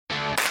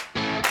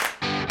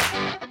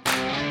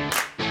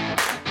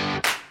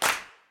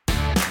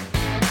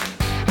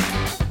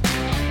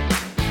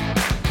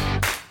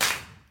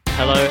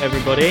Hello,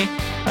 everybody.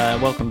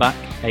 Welcome back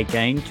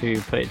again to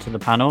Put It to the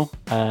Panel.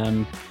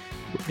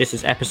 This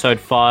is episode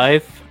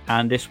 5,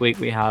 and this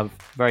week we have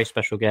a very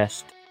special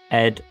guest,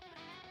 Ed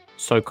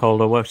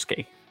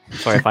Sokolowski.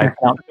 Sorry if I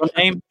pronounced your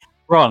name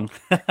wrong.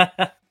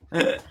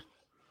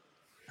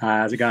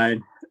 How's it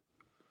going?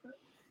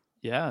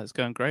 Yeah, it's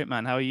going great,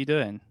 man. How are you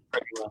doing?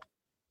 Pretty well.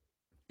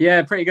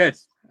 Yeah, pretty good.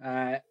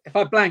 If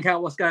I blank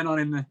out what's going on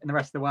in the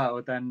rest of the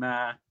world, then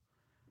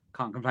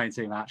can't complain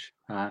too much.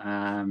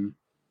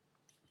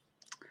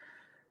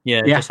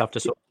 Just have to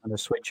sort of kind of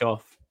switch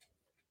off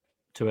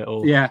to it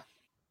all. Yeah,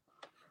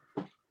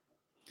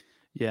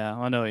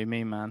 I know what you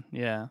mean, man.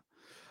 Yeah.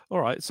 All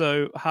right.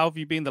 So, how have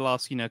you been the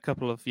last,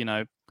 couple of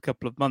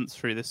months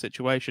through this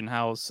situation?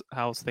 How's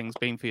things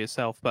been for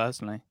yourself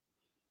personally?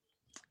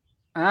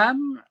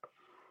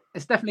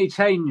 it's definitely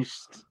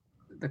changed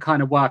the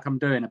kind of work I'm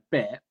doing a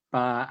bit,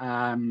 but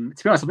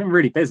to be honest, I've been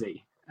really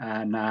busy,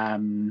 and I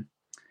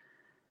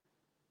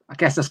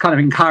guess that's kind of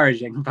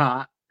encouraging.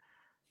 But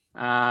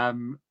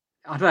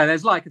I don't know.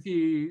 There's like a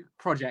few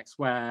projects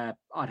where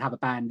I'd have a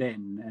band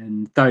in,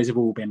 and those have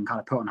all been kind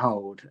of put on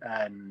hold.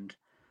 And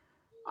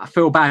I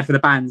feel bad for the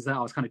bands that I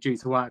was kind of due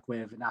to work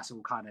with, and that's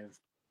all kind of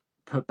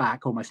put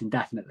back almost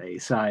indefinitely.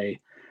 So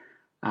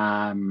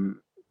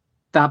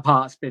that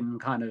part's been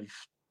kind of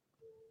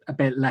a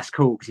bit less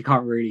cool because you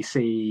can't really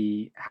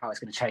see how it's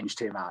going to change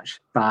too much.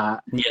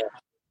 But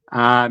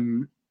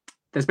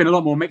there's been a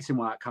lot more mixing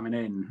work coming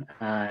in,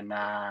 and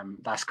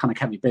that's kind of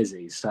kept me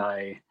busy.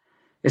 So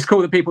it's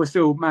cool that people are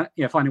still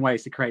finding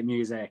ways to create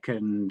music,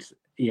 and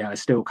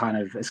still kind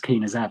of as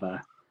keen as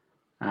ever.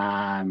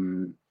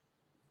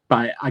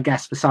 But I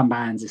guess for some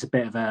bands it's a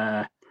bit of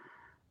a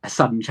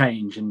sudden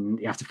change, and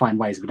you have to find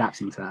ways of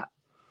adapting to that.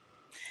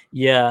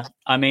 Yeah,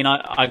 I mean,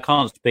 I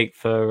can't speak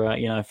for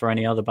for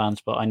any other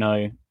bands, but I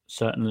know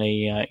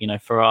certainly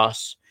for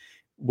us,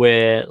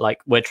 we're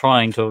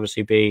trying to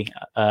obviously be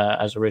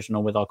as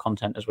original with our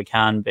content as we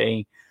can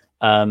be.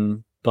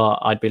 But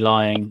I'd be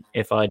lying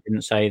if I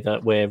didn't say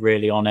that we're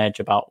really on edge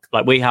about,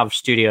 we have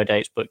studio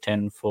dates booked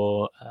in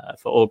for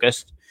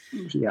August,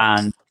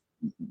 and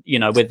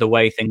with the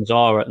way things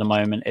are at the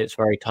moment, it's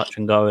very touch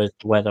and go as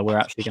to whether we're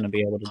actually going to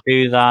be able to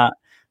do that.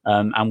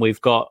 And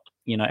we've got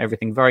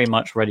everything very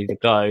much ready to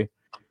go,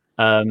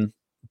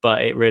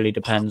 but it really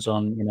depends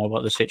on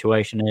what the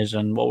situation is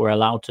and what we're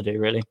allowed to do,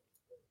 really.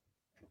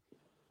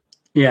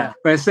 Yeah,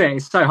 but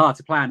it's so hard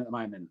to plan at the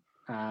moment,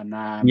 and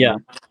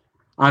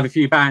I have a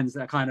few bands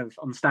that are kind of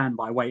on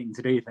standby waiting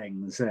to do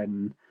things.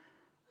 And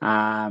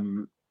I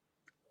mean,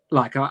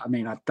 I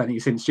don't think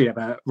you've seen the studio,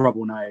 but Rob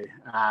will know.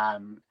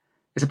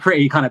 It's a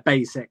pretty kind of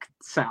basic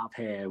setup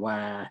here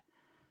where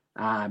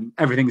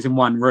everything's in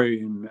one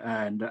room,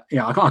 and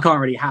I can't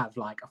really have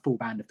like a full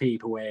band of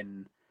people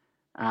in,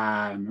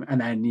 and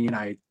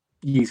then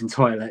using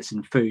toilets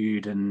and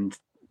food and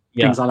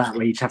things like that,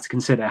 where you just have to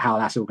consider how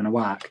that's all going to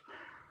work.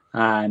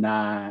 And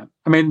I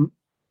mean,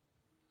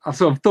 I've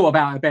sort of thought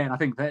about it a bit, and I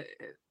think that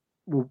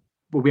we'll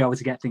be able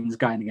to get things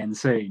going again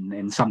soon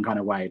in some kind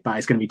of way, but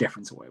it's going to be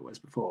different to what it was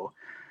before.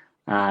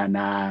 And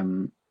I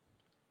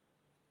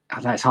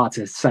don't know, it's hard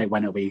to say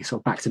when it'll be sort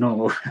of back to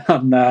normal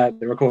on the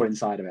recording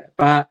side of it.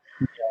 But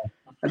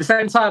at the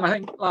same time, I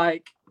think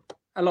like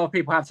a lot of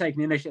people have taken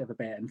the initiative a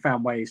bit and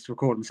found ways to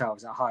record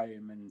themselves at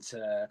home and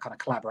to kind of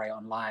collaborate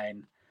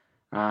online.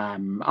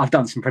 I've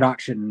done some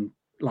production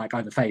like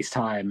over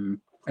FaceTime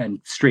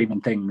and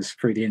streaming things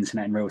through the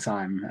internet in real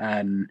time,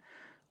 and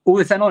all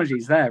the technology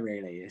is there.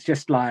 Really, it's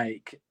just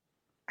like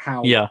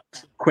how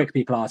quick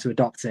people are to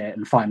adopt it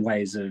and find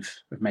ways of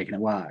making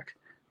it work.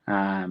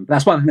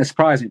 That's one thing that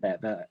surprised me a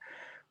bit, that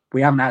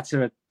we haven't had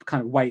to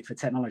kind of wait for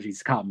technology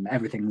to come.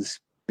 Everything's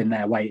been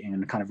there waiting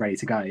and kind of ready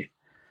to go.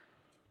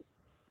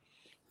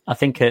 I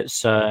think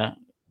it's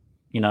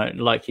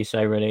like you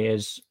say, really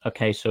is a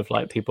case of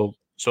like people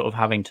sort of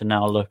having to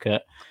now look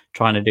at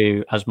trying to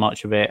do as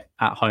much of it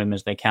at home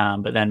as they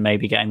can, but then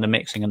maybe getting the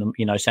mixing and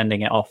the,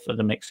 sending it off for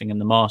the mixing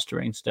and the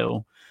mastering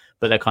still,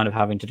 but they're kind of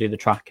having to do the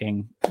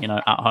tracking,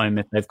 at home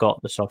if they've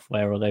got the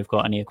software or they've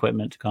got any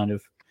equipment to kind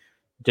of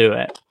do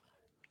it.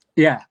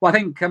 Yeah. Well,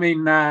 I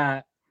mean,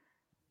 the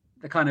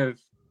kind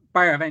of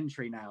barrier of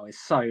entry now is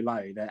so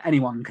low that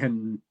anyone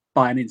can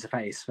buy an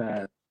interface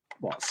for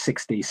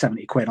 60,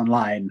 70 quid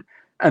online,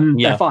 and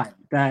they're fine.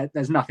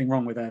 There's nothing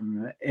wrong with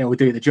them. It'll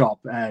do the job,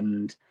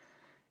 and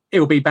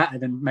it'll be better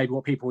than maybe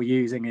what people were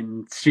using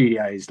in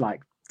studios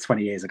like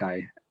 20 years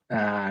ago,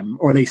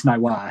 or at least no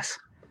worse.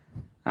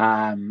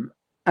 And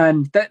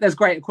there's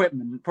great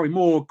equipment, probably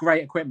more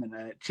great equipment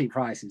at cheap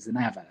prices than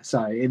ever.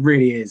 So it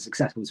really is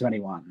accessible to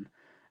anyone.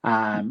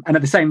 And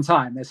at the same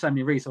time, there's so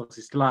many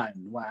resources to learn,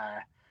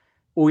 where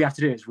all you have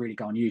to do is really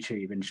go on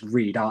YouTube and just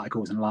read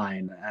articles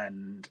online,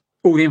 and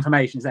all the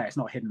information is there. It's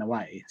not hidden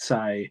away.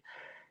 So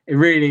it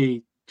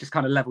really just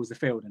kind of levels the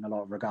field in a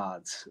lot of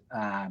regards,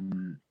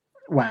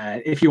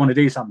 where if you want to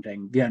do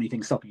something, the only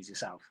thing stopping is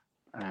yourself.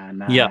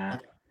 And I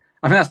think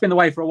that's been the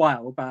way for a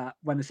while, but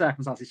when the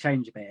circumstances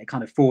change a bit, it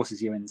kind of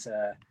forces you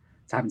into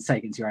having to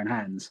take it into your own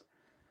hands.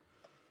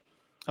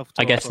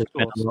 I guess there's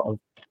been a lot of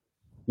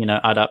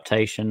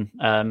adaptation.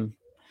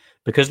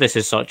 Because this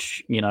is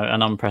such,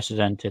 an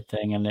unprecedented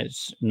thing, and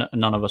it's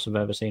none of us have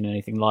ever seen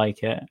anything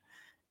like it.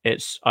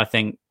 It's, I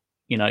think,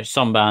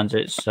 some bands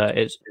it's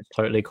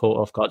totally caught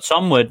off guard.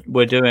 Some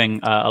were doing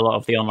a lot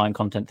of the online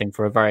content thing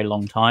for a very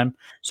long time,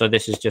 so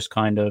this is just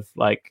kind of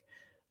like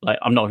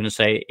I'm not going to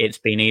say it's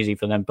been easy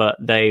for them, but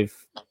they've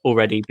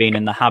already been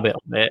in the habit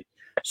of it,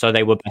 so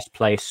they were best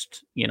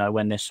placed,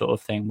 when this sort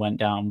of thing went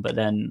down. But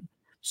then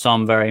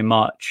some very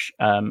much,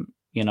 and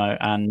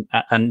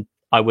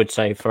I would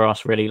say for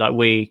us, really, like,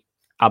 we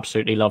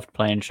absolutely loved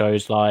playing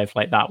shows live.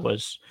 Like, that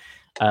was,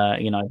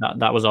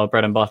 that was our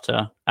bread and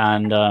butter.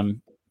 And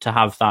to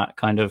have that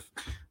kind of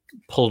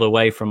pulled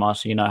away from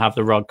us, have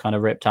the rug kind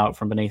of ripped out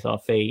from beneath our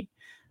feet,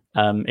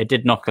 it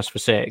did knock us for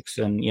six.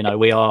 And,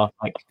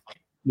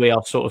 we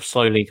are sort of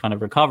slowly kind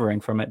of recovering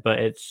from it, but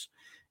it's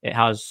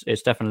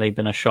definitely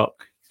been a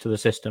shock to the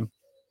system.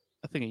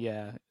 I think,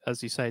 yeah,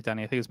 as you say,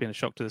 Danny, I think it's been a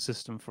shock to the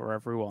system for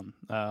everyone.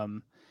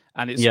 And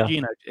it's,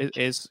 it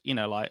is,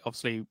 like,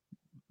 obviously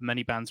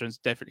many bands are in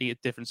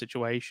different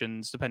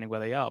situations depending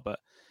where they are, but,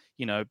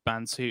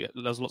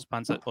 there's lots of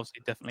bands that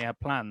obviously definitely have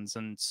plans.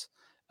 And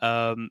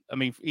I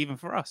mean, even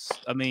for us,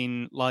 I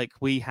mean, like,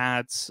 we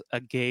had a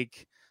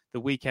gig the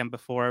weekend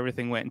before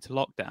everything went into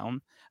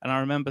lockdown, and I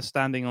remember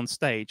standing on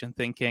stage and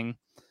thinking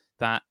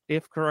that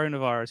if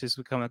coronavirus is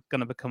going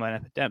to become an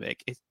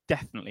epidemic, it's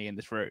definitely in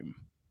this room.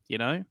 We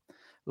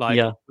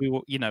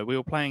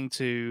were playing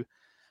to,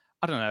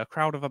 I don't know, a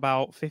crowd of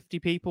about 50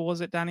 people,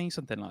 was it, Danny?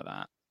 Something like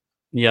that.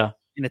 Yeah.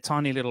 In a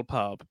tiny little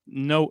pub.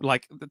 No,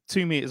 like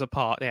 2 meters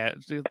apart. Yeah.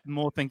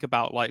 More think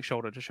about like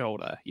shoulder to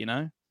shoulder,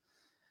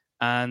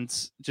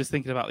 and just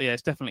thinking about,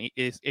 it's definitely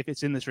if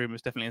it's in this room,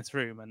 it's definitely in this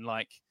room. And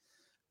like,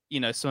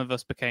 some of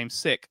us became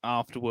sick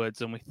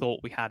afterwards and we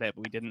thought we had it,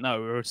 but we didn't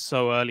know. We were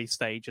so early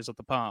stages of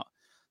the part.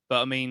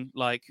 But I mean,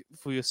 like,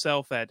 for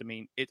yourself, Ed, I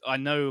mean, I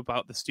know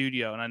about the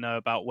studio and I know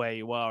about where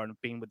you are and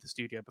have been with the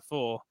studio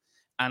before.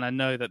 And I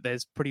know that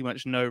there's pretty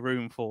much no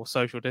room for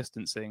social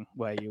distancing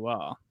where you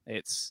are.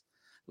 It's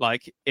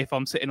like, if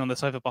I'm sitting on the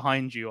sofa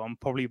behind you, I'm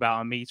probably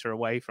about a meter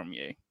away from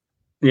you.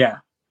 Yeah.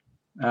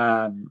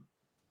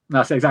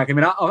 That's exactly. I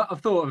mean,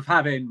 I've thought of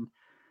having,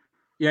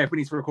 if we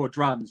need to record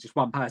drums, just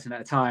one person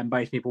at a time,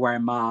 both people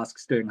wearing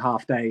masks, doing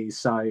half days.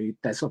 So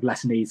there's sort of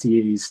less need to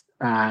use,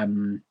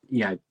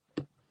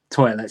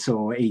 toilets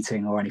or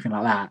eating or anything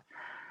like that.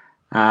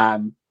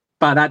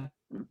 But that,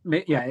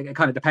 it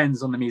kind of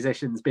depends on the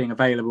musicians being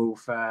available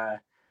for,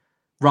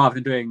 rather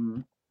than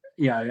doing,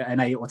 an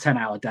 8 or 10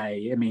 hour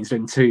day, it means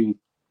doing 2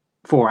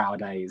 4-hour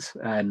days.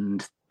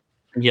 And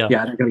they're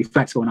going to be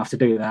flexible enough to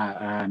do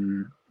that,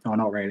 or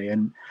not really.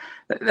 And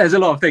there's a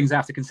lot of things I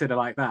have to consider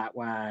like that,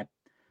 where,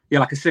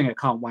 like a singer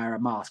can't wear a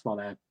mask while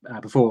they're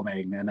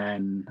performing, and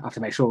then I have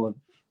to make sure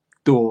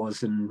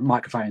doors and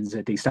microphones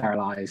are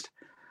desterilised.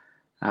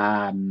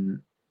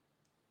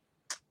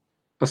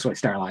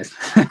 Sterilised.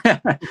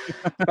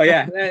 But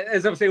yeah,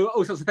 there's obviously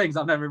all sorts of things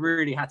I've never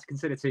really had to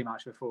consider too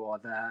much before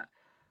that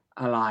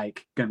are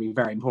like going to be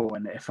very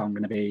important if I'm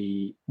going to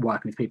be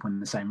working with people in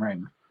the same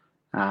room.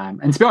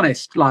 And to be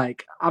honest,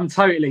 like, I'm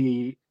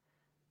totally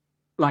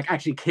like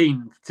actually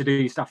keen to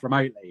do stuff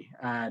remotely.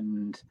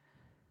 And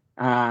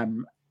I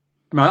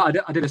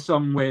did a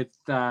song with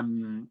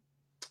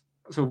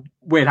sort of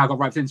weird how I got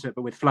roped into it,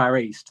 but with Fleur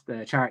East,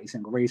 the charity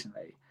single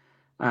recently.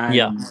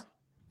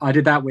 I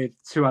did that with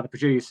 2 other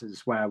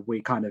producers, where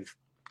we kind of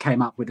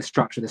came up with the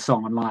structure of the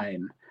song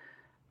online,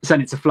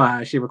 sent it to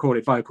Fleur, she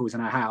recorded vocals in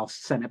her house,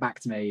 sent it back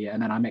to me,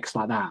 and then I mixed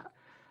like that.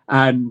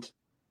 And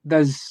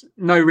there's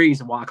no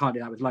reason why I can't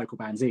do that with local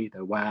bands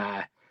either,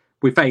 where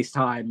we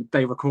FaceTime,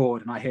 they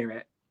record, and I hear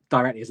it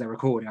directly as they're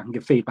recording. I can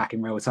give feedback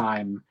in real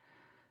time.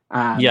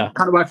 Kind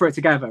of work for it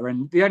together.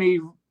 And the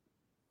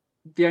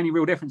only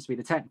real difference would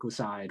be the technical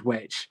side,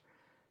 which,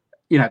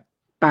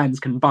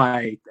 bands can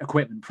buy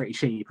equipment pretty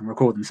cheap and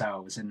record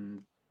themselves,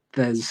 and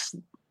there's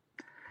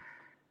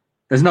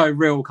no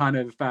real kind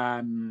of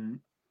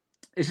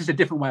it's just a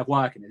different way of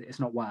working. It's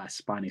not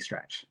worse by any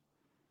stretch.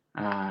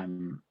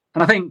 And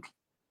I think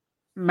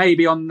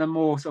maybe on the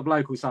more sort of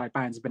local side,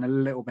 bands have been a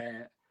little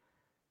bit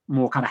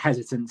more kind of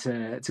hesitant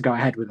to go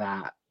ahead with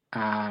that.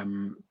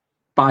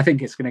 But I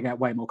think it's going to get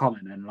way more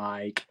common, and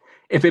like,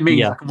 if it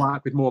means I can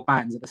work with more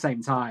bands at the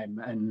same time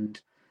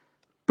and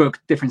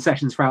book different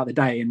sessions throughout the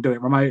day and do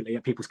it remotely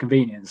at people's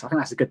convenience, I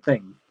think that's a good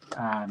thing.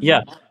 I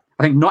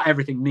think not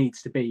everything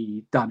needs to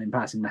be done in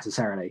person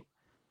necessarily.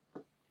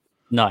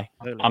 No,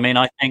 I mean,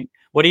 I think.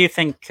 What do you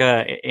think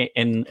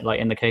in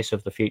the case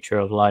of the future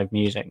of live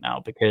music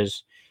now?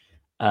 Because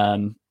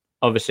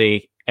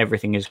obviously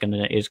everything is going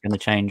to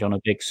change on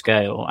a big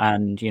scale,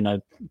 and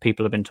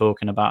people have been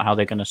talking about how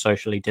they're going to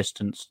socially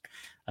distance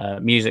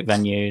music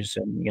venues,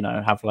 and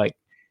have like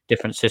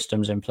different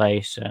systems in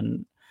place,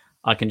 and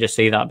I can just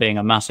see that being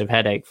a massive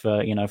headache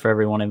for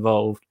everyone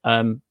involved.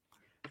 And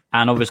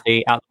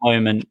obviously at the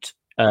moment,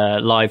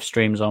 live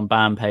streams on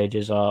band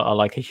pages are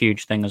like a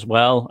huge thing as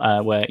well,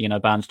 where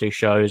bands do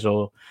shows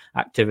or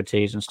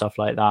activities and stuff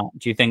like that.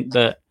 Do you think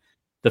that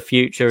the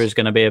future is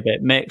going to be a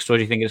bit mixed, or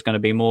do you think it's going to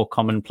be more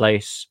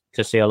commonplace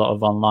to see a lot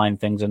of online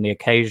things and the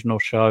occasional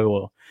show?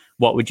 Or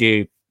what would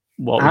your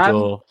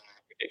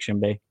prediction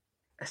be?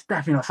 It's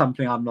definitely not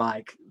something I'm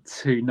like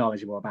too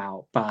knowledgeable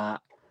about, but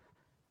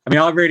I mean,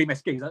 I really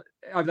miss gigs.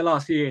 Over the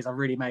last few years, I've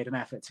really made an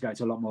effort to go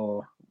to a lot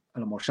more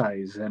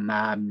shows,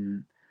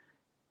 and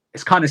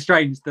it's kind of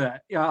strange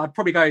that I'd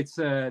probably go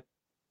to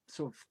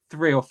sort of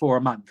 3 or 4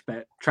 a month,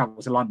 but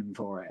travel to London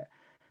for it.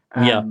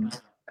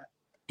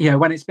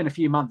 When it's been a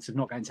few months of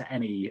not going to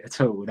any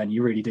at all, then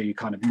you really do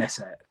kind of miss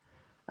it.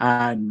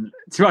 And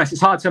to be honest,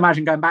 it's hard to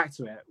imagine going back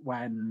to it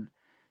when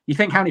you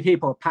think how many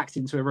people are packed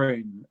into a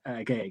room at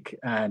a gig,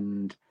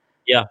 and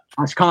I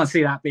just can't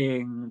see that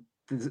being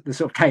the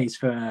sort of case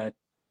for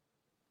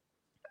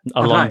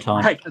a long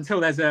time, until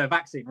there's a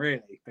vaccine,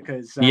 really,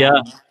 because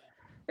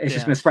it's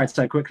just going to spread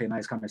so quickly in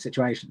those kind of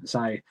situations.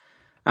 So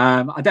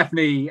I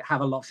definitely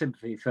have a lot of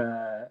sympathy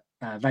for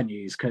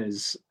venues,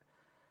 because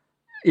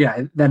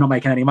they're not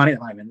making any money at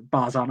the moment.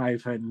 Bars aren't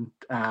open.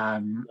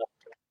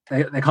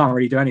 They can't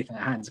really do anything.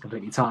 Their hands are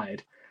completely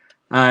tied.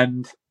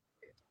 And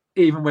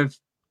even with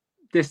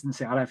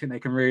distancing, I don't think they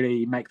can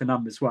really make the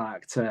numbers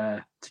work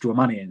to draw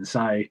money in.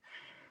 So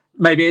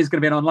maybe it is going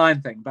to be an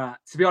online thing. But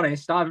to be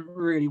honest, I haven't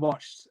really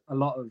watched a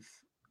lot of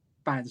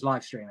bands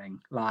live streaming.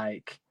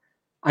 Like,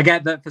 I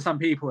get that for some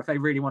people, if they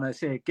really want to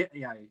see a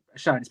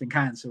show and it's been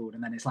cancelled,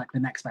 and then it's like the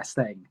next best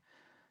thing.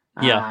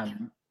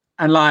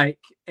 And like,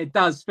 it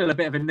does feel a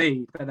bit of a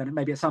need, but then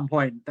maybe at some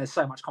point there's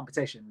so much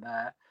competition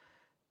that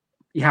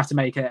you have to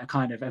make it a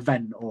kind of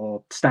event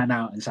or stand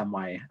out in some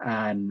way.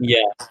 And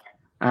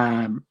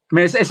I mean,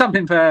 it's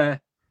something for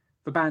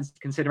bands to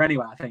consider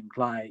anyway. I think,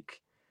 like,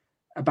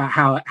 about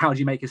how do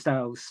you make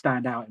yourselves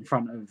stand out in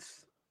front of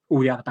all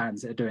the other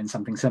bands that are doing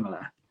something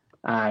similar.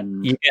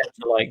 And you get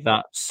to like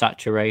that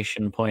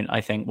saturation point,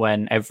 I think,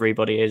 when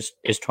everybody is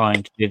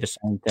trying to do the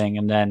same thing,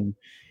 and then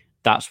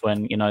that's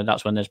when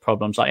there's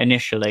problems. Like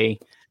initially,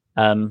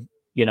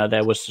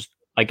 there was,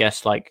 I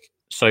guess, like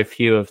so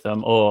few of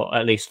them, or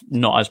at least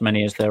not as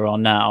many as there are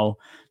now,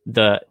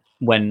 that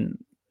when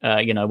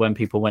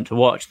people went to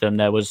watch them,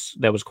 there was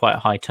quite a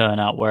high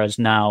turnout. Whereas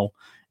now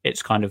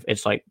it's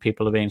like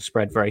people are being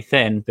spread very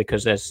thin,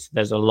 because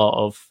there's a lot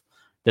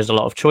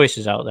of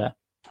choices out there.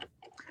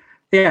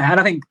 Yeah, and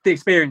I think the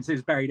experience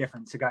is very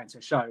different to going to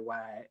a show,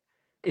 where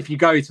if you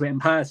go to it in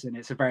person,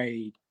 it's a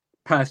very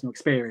personal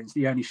experience that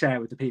you only share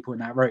with the people in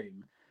that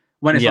room.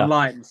 When it's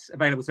online, it's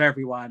available to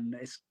everyone.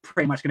 It's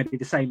pretty much going to be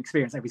the same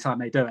experience every time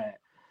they do it.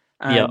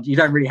 And you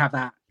don't really have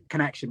that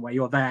connection where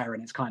you're there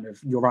and it's kind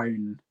of your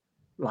own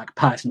like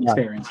personal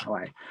experience in a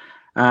way.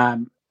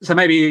 So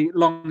maybe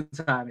long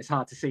term, it's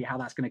hard to see how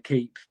that's going to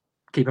keep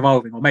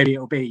evolving, or maybe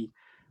it'll be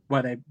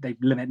where they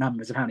limit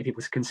numbers of how many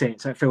people can see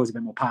it, so it feels a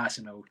bit more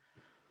personal.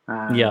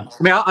 I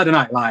mean, I don't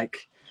know.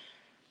 Like,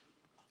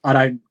 I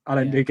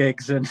don't do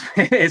gigs, and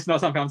it's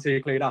not something I'm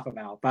too clued up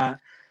about. But I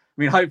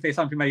mean, hopefully, it's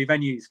something maybe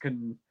venues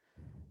can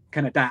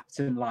adapt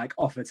and like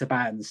offer to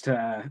bands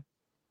to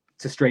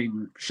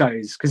stream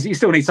shows, because you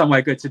still need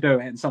somewhere good to do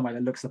it, and somewhere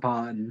that looks the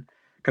part and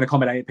can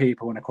accommodate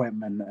people and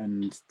equipment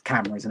and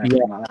cameras and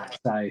everything like that.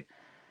 So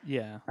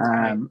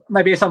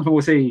maybe it's something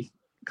we'll see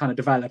kind of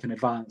develop and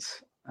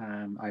advance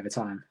over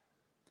time.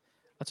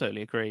 I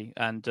totally agree.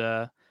 And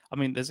I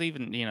mean, there's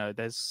even,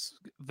 there's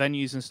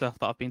venues and stuff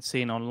that I've been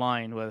seeing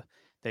online where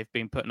they've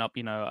been putting up,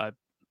 a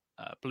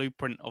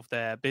blueprint of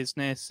their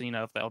business,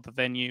 of the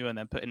venue, and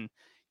then putting,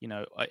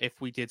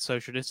 if we did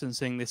social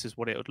distancing, this is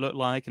what it would look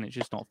like, and it's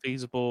just not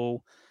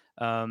feasible.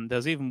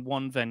 There's even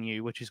one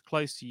venue which is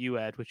close to you,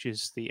 Ed, which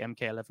is the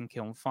MK11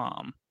 Kiln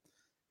Farm,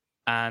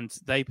 and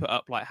they put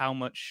up like how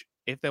much,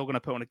 if they were going to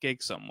put on a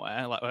gig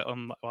somewhere, like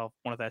on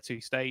one of their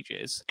 2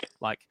 stages,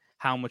 like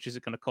how much is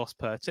it going to cost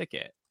per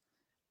ticket?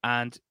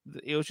 And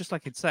it was just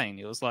like insane.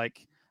 It was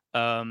like,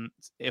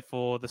 if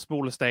for the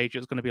smaller stage, it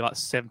was going to be like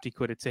 70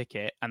 quid a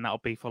ticket, and that'll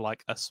be for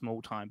like a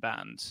small time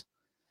band,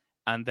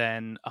 and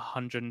then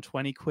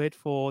 120 quid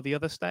for the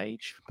other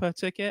stage per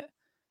ticket.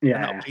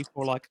 And that'll be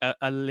for like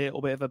a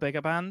little bit of a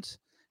bigger band.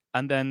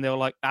 And then they're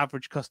like,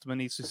 average customer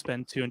needs to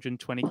spend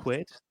 220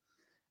 quid.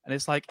 And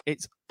it's like,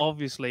 it's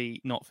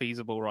obviously not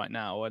feasible right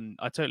now. And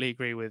I totally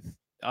agree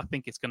I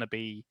think it's going to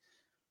be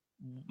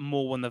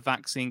more when the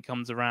vaccine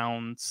comes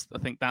around. I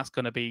think that's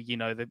going to be,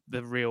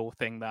 the real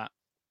thing that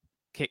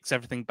kicks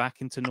everything back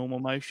into normal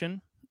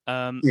motion.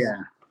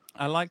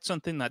 I liked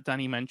something that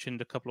Danny mentioned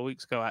a couple of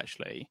weeks ago,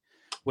 actually,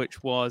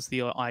 which was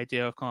the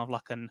idea of kind of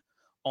like an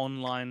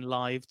online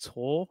live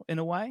tour in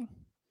a way.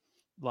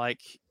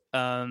 Like,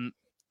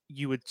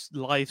 you would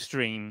live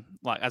stream,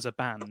 like as a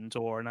band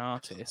or an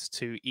artist,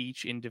 to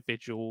each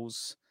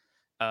individual's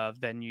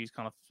venue's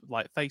kind of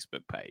like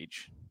Facebook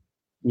page.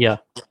 Yeah.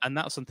 And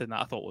that's something that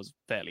I thought was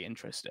fairly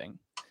interesting.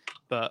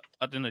 But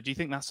I don't know, do you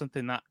think that's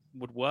something that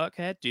would work,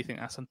 Ed? Do you think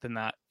that's something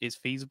that is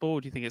feasible?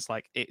 Or do you think it's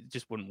like it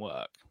just wouldn't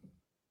work?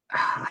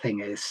 I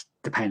think it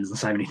depends on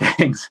so many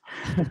things.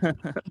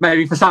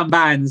 Maybe for some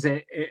bands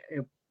it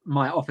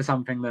might offer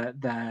something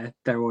that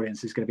their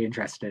audience is going to be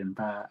interested in,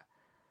 but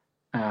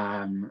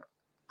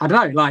I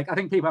don't know. Like, I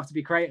think people have to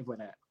be creative with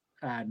it.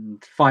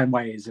 and find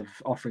ways of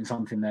offering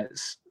something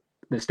that's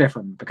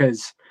different.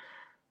 Because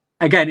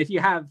again, if you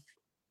have,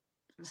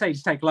 say,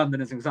 just take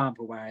London as an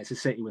example, where it's a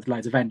city with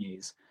loads of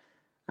venues,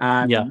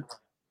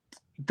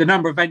 the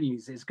number of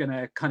venues is going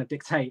to kind of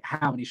dictate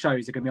how many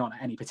shows are going to be on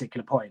at any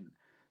particular point.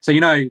 So,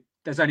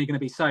 there's only going to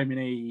be so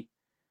many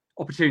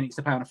opportunities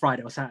to play on a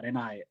Friday or Saturday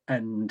night,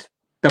 and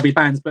there'll be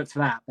bands booked for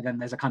that, but then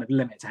there's a kind of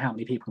limit to how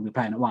many people can be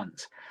playing at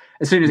once.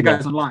 As soon as it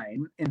goes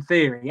online, in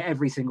theory,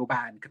 every single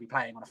band could be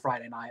playing on a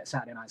Friday night,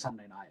 Saturday night,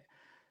 Sunday night.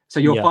 So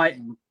you're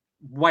fighting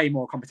way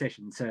more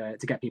competition to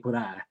get people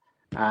there.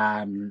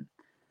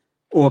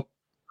 Or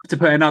to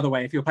put it another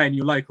way, if you're playing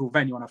your local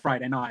venue on a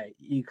Friday night,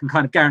 you can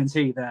kind of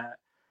guarantee that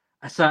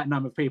a certain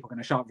number of people are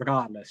going to show up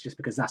regardless, just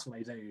because that's what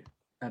they do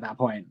at that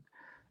point.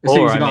 As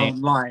soon as you go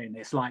online,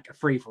 it's like a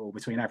free-for-all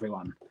between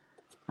everyone.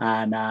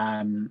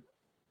 And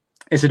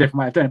it's a different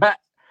way of doing it. But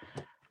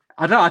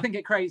I don't know, I think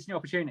it creates new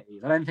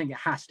opportunities. I don't think it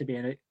has to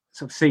be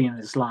sort of seen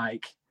as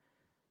like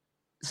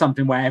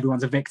something where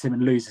everyone's a victim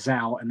and loses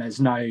out, and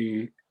there's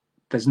no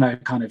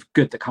kind of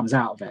good that comes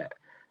out of it.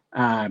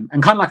 And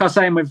kind of like I was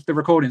saying with the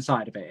recording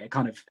side of it,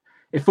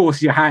 it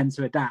forces your hand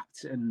to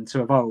adapt and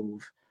to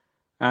evolve.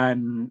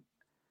 And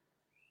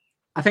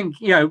I think,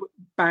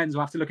 bands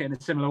will have to look at it in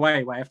a similar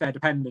way, where if they're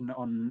dependent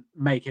on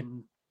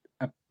making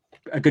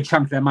a good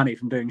chunk of their money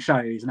from doing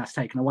shows and that's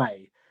taken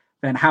away,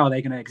 then how are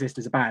they going to exist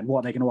as a band? What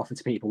are they going to offer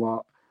to people?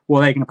 What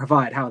are they going to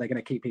provide? How are they going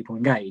to keep people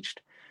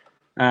engaged?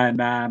 And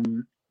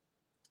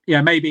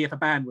maybe if a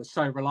band was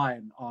so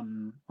reliant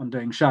on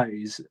doing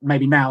shows,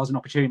 maybe now is an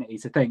opportunity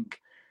to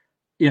think,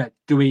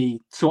 do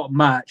we sort of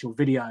merch or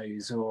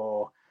videos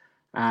or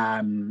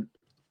kind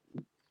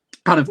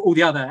of all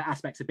the other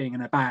aspects of being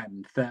in a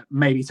band that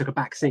maybe took a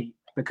back seat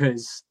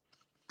because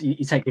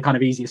you take the kind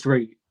of easiest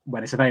route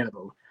when it's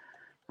available.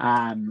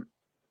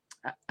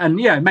 And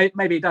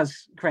maybe it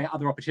does create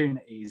other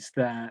opportunities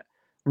that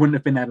wouldn't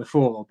have been there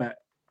before, but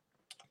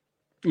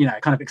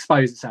kind of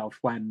expose itself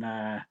when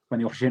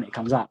the opportunity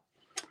comes up.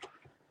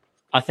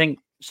 I think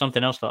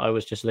something else that I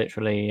was just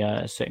literally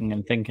sitting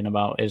and thinking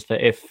about is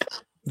that if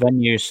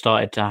venues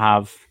started to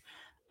have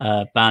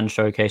band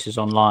showcases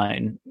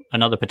online,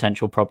 another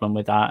potential problem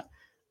with that,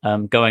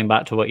 going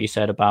back to what you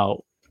said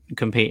about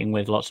competing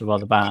with lots of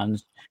other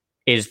bands,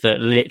 is that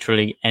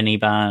literally any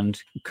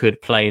band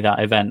could play that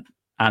event,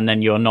 and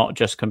then you're not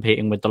just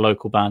competing with the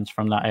local bands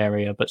from that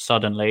area, but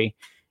suddenly,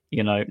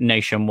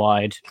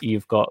 nationwide,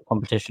 you've got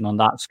competition on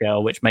that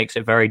scale, which makes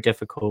it very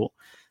difficult,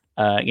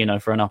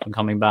 for an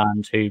up-and-coming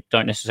band who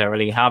don't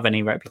necessarily have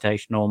any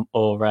reputation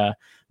or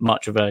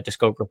much of a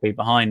discography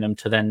behind them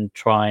to then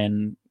try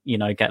and,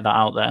 get that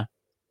out there.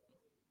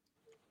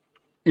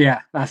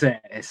 Yeah, that's it.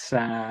 It's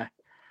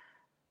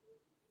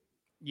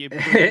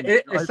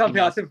it's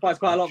something I sympathise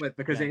quite a lot with,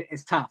 because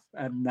it's tough.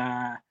 And,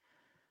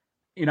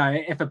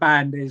 if a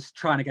band is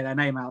trying to get their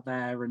name out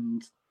there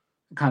and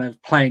kind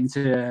of playing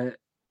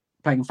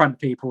in front of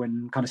people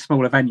in kind of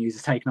smaller venues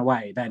is taken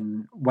away,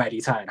 then where do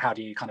you turn? How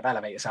do you kind of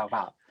elevate yourself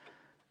up?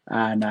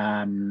 And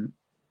I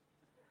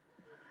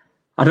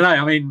don't know.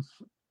 I mean,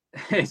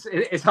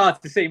 it's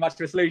hard to see much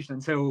of a solution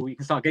until we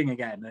can start gigging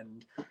again.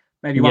 And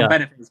maybe one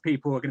benefit is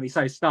people are going to be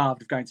so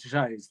starved of going to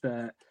shows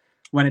that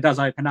when it does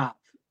open up,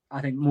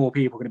 I think more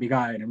people are going to be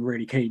going and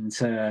really keen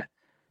to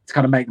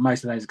kind of make the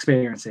most of those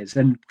experiences.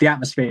 And the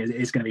atmosphere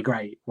is going to be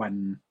great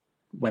when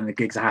the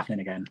gigs are happening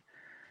again.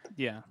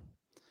 Yeah.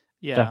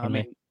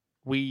 Definitely.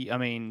 We've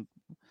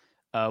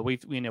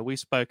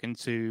spoken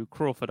to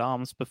Crawford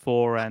Arms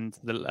before, and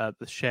the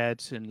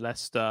Shed in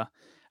Leicester,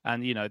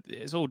 and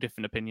it's all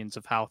different opinions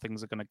of how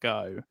things are going to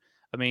go.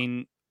 I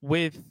mean,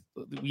 with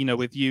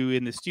you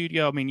in the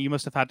studio, I mean, you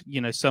must have had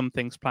some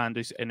things planned.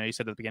 You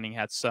said at the beginning you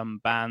had some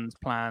bands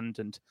planned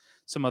and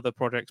some other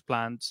projects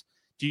planned.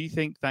 Do you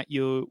think that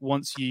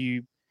once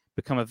you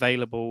become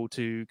available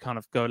to kind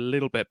of go a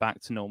little bit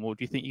back to normal,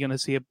 do you think you're going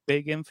to see a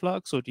big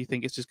influx, or do you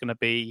think it's just going to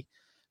be,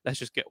 let's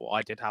just get what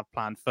I did have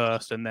planned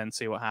first and then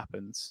see what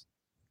happens?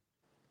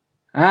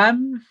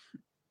 I'm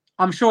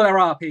sure there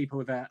are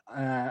people that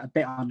are a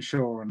bit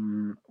unsure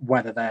on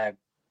whether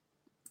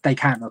they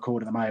can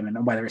record at the moment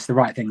and whether it's the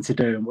right thing to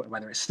do and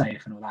whether it's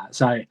safe and all that.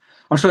 So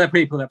I'm sure there are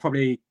people that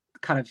probably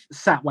kind of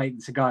sat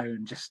waiting to go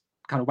and just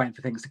kind of waiting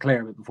for things to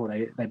clear a bit before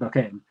they book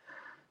in.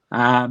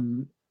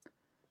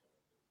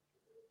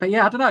 But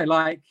yeah, I don't know.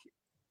 Like,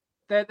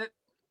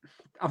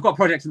 I've got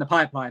projects in the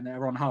pipeline that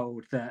are on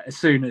hold that as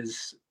soon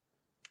as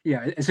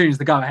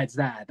the go ahead's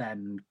there,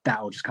 then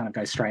that will just kind of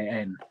go straight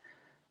in.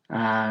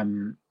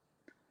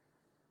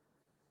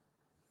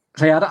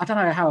 So yeah, I don't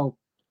know how.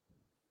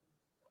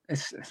 I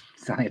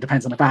think it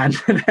depends on the band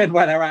and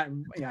where they're at,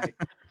 and,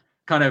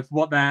 kind of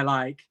what they're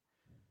like.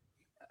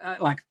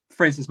 Like,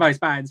 for instance,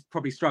 most bands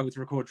probably struggle to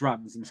record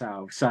drums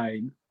themselves, so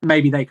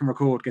maybe they can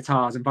record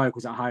guitars and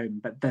vocals at home,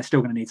 but they're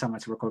still going to need somewhere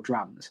to record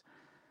drums.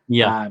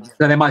 Yeah.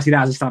 So they might see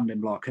that as a stumbling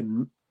block,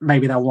 and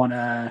maybe they'll want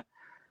to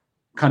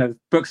kind of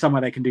book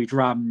somewhere they can do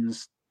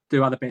drums,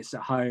 do other bits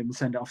at home,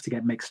 send it off to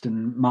get mixed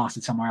and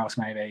mastered somewhere else,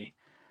 maybe.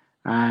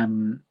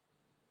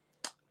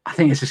 I I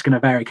think it's just going to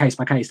vary case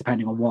by case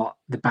depending on what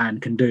the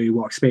band can do,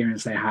 what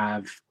experience they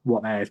have,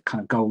 what their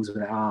kind of goals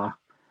with it are.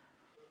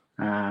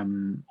 I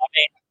mean,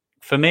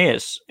 for me,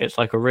 it's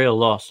like a real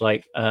loss.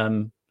 Like,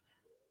 don't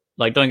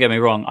get me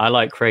wrong, I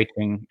like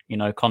creating,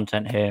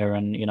 content here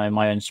and,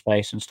 my own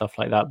space and stuff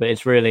like that. But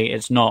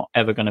it's not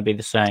ever going to be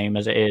the same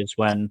as it is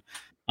when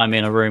I'm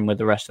in a room with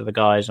the rest of the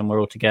guys and we're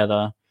all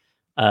together,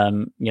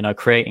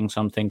 creating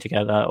something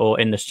together or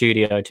in the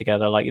studio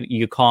together. Like,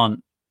 you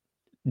can't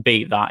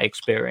beat that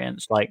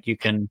experience. Like, you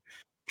can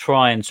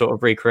try and sort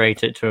of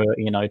recreate it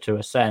to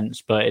a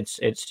sense, but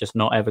it's just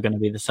not ever going to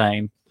be the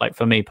same. Like,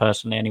 for me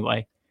personally,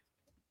 anyway.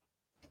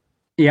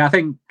 Yeah, I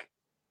think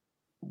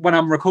when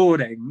I'm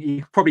recording,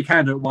 you probably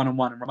can do it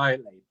one-on-one and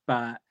remotely,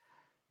 but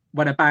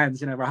when a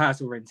band's in a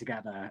rehearsal room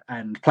together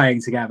and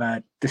playing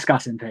together,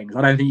 discussing things,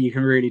 I don't think you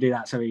can really do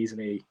that so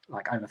easily,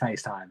 like over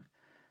FaceTime.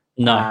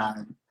 No.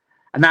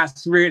 And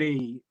that's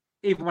really,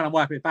 even when I'm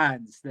working with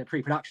bands, the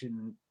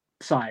pre-production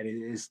side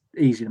is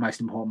easily the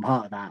most important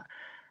part of that.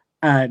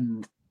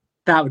 And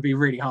that would be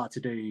really hard to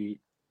do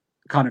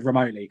kind of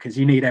remotely because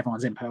you need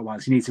everyone's input at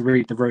once. You need to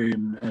read the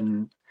room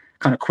and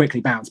kind of quickly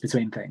bounce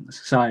between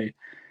things. So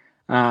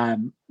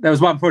there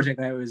was one project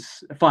that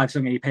was a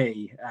 5-song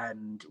EP,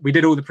 and we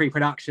did all the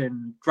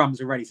pre-production,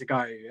 drums were ready to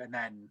go, and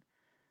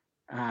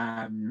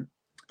then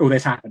all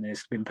this happened and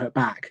it's been put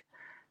back.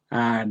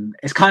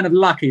 It's kind of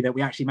lucky that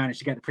we actually managed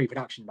to get the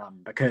pre-production done,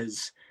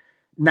 because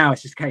now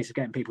it's just a case of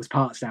getting people's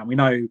parts down. We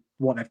know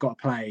what they've got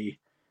to play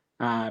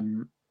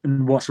and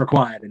what's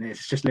required, and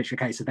it's just literally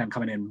a case of them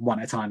coming in one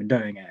at a time and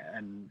doing it,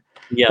 and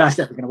that's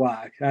definitely going to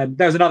work. And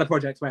there was another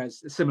project where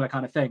it's a similar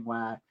kind of thing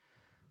where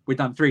we'd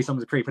done 3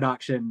 songs of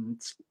pre-production.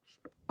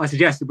 I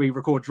suggested we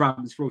record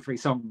drums for all 3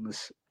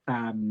 songs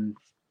at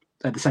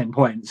the same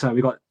point, so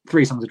we got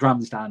 3 songs of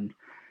drums done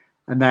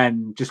and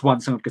then just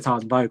 1 song of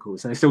guitars and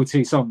vocals. So there's still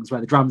 2 songs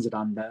where the drums are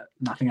done but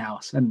nothing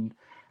else, and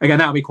again,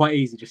 that'll be quite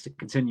easy just to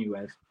continue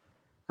with.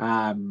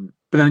 But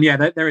then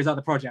there is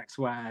other projects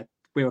where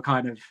we were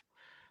kind of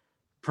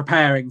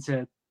preparing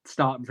to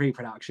start in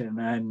pre-production,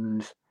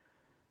 and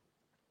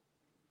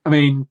I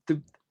mean,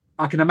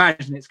 I can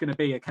imagine it's going to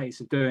be a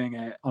case of doing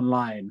it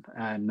online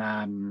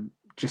and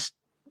just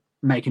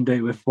making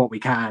do with what we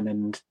can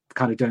and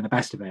kind of doing the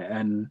best of it.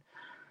 And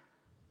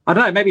I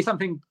don't know, maybe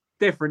something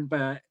different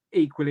but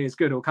equally as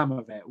good will come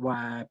of it,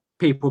 where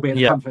people will be in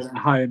the comfort at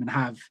home and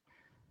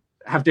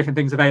have different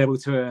things available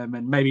to them,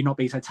 and maybe not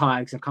be so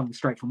tired because they've come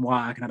straight from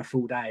work and had a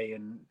full day.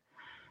 And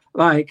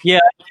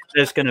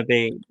there's going to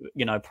be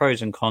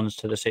pros and cons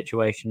to the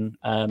situation.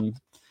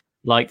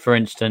 Like, for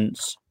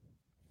instance,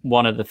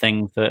 one of the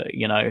things that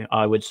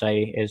I would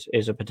say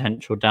is a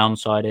potential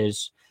downside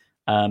is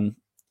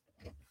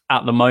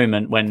at the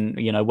moment when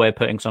we're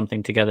putting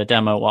something together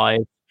demo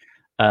wise,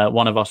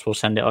 one of us will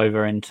send it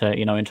over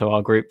into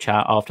our group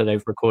chat after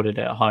they've recorded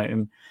it at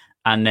home.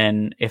 And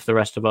then if the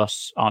rest of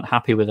us aren't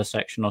happy with a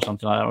section or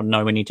something like that, or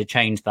no, we need to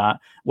change that.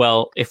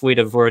 Well, if we'd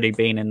have already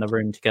been in the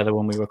room together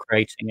when we were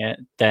creating it,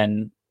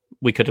 then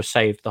we could have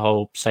saved the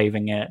whole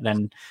saving it,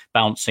 then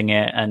bouncing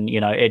it. And,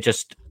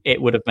 it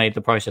would have made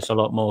the process a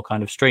lot more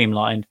kind of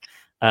streamlined.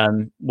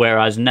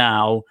 Whereas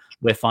now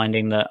we're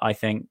finding that, I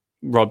think,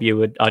 Rob,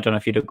 I don't know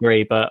if you'd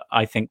agree, but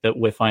I think that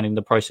we're finding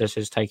the process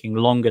is taking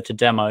longer to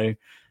demo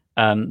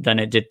than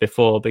it did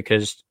before,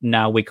 because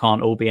now we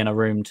can't all be in a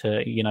room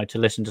to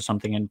listen to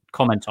something and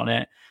comment on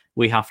it.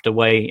 We have to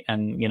wait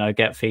and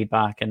get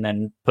feedback and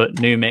then put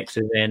new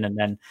mixes in, and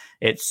then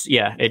it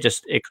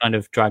kind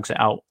of drags it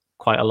out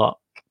quite a lot.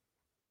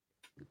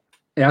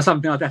 Yeah,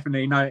 something I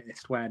definitely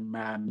noticed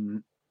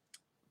when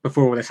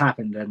before all this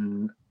happened.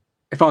 And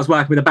if I was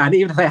working with a band,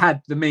 even if they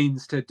had the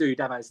means to do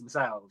demos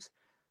themselves,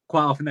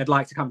 quite often they'd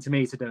like to come to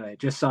me to do it,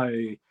 just so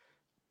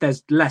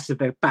there's less of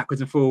the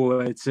backwards and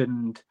forwards.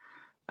 And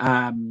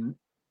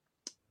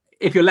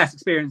if you're less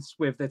experienced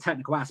with the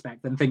technical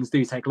aspect, then things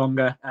do take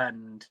longer,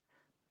 and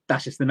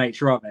that's just the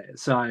nature of it.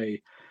 So it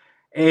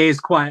is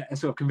quite a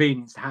sort of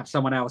convenience to have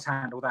someone else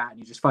handle that, and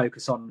you just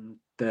focus on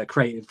the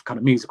creative kind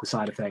of musical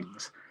side of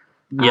things.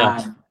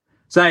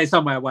 So it's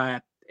somewhere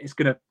where it's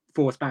going to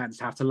force bands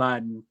to have to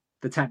learn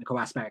the technical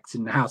aspects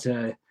and how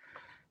to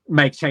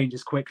make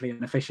changes quickly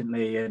and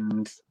efficiently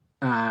and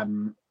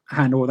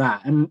handle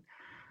that. And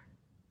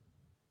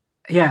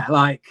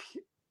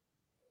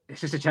it's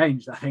just a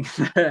change that I think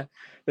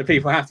that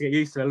people have to get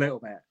used to a little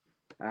bit.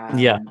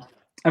 I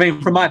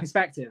mean, from my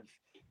perspective,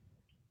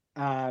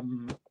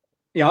 I've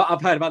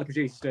heard of other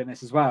producers doing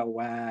this as well,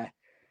 where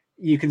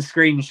you can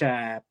screen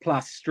share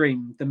plus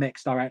stream the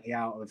mix directly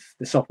out of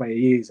the software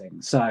you're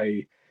using. So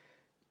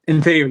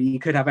in theory, you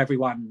could have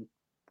everyone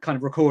kind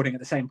of recording at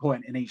the same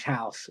point in each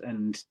house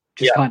and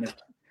just kind of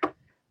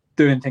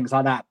doing things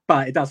like that.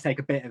 But it does take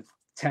a bit of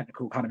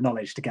technical kind of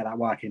knowledge to get that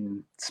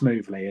working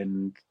smoothly.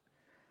 And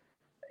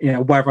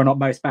whether or not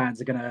most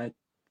bands are going to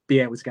be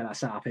able to get that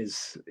set up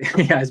is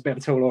is a bit of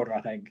a tall order,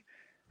 I think.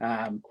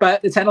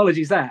 But the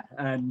technology's there,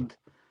 and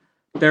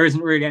there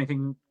isn't really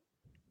anything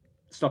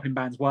stopping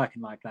bands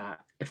working like that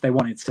if they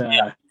wanted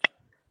to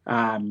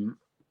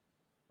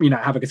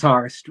have a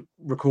guitarist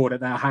record at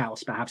their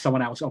house, but have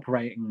someone else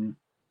operating,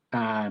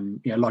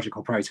 Logic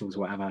or Pro Tools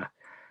or whatever,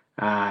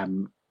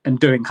 and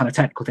doing kind of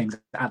technical things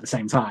at the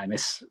same time.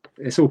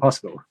 It's all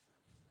possible.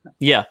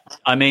 Yeah,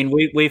 I mean,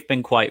 we've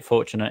been quite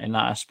fortunate in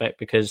that aspect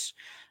because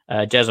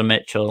Jez and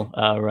Mitchell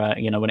are,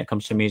 when it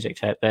comes to music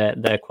tech,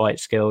 they're quite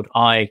skilled.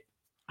 I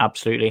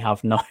absolutely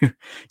have no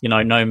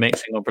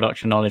mixing or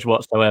production knowledge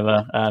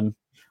whatsoever.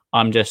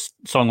 I'm just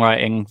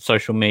songwriting,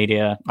 social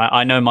media.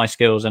 I know my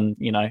skills, and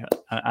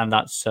and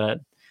that's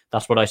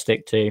what I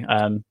stick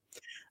to.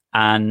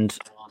 And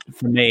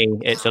for me,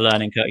 it's a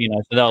learning curve.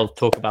 So they'll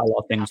talk about a lot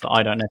of things that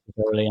I don't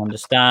necessarily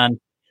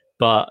understand,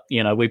 but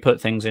we put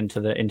things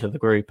into the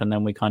group, and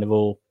then we kind of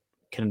all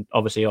can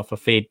obviously offer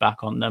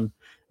feedback on them.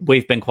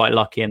 We've been quite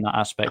lucky in that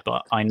aspect,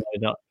 but I know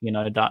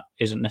that that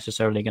isn't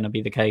necessarily going to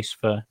be the case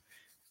for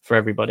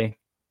everybody.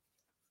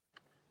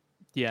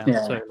 Yeah,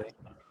 totally.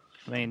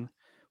 I mean,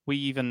 we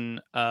even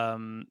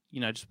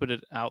just put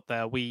it out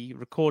there. We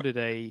recorded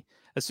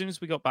as soon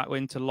as we got back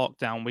into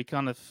lockdown, we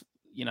kind of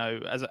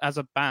as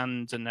a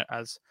band and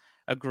as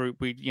a group,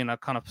 we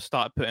kind of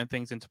started putting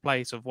things into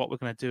place of what we're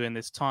going to do in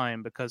this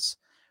time, because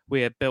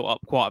we had built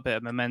up quite a bit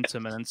of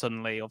momentum, and then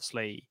suddenly,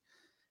 obviously,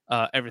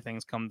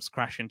 everything's comes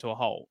crashing to a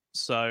halt.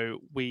 So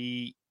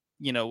we've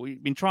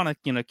been trying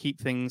to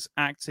keep things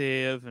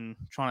active and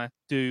trying to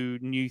do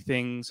new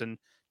things and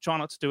try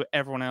not to do what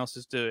everyone else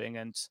is doing.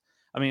 And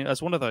I mean,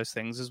 as one of those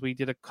things is we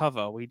did a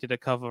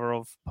cover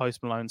of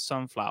Post Malone's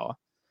Sunflower.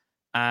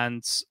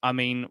 And I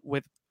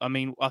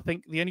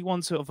think the only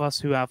ones of us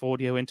who have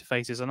audio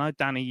interfaces, I know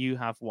Danny, you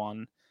have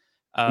one.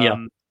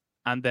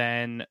 And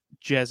then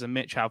Jez and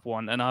Mitch have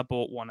one, and I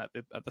bought one at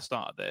the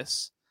start of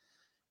this.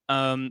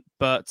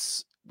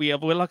 But we're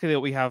lucky that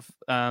we have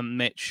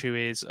Mitch, who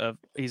is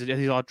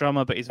he's our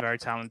drummer, but he's very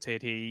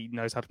talented. He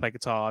knows how to play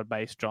guitar,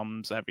 bass,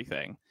 drums,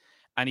 everything.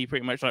 And he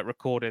pretty much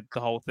recorded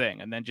the whole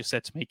thing, and then just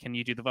said to me, "Can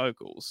you do the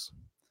vocals?"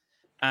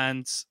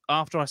 And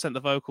after I sent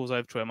the vocals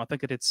over to him, I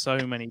think I did so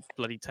many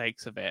bloody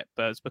takes of it,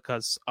 but it's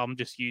because I'm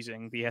just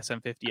using the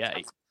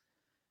SM58.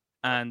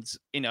 And,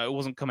 it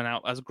wasn't coming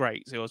out as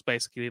great. So it was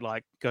basically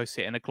like, go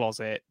sit in a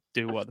closet,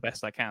 do what the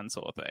best I can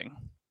sort of thing.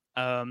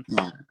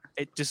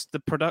 It just, the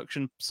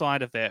production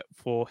side of it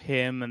for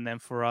him and then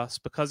for us,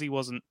 because he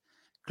wasn't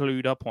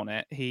glued up on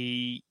it,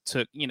 he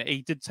took,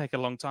 he did take a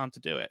long time to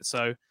do it.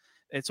 So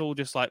it's all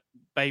just like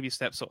baby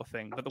step sort of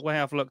thing. But the way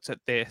I've looked at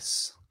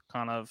this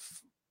kind of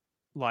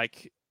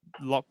like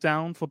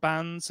lockdown for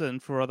bands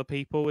and for other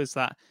people is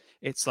that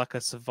it's like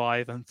a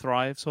survive and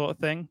thrive sort of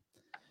thing.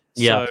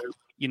 Yeah. So,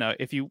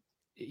 if you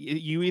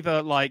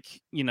either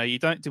you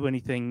don't do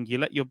anything, you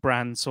let your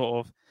brand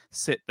sort of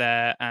sit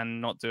there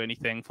and not do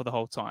anything for the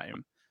whole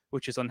time,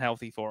 which is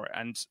unhealthy for it.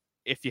 And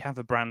if you have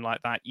a brand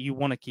like that, you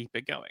want to keep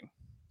it going.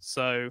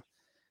 So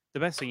the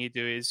best thing you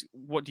do is,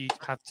 what do you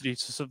have to do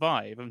to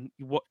survive, and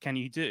what can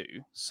you do?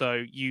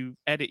 So you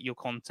edit your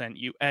content,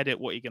 you edit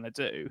what you're going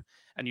to do,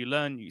 and you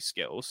learn new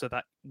skills so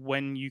that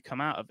when you come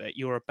out of it,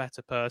 you're a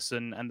better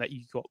person and that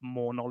you've got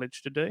more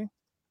knowledge to do.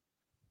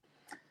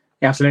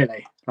 Yeah,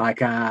 absolutely.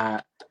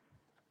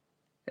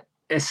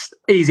 It's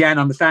easy and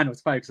understandable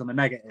to focus on the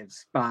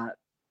negatives, but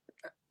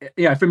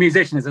for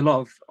musicians, there's a lot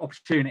of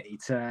opportunity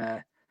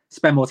to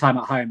spend more time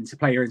at home, to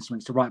play your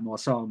instruments, to write more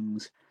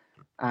songs,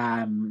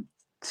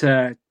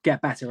 to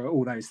get better at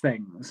all those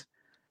things.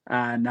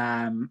 And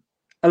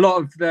a lot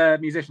of the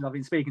musicians I've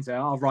been speaking to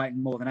are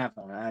writing more than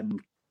ever, and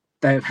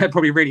they're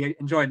probably really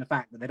enjoying the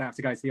fact that they don't have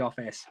to go to the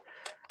office.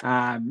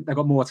 They've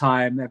got more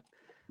time. They're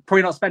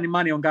probably not spending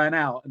money on going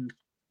out and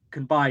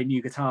can buy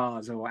new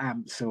guitars or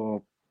amps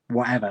or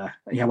whatever,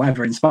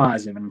 whatever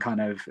inspires them and kind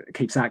of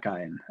keeps that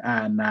going.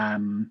 And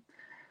I'm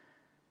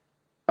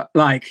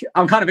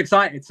kind of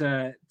excited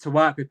to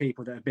work with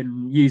people that have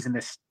been using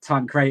this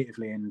time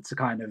creatively and to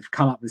kind of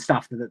come up with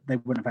stuff that they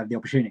wouldn't have had the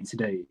opportunity to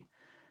do.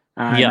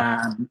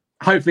 And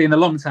hopefully in the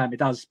long term, it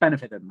does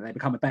benefit them. They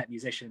become a better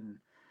musician.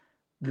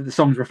 The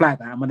songs reflect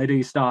that. And when they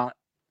do start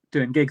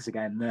doing gigs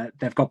again,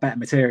 they've got better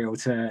material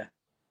to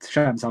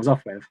show themselves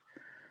off with.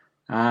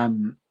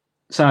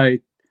 So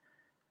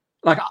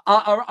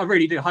I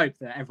really do hope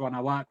that everyone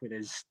I work with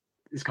is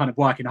kind of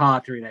working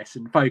hard through this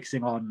and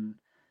focusing on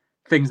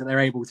things that they're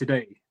able to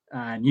do,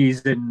 and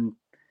using,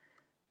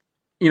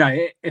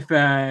 if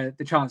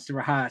the chance to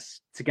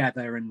rehearse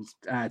together and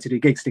to do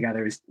gigs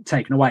together is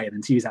taken away,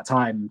 then to use that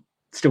time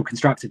still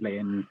constructively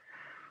and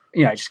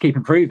just keep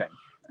improving.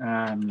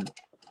 I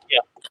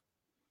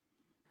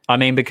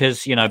mean,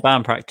 because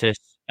band practice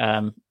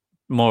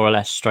more or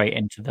less straight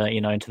into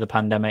the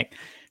pandemic,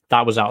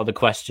 that was out of the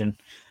question.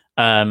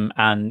 And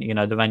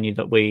the venue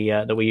that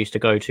we used to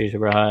go to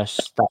rehearse,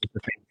 that was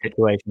the same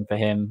situation for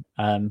him.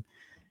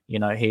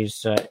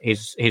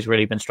 He's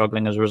really been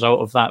struggling as a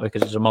result of that,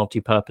 because it's a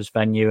multi-purpose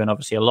venue, and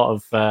obviously a lot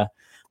of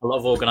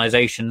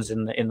organizations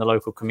in the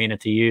local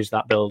community use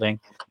that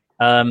building.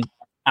 And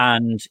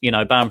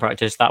band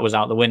practice, that was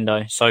out the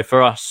window. So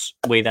for us,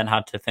 we then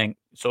had to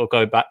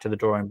go back to the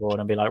drawing board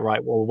and be like,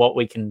 right, well,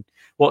 what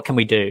can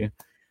we do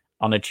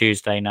on a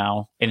Tuesday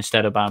now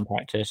instead of band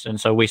practice? And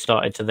so we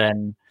started to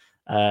then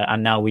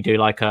and now we do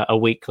like a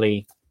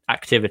weekly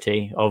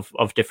activity of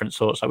different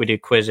sorts. Like we do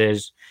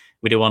quizzes,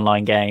 we do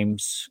online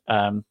games,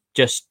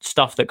 just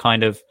stuff that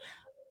kind of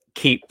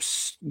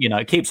keeps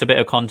a bit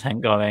of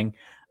content going.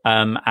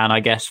 And I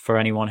guess for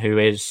anyone who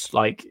is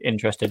like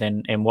interested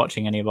in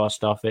watching any of our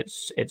stuff,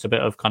 it's a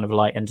bit of kind of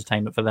light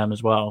entertainment for them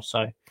as well.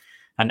 So,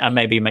 and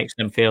maybe makes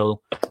them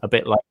feel a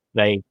bit like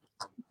they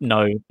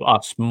know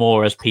us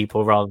more as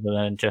people rather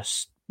than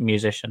just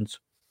musicians.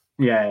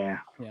 Yeah.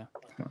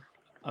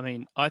 I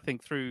mean, I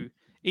think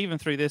even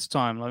through this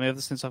time, I mean,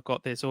 ever since I've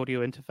got this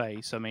audio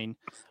interface, I mean,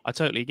 I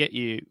totally get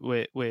you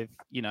with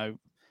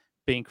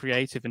being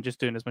creative and just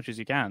doing as much as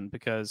you can,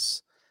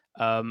 because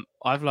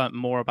I've learned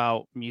more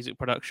about music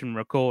production,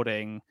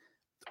 recording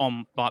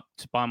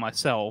by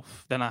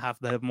myself than I have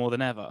more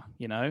than ever.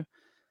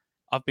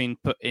 I've been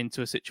put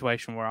into a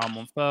situation where I'm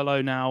on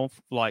furlough now,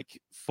 like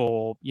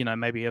for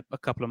maybe a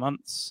couple of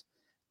months.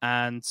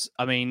 And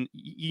I mean,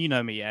 you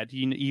know me, Ed.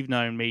 You've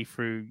known me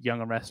through Young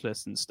and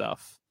Restless and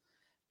stuff,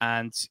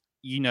 and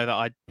you know that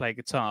I play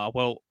guitar.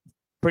 Well,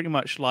 pretty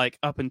much like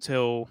up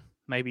until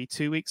maybe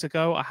 2 weeks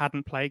ago, I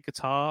hadn't played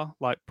guitar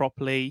like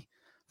properly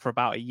for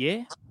about a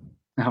year.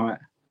 All right.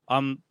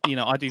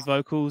 I do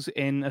vocals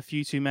in A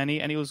Few Too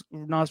Many, and it was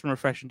nice and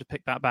refreshing to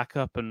pick that back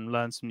up and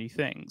learn some new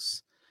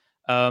things.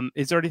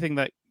 Is there anything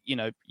that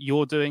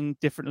you're doing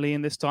differently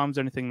in this time? Is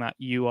there anything that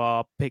you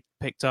are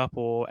picked up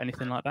or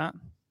anything like that?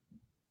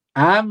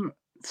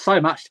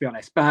 So much, to be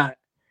honest, but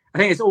I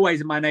think it's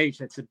always in my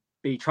nature to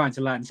be trying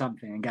to learn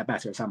something and get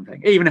better at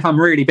something. Even if I'm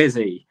really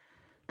busy,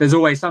 there's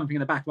always something in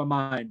the back of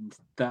my mind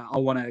that I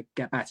want to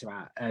get better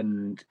at.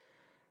 And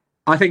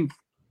I think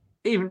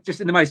even just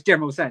in the most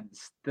general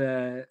sense,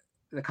 the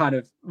kind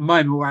of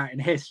moment we're at in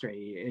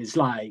history is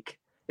like,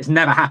 it's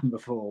never happened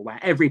before, where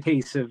every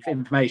piece of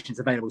information is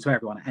available to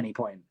everyone at any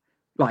point.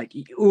 Like,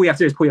 all you have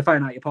to do is pull your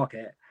phone out of your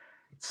pocket,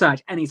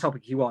 search any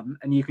topic you want,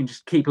 and you can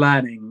just keep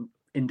learning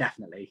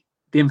indefinitely.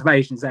 The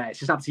information's there. It's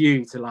just up to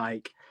you to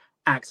like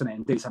act on it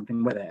and do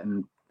something with it.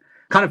 And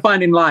kind of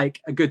finding like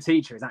a good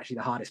teacher is actually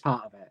the hardest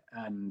part of it,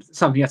 and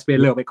something you have to be a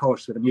little bit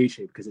cautious with on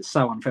YouTube, because it's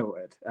so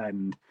unfiltered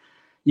and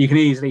you can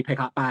easily pick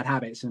up bad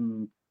habits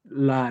and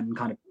learn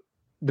kind of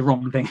the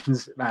wrong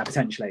things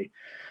potentially.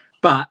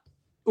 But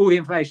all the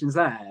information's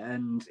there,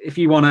 and if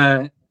you want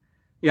to,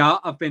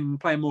 I've been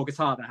playing more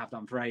guitar than I have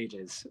done for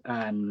ages,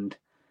 and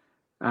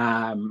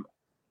I'm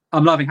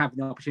loving having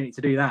the opportunity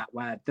to do that,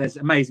 where there's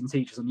amazing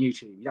teachers on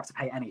YouTube. You have to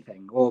pay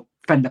anything, or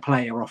Fender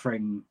Play are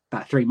offering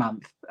that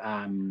 3-month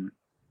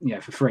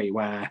for free,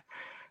 where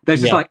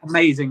there's just like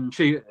amazing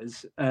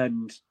tutors,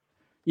 and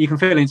you can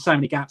fill in so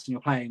many gaps in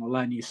your playing or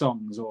learn new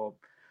songs or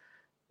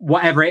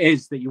whatever it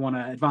is that you want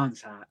to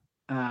advance at.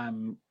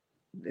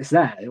 It's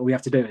there. All you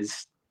have to do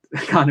is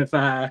kind of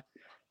go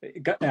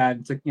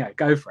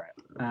for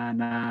it.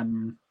 And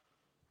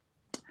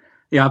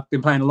I've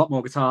been playing a lot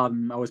more guitar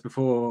than I was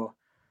before.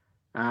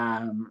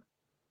 I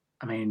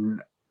mean,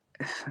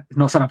 it's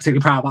not something I'm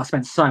particularly proud of, but I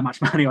spent so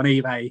much money on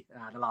eBay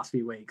the last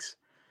few weeks.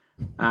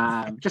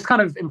 Just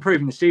kind of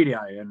improving the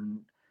studio. And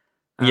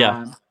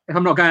if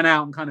I'm not going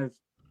out and kind of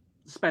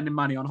spending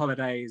money on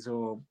holidays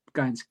or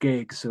going to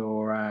gigs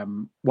or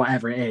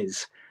whatever it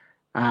is,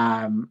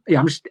 I'm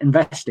just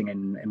investing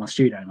in my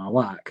studio and my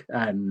work.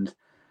 And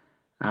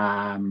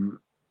I've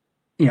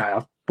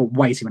bought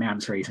way too many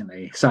amps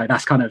recently, so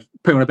that's kind of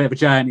put on a bit of a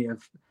journey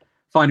of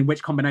finding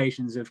which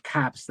combinations of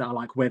cabs that I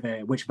like with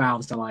it, which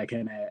valves I like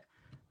in it.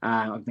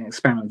 I've been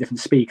experimenting with different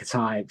speaker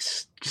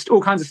types, just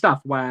all kinds of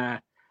stuff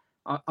where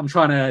I'm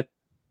trying to,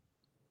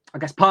 I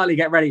guess, partly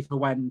get ready for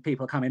when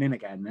people are coming in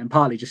again, and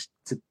partly just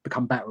to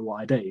become better at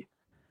what I do.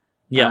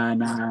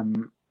 And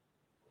I'm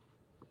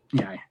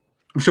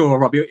sure,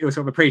 Rob, you'll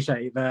sort of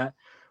appreciate that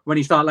when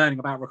you start learning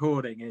about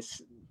recording,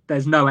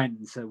 there's no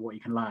end to what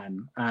you can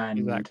learn. And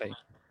exactly.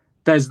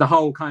 There's the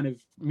whole kind of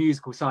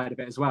musical side of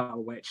it as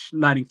well, which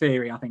learning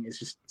theory, I think, is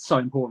just so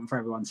important for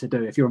everyone to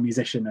do if you're a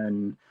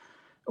musician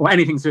or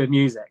anything to do with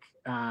music.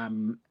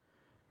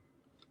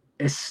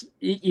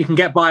 You can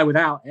get by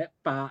without it,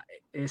 but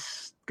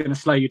it's going to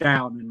slow you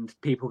down, and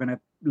people are going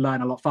to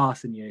learn a lot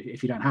faster than you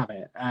if you don't have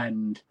it.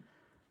 And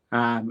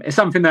it's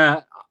something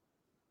that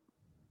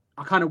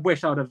I kind of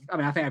wish I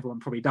think everyone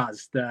probably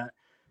does, that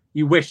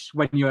you wish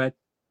when you were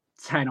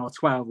 10 or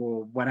 12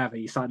 or whenever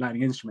you started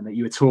learning an instrument that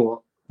you were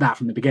taught that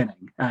from the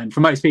beginning. And for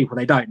most people,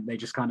 they don't. They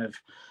just kind of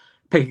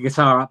pick a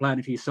guitar up, learn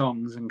a few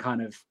songs, and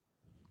kind of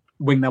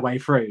wing their way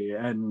through.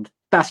 And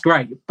that's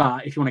great.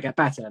 But if you want to get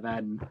better,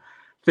 then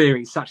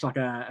theory is such like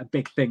a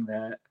big thing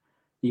that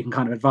you can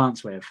kind of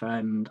advance with.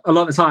 And a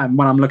lot of the time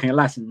when I'm looking at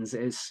lessons,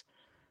 it's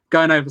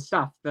going over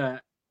stuff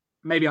that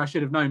maybe I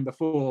should have known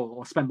before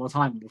or spent more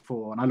time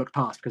before, and I looked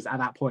past because at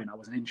that point I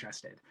wasn't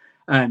interested.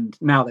 And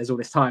now there's all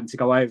this time to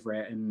go over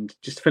it and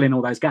just fill in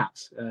all those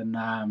gaps. And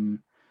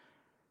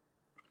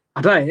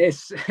I don't know,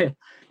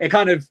 it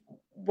kind of,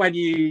 when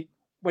you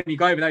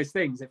go over those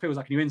things, it feels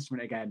like a new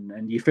instrument again,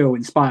 and you feel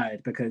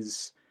inspired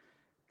because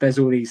there's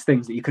all these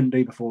things that you couldn't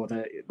do before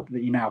that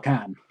you now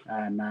can.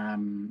 And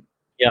I'm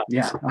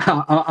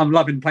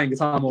loving playing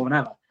guitar more than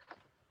ever.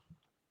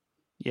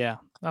 Yeah,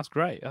 that's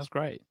great. That's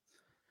great.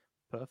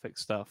 Perfect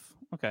stuff.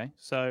 Okay,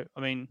 so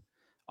I mean,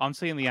 I'm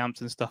seeing the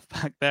amps and stuff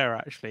back there.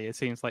 Actually, it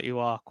seems like you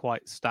are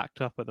quite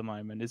stacked up at the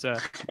moment. Is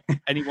there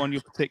anyone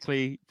you're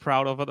particularly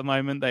proud of at the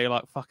moment? That you're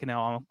like, fucking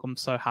hell, I'm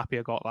so happy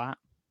I got that.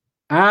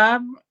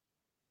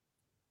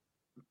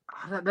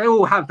 They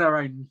all have their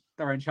own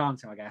charm,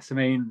 I guess. I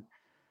mean,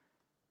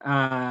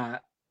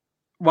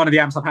 one of the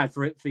amps I've had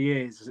for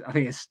years, I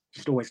think it's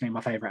just always been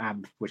my favorite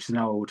amp, which is an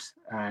old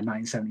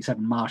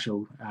 1977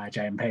 Marshall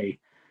JMP.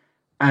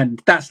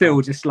 And that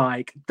still just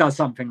like does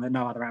something that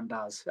no other amp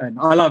does. And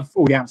I love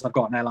all the amps I've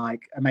got, and they're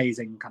like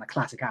amazing kind of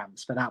classic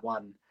amps. But that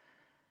one,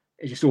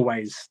 it just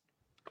always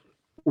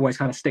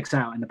kind of sticks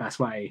out in the best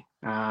way.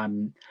 But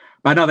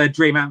another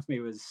dream amp for me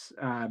was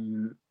a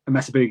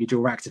Mesa Boogie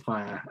dual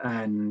rectifier.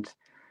 And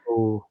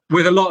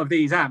with a lot of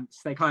these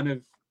amps, they've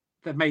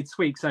made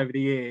tweaks over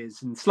the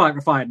years and slight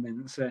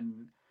refinements.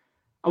 And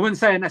I wouldn't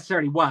say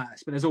necessarily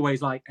worse, but there's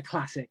always like a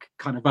classic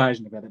kind of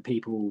version of it that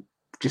people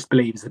just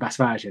believe is the best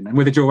version. And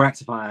with a dual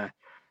rectifier,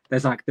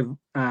 there's like the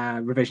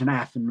revision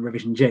F and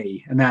revision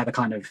G, and they're the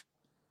kind of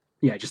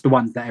just the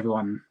ones that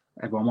everyone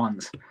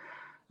wants.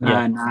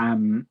 Yeah.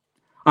 And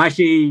I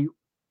actually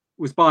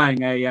was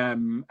buying a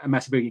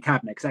Mesa Boogie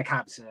cabinet because their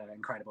cabs are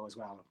incredible as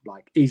well,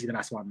 like easily the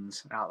best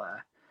ones out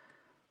there.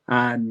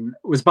 And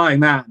was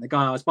buying that, and the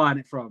guy I was buying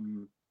it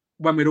from,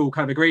 when we'd all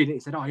kind of agreed it, he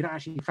said, "Oh, you don't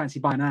actually fancy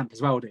buying an amp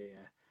as well, do you?"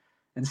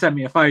 And sent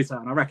me a photo,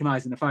 and I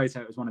recognised in the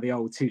photo it was one of the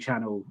old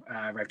 2-channel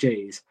Rev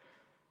Gs.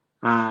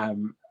 So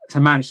I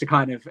managed to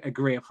kind of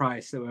agree a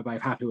price that we're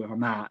both happy with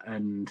on that.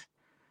 And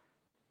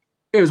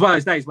it was one of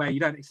those days where you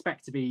don't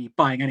expect to be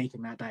buying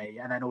anything that day,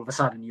 and then all of a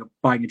sudden you're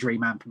buying a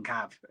dream amp and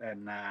cab,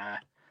 and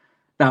that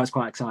was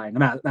quite exciting.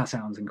 And that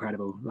sounds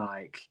incredible,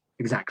 like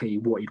exactly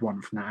what you'd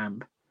want from that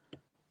amp.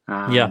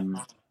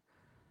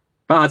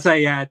 But I'd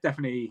say,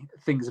 definitely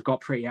things have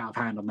got pretty out of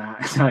hand on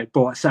that. So I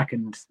bought a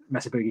second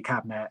Mesa Boogie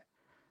cabinet.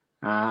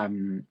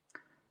 Something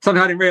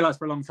I didn't realise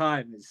for a long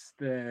time is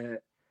the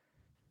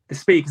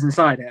speakers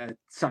inside it are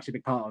such a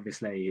big part,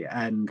 obviously,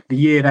 and the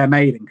year they're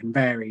made in can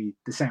vary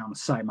the sound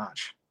so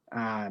much.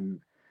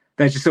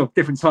 There's just sort of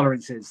different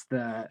tolerances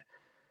that,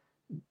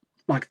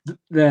 like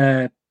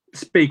the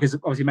speakers are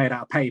obviously made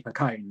out of paper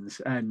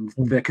cones, and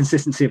the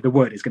consistency of the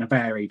wood is going to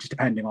vary just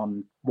depending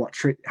on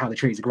how the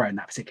trees are grown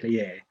that particular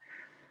year.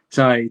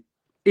 So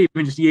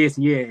even just year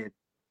to year,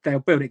 they'll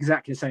build it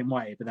exactly the same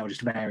way, but they'll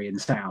just vary in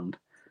sound,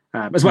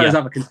 as well as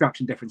other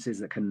construction differences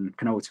that can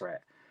alter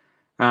it.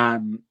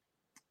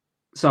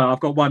 So I've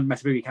got one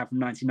Mesa Boogie cab from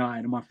 '99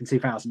 and one from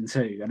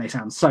 2002, and they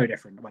sound so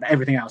different when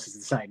everything else is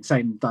the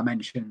same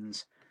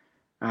dimensions,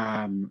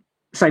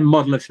 same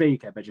model of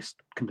speaker, but just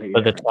completely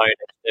different. The tone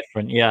is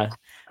different, yeah.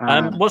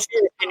 What's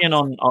your opinion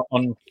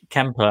on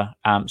Kemper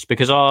amps?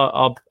 Because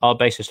our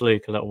bassist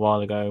Luke a little while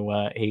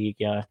ago, he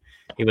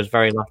was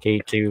very lucky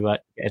to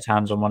get his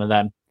hands on one of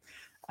them,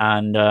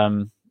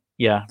 and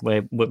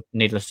we're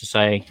needless to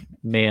say,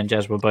 me and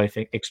Jez were both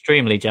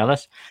extremely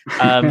jealous.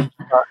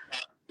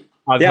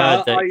 I've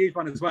heard that I use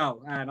one as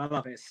well, and I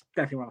love it. It's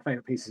definitely one of my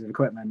favorite pieces of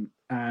equipment.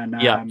 And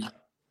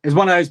it's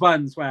one of those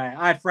ones where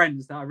I had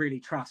friends that I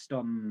really trust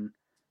on,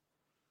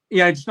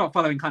 just not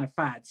following kind of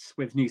fads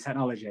with new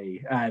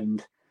technology.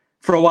 And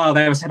for a while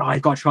they were saying, "Oh,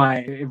 you've got to try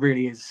it. It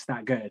really is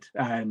that good."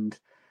 And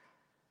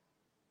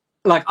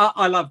like,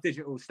 I love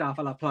digital stuff.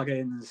 I love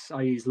plugins.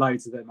 I use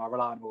loads of them. I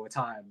rely on them all the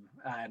time.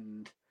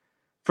 And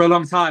for a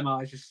long time, I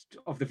was just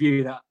of the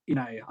view that,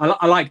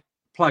 I like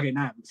plug-in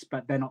amps,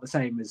 but they're not the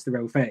same as the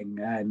real thing.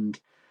 And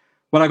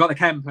when I got the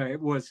Kemper,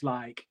 it was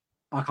like,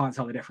 I can't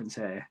tell the difference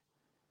here.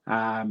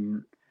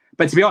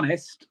 But to be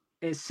honest,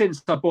 it's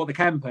since I bought the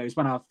Kemper is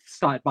when I've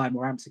started buying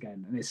more amps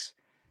again, and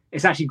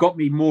it's actually got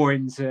me more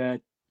into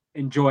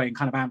enjoying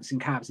kind of amps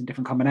and cabs in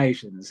different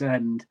combinations.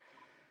 And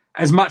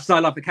as much as I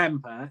love the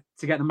Kemper,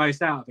 to get the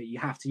most out of it, you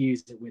have to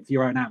use it with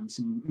your own amps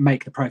and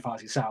make the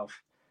profiles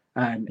yourself.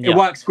 And it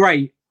works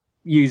great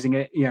using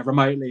it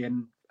remotely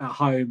and at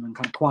home and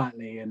kind of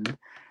quietly and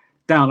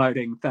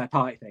downloading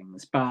third-party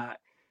things, but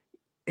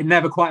it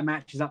never quite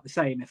matches up the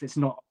same if it's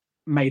not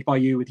made by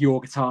you with your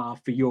guitar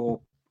for your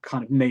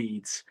kind of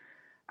needs.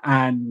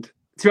 And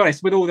to be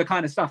honest, with all the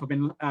kind of stuff I've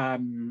been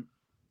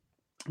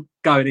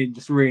going in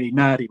just really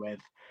nerdy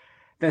with,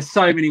 there's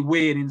so many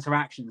weird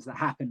interactions that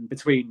happen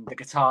between the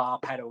guitar,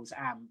 pedals,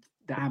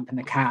 the amp and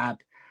the cab,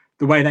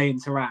 the way they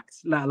interact,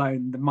 let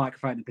alone the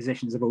microphone, the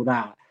positions of all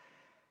that.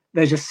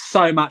 There's just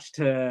so much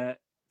to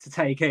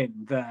take in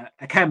that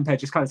a Kemper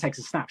just kind of takes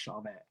a snapshot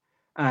of it.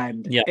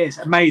 And it's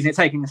amazing at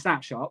taking a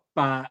snapshot,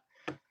 but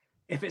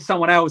if it's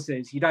someone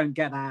else's, you don't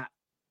get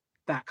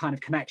that kind of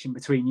connection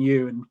between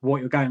you and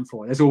what you're going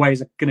for. There's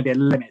always going to be a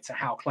limit to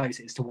how close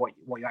it is to what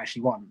you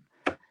actually want.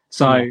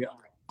 So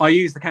I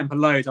use the Kemper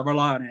loads. I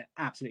rely on it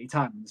absolutely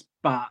tons,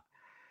 but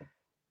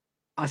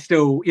I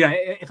still,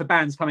 if a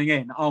band's coming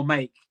in, I'll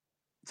make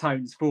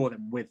tones for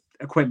them with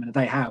equipment that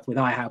they have,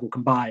 I have, will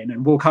combine,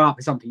 and we'll come up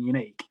with something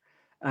unique.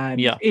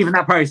 And even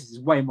that process is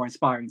way more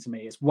inspiring to me.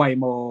 It's way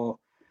more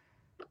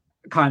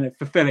kind of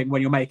fulfilling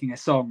when you're making a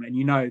song and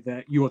you know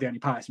that you're the only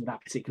person with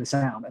that particular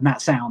sound, and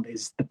that sound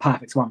is the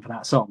perfect one for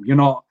that song. You're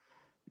not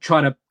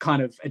trying to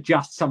kind of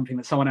adjust something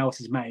that someone else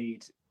has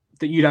made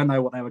that you don't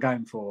know what they were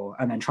going for,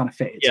 and then trying to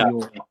fit it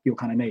to your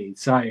kind of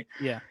needs. So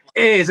yeah,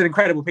 it is an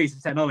incredible piece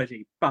of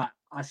technology, but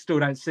I still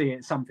don't see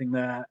it something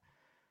that,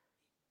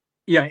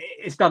 yeah,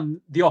 it's done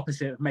the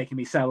opposite of making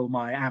me sell all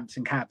my amps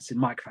and cabs and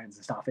microphones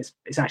and stuff.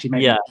 It's actually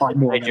made me quite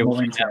more into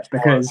it,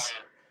 because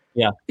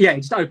it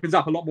just opens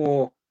up a lot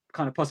more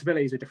kind of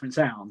possibilities with different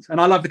sounds. And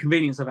I love the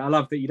convenience of it. I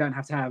love that you don't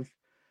have to have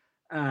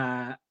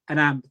an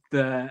amp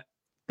that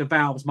the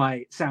valves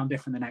might sound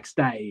different the next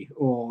day,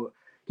 or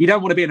you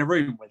don't want to be in a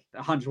room with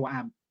a 100-watt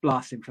amp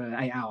blasting for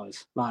 8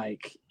 hours.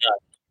 Like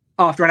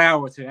after an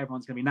hour or two,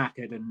 everyone's going to be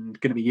knackered and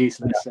going to be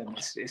useless, and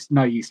it's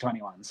no use to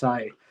anyone.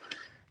 So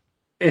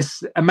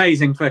it's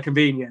amazing for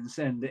convenience,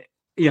 and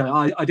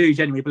I do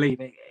genuinely believe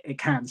it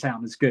can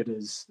sound as good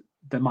as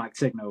the mic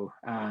signal.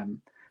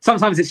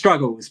 Sometimes it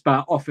struggles,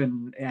 but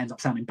often it ends up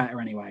sounding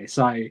better anyway.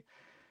 So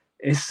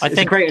it's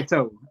a creative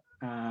tool.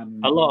 A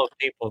lot of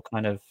people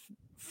kind of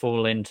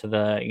fall into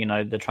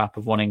the trap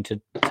of wanting to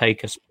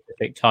take a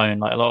specific tone.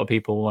 Like a lot of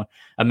people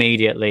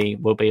immediately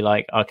will be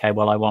like, okay,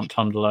 well, I want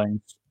Tom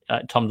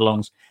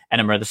DeLonge's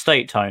Enema of the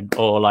State tone,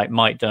 or like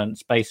Mike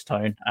Dirnt's bass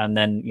tone, and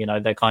then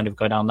they kind of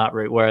go down that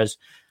route. Whereas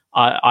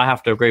I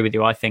have to agree with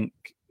you. I think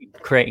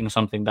creating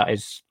something that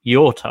is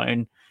your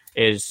tone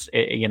is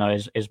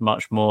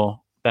much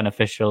more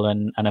beneficial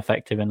and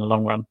effective in the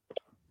long run.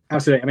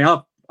 Absolutely. I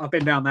mean, I've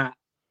been down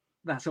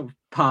that sort of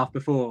path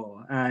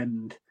before,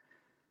 and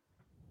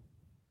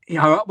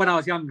when I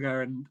was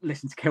younger and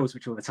listened to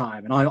Killswitch all the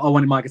time, and I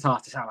wanted my guitar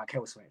to sound like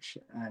Killswitch,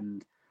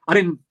 and I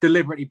didn't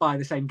deliberately buy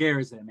the same gear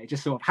as them. It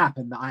just sort of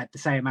happened that I had the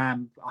same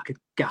amp. I could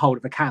get hold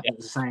of a cab that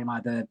was the same. I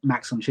had the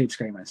Maxon Tube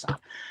Screamer and stuff.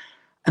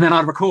 And then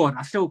I'd record, and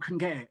I still couldn't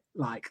get it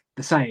like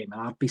the same.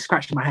 And I'd be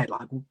scratching my head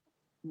like,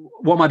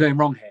 what am I doing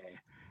wrong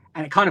here?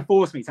 And it kind of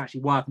forced me to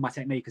actually work on my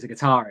technique as a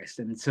guitarist.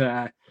 And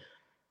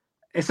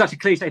it's such a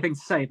cliche thing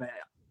to say, but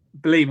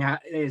believe me,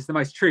 it is the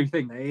most true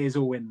thing, that it is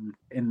all in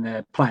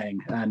the playing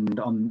and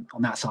on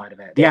that side of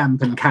it. The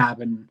amp and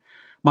cab and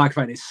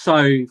microphone is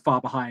so far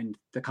behind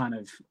the kind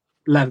of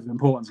level of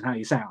importance and how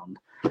you sound.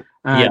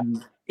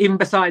 Even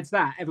besides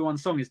that,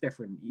 everyone's song is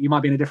different. You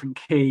might be in a different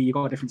key, you've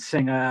got a different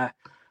singer,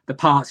 the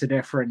parts are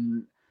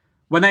different.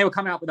 When they were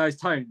coming up with those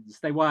tones,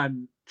 they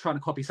weren't trying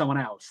to copy someone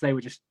else. They were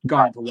just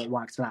going for what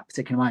works for that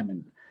particular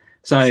moment.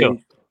 So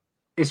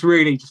it's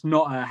really just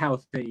not a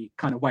healthy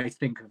kind of way to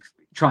think of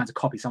trying to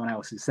copy someone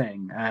else's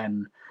thing.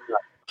 And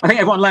I think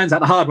everyone learns that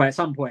the hard way at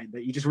some point,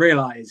 that you just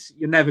realize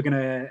you're never going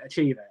to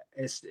achieve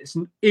it. It's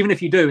even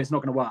if you do, it's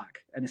not going to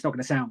work, and it's not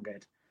going to sound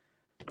good.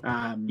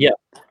 And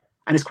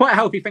it's quite a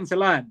healthy thing to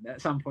learn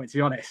at some point, to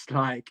be honest.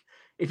 Like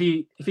if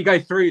you go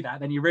through that,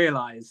 then you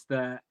realize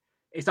that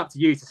it's up to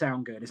you to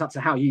sound good. It's up to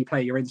how you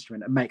play your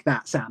instrument and make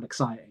that sound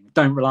exciting.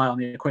 Don't rely on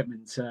the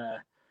equipment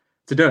to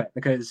do it,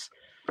 because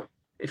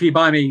if you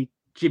buy me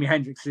Jimi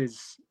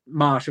Hendrix's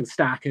Marshall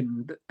stack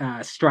and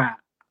Strat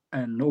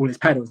and all his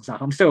pedals and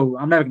stuff,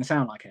 I'm never going to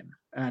sound like him,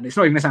 and it's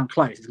not even going to sound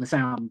close. It's going to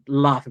sound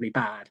laughably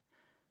bad,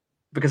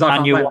 because I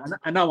can't play it,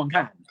 and no one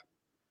can.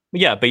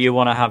 Yeah, but you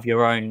want to have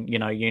your own,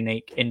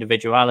 unique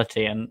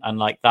individuality, and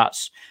like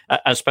that's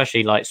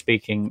especially like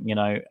speaking,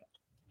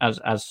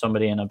 as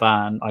somebody in a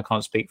band. I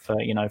can't speak for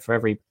for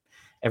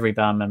every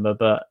band member,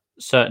 but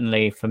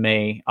certainly for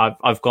me,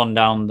 I've gone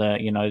down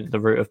the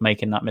route of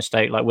making that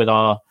mistake. Like with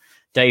our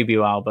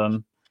debut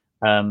album,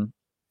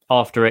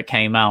 after it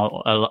came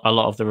out, a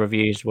lot of the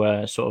reviews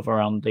were sort of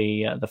around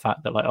the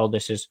fact that like, oh,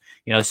 this is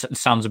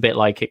sounds a bit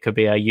like it could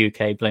be a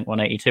UK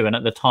Blink-182, and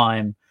at the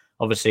time,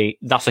 obviously,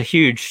 that's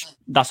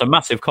a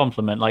massive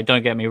compliment. Like,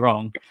 don't get me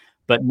wrong,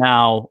 but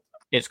now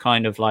it's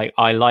kind of like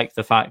I like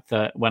the fact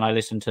that when I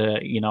listen to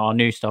our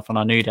new stuff and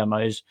our new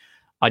demos,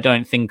 I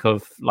don't think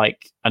of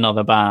like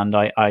another band.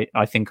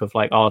 I think of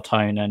like our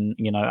tone and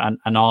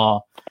and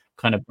our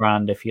kind of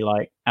brand, if you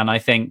like. And I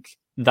think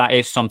that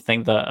is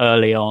something that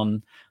early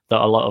on that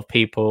a lot of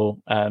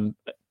people,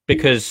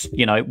 because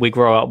we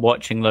grow up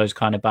watching those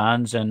kind of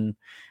bands, and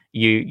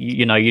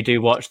you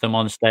do watch them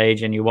on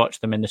stage and you watch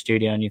them in the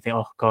studio and you think,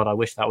 oh God, I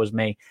wish that was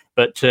me.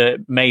 But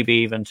to maybe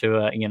even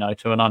to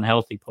to an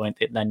unhealthy point,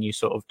 then you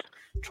sort of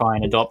try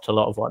and adopt a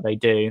lot of what they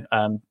do.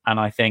 And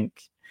I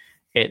think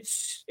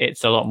it's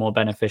a lot more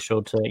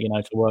beneficial to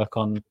to work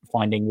on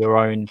finding your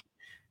own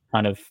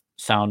kind of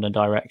sound and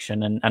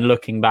direction. And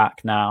looking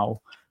back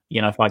now,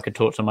 if I could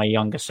talk to my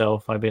younger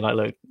self, I'd be like,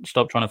 look,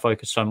 stop trying to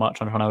focus so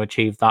much on trying to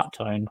achieve that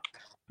tone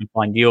and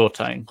find your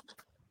tone.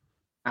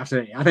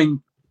 Absolutely. I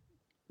think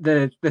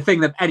the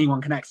thing that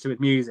anyone connects to with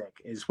music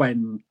is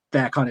when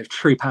their kind of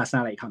true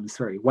personality comes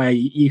through, where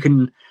you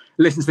can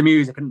listen to the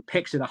music and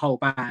picture the whole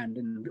band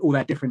and all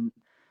their different.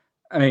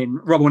 I mean,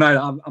 Rob will know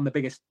that I'm the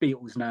biggest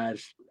Beatles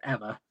nerd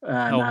ever.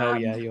 And, hell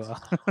yeah, you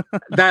are.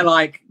 They're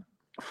like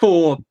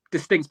 4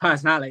 distinct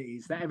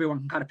personalities that everyone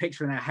can kind of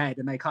picture in their head,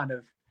 and they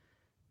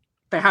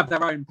have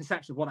their own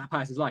perception of what that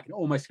person's like. It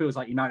almost feels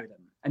like you know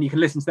them. and you can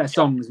listen to their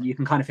songs and you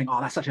can kind of think, oh,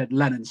 that's such a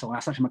Lennon song,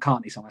 that's such a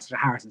McCartney song, that's such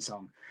a Harrison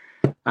song,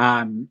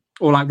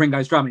 or like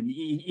Ringo's drumming.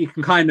 You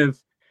can kind of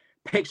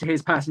picture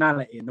his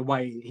personality in the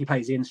way he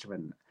plays the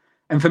instrument.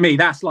 And for me,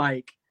 that's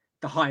like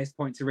the highest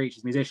point to reach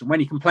as a musician, when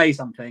you can play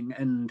something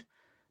and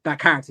that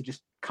character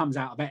just comes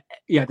out of it.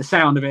 Yeah, the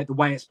sound of it, the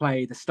way it's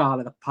played, the style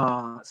of the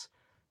parts,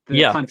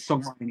 the kind of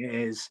songwriting it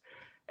is.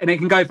 And it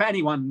can go for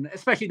anyone,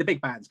 especially the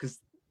big bands, because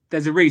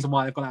there's a reason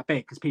why they've got that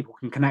big, because people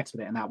can connect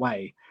with it in that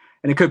way.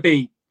 And it could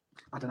be,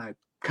 I don't know,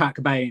 Kurt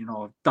Cobain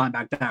or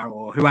Dimebag Darrell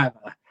or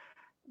whoever.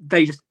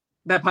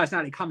 Their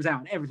personality comes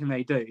out in everything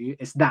they do.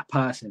 It's that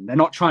person. They're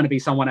not trying to be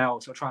someone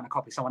else or trying to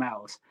copy someone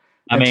else.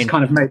 They just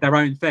kind of make their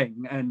own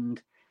thing,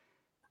 and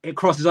it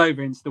crosses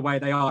over into the way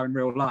they are in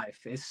real life.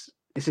 It's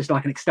just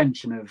like an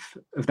extension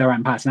of their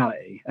own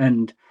personality,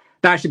 and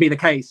that should be the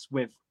case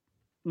with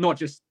not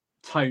just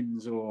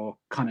tones or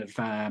kind of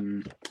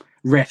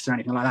riffs or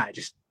anything like that.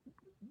 Just,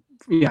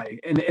 you know,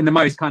 in the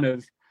most kind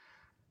of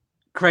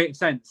creative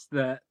sense,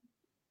 that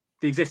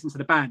the existence of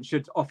the band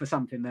should offer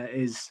something that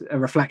is a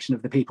reflection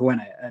of the people in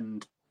it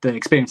and the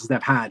experiences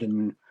they've had.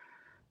 And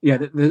yeah,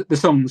 the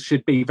songs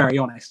should be very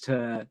honest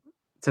to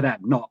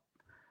them, not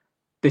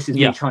this is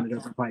me trying to do a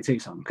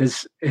Blink-182 song,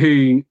 because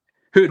who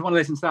would want to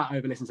listen to that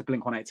over listen to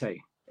Blink-182?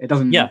 It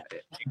doesn't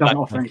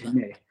offer anything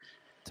new.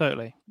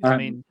 Totally. I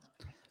mean,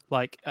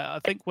 like I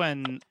think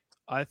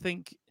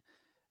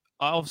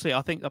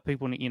that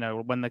people, you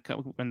know, when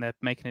they're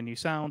making a new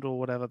sound or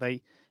whatever,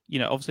 they, you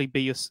know, obviously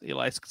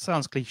like, it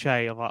sounds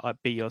cliche of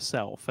like be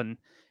yourself, and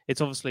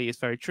it's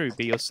very true.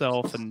 Be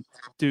yourself and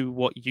do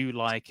what you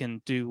like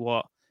and do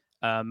what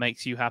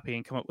makes you happy,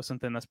 and come up with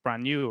something that's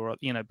brand new, or,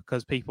 you know,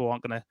 because people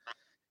aren't going to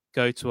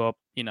go to a,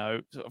 you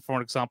know, for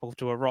an example,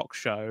 to a rock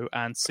show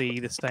and see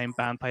the same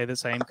band play the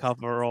same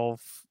cover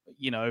of,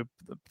 you know,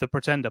 the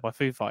Pretender by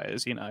Foo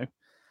Fighters. You know,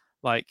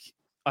 like,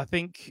 I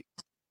think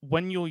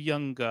when you're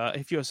younger,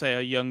 if you're, say,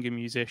 a younger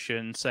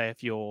musician, say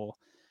if you're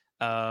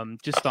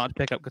just starting to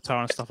pick up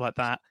guitar and stuff like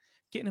that,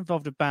 getting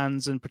involved with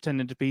bands and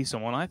pretending to be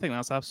someone, I think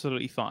that's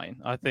absolutely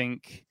fine. I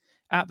think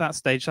at that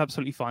stage, it's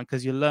absolutely fine,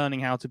 because you're learning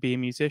how to be a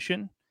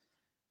musician.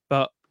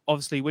 But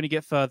obviously, when you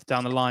get further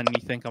down the line and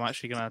you think, I'm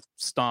actually going to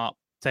start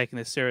taking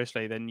this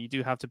seriously, then you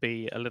do have to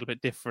be a little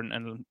bit different,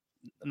 and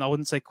I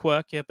wouldn't say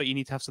quirkier, but you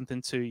need to have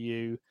something to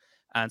you,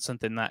 and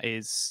something that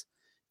is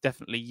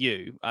definitely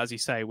you. As you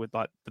say, with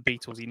like the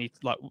Beatles, you need,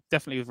 like,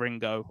 definitely with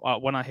Ringo,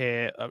 when I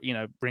hear you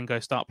know, Ringo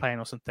start playing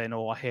or something,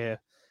 or I hear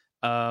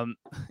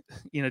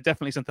you know,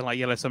 definitely something like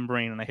Yellow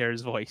Submarine and I hear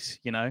his voice,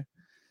 you know,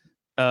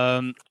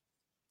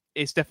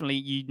 it's definitely,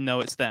 you know,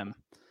 it's them.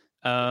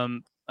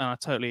 And I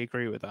totally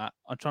agree with that.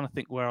 I'm trying to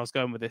think where I was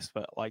going with this,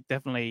 but like,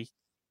 definitely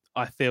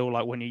I feel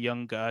like when you're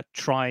younger,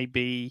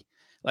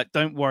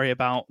 don't worry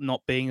about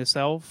not being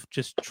yourself.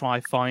 Just try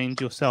find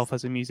yourself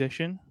as a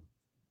musician.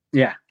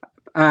 Yeah.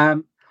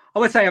 I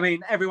would say, I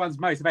mean, everyone's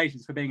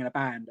motivations for being in a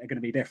band are going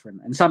to be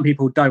different. And some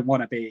people don't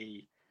want to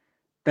do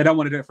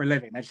it for a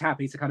living. They're just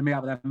happy to kind of meet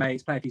up with their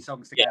mates, play a few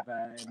songs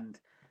together, and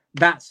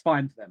that's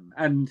fine for them.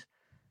 And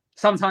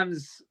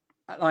sometimes,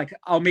 like,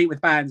 I'll meet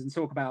with bands and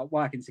talk about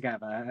working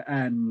together,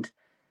 and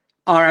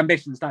our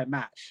ambitions don't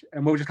match.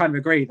 And we'll just kind of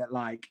agree that,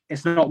 like,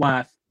 it's not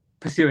worth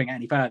pursuing it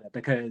any further,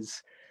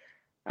 because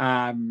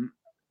for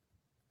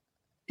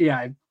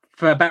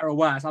better or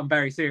worse, I'm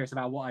very serious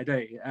about what I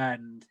do,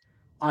 and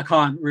I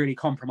can't really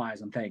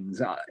compromise on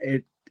things.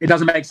 It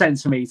doesn't make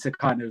sense for me to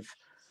kind of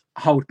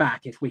hold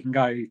back if we can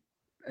go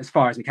as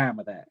far as we can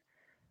with it.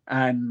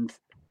 And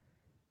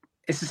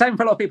it's the same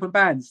for a lot of people in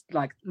bands.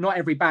 Like, not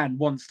every band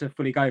wants to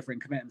fully go for it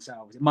and commit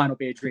themselves. It might not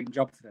be a dream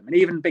job for them. And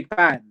even big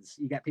bands,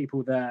 you get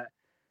people that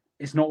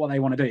it's not what they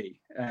want to do,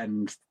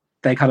 and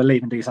they kind of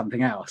leave and do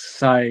something else.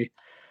 So it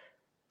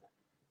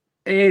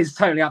is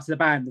totally up to the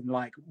band and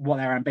like what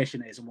their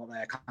ambition is and what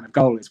their kind of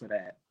goal is with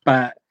it.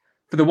 But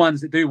for the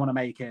ones that do want to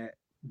make it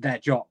their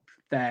job,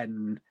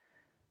 then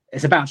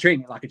it's about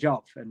treating it like a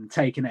job and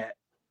taking it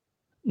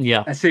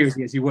as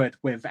seriously as you would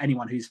with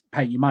anyone who's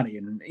paying you money.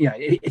 And, you know,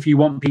 if you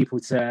want people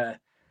to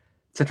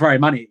throw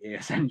money at you,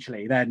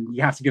 essentially, then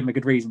you have to give them a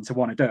good reason to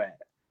want to do it.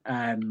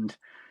 And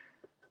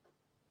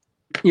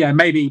yeah,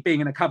 maybe being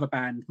in a cover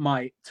band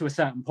might, to a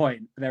certain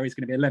point, there is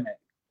going to be a limit,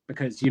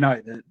 because you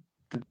know that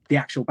the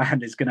actual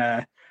band is going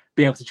to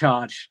be able to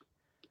charge,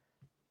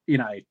 you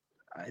know,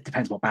 it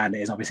depends what band it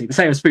is, obviously, but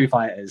say it was Foo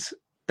Fighters,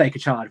 they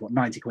could charge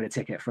 90 quid a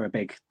ticket for a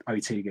big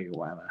O2 gig or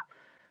whatever,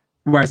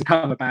 whereas a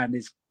cover band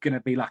is going to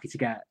be lucky to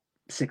get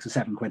 6 or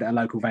 7 quid at a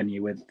local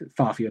venue with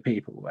far fewer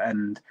people.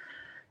 And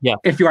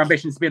if your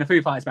ambition is to be in a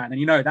Foo Fighters band, then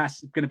you know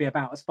that's going to be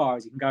about as far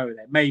as you can go with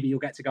it. Maybe you'll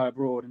get to go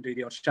abroad and do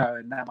the odd show,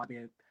 and that might be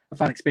a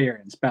fun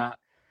experience, but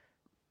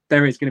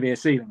there is going to be a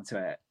ceiling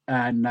to it.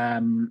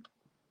 And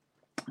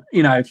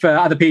you know, for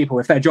other people,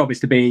 if their job is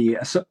to be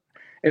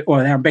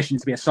or their ambition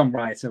is to be a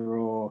songwriter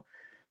or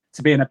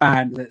to be in a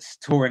band that's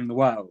touring the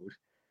world,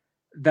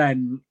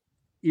 then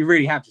you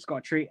really have just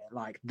got to treat it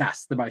like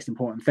that's the most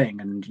important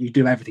thing, and you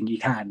do everything you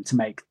can to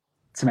make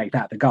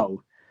that the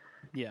goal.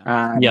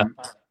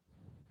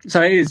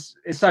 it's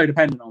so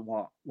dependent on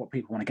what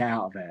people want to get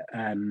out of it.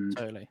 And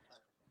totally.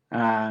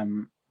 I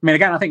mean,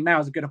 again, I think now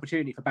is a good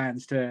opportunity for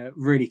bands to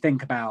really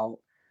think about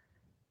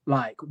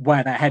like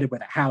where they're headed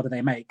with it. How do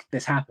they make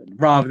this happen,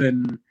 rather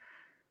than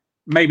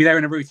maybe they're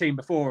in a routine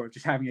before of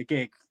just having a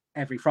gig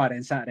every Friday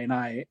and Saturday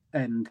night,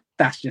 and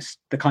that's just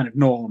the kind of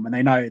norm, and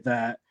they know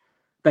that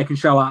they can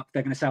show up,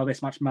 they're going to sell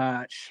this much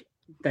merch,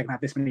 they're going to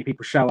have this many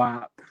people show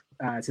up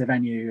to the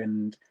venue,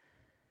 and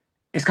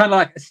it's kind of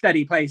like a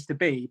steady place to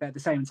be. But at the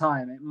same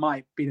time, it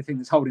might be the thing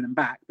that's holding them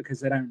back because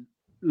they don't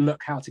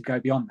look how to go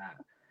beyond that.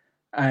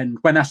 And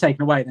when that's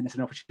taken away, then it's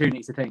an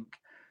opportunity to think,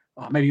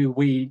 oh, maybe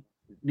we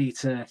need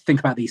to think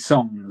about these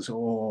songs,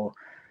 or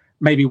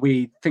maybe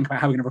we think about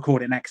how we're going to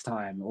record it next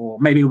time, or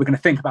maybe we're going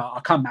to think about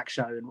our comeback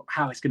show and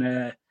how it's going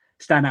to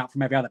stand out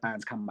from every other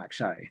band's comeback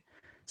show.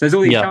 So there's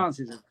all these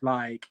chances of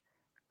like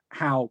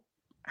how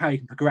you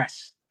can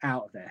progress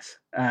out of this.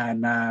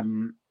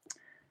 And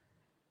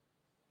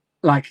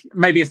like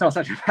maybe it's not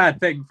such a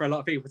bad thing for a lot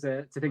of people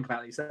to think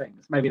about these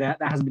things. Maybe there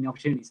hasn't been the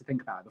opportunity to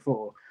think about it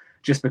before,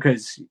 just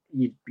because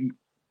you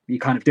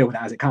kind of deal with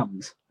it as it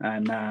comes.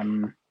 And I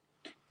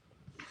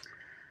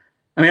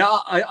mean,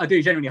 I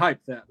do genuinely hope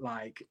that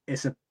like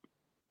it's I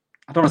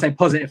don't want to say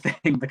positive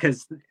thing,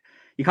 because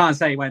you can't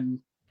say when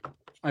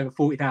over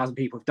 40,000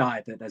 people have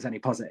died that there's any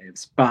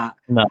positives. But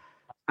no.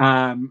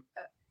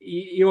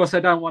 You also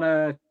don't want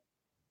to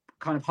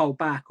kind of hold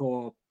back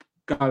or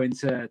go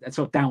into a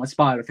sort of downward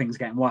spiral of things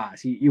getting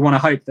worse. You want to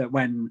hope that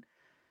when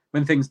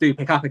things do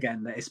pick up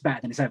again, that it's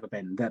better than it's ever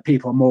been, that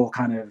people are more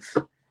kind of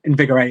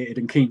invigorated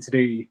and keen to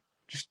do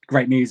just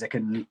great music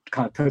and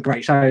kind of put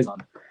great shows on.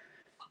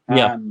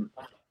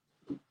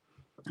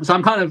 So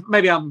I'm kind of,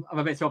 maybe I'm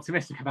a bit too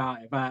optimistic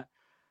about it, but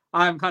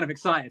I'm kind of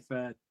excited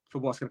for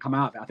what's going to come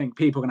out of it. I think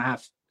people are going to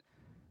have,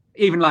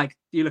 even like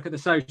you look at the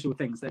social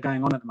things that are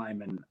going on at the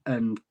moment,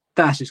 and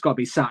that's just got to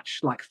be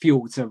such like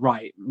fuel to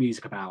write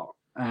music about.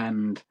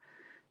 And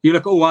you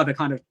look at all other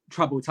kind of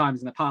troubled times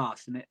in the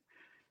past, and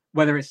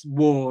whether it's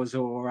wars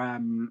or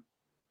kind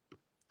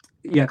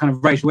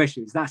of racial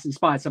issues, that's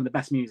inspired some of the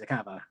best music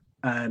ever.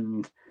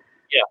 And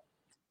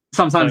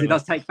sometimes it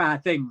does take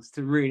bad things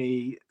to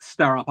really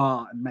stir up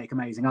art and make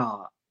amazing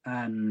art.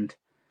 And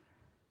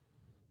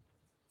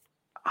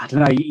I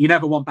don't know, you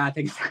never want bad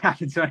things to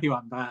happen to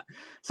anyone, but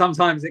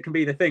sometimes it can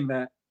be the thing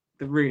that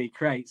really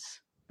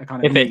creates a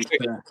kind of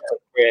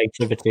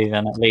creativity.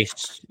 Then at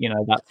least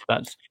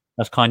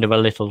that's kind of a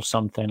little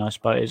something, I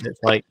suppose.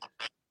 It's like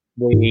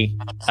we,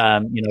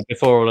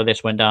 before all of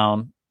this went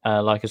down,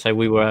 like I say,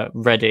 we were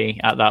ready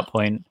at that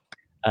point.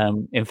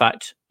 In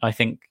fact, I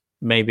think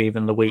maybe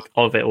even the week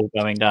of it all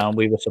going down,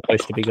 we were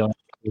supposed to be going to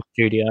the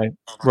studio.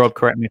 Rob,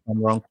 correct me if I'm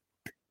wrong.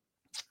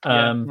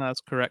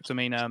 That's correct. I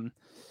mean,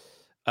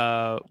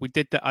 I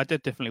did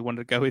definitely want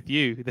to go with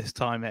you this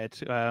time, Ed,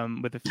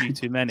 with a few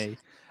too many.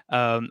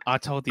 I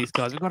told these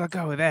guys, we've got to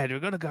go with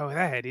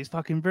Ed. He's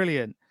fucking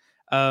brilliant.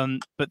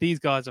 But these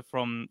guys are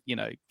from,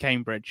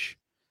 Cambridge,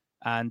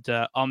 and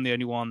I'm the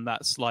only one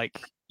that's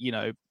like,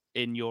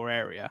 in your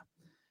area.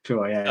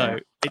 Sure, yeah. So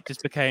it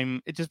just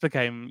became,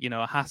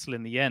 a hassle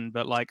in the end.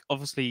 But like,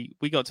 obviously,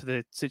 we got to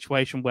the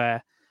situation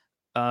where,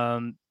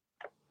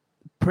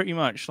 pretty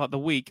much like the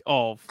week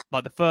of,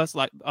 like the first,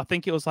 like I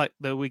think it was like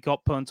we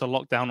got put into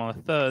lockdown on a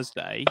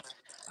Thursday,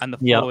 and the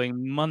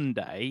following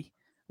Monday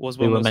was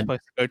when we were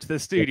supposed to go to the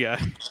studio.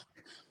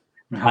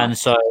 And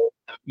so,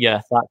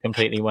 that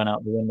completely went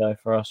out the window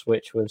for us,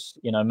 which was,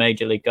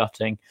 majorly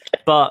gutting.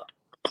 But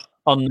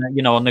on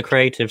the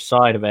creative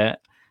side of it,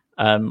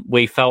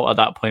 we felt at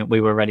that point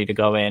we were ready to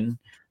go in.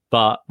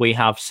 But we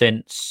have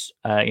since,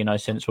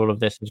 since all of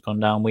this has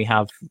gone down, we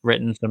have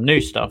written some new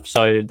stuff.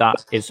 So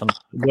that is something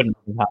that wouldn't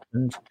have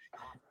happened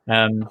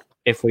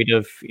if we'd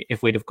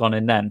have gone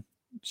in then.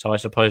 So I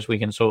suppose we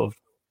can sort of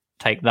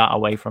take that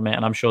away from it,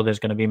 and I'm sure there's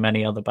going to be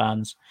many other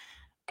bands,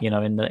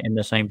 in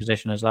the same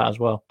position as that as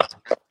well.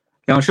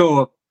 Yeah, I'm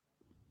sure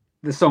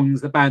the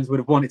songs that bands would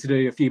have wanted to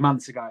do a few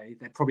months ago,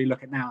 they'd probably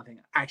look at now and think,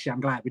 actually,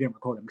 I'm glad we didn't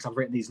record them because I've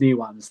written these new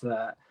ones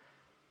that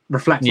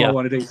reflect what I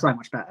want to do so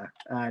much better.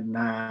 And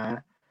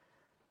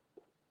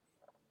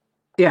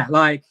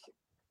like,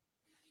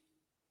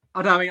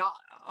 I don't know,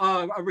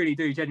 I mean, I really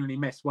do genuinely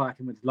miss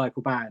working with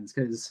local bands,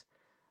 because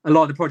a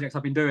lot of the projects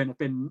I've been doing have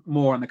been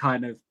more on the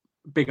kind of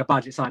bigger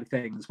budget side of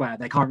things, where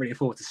they can't really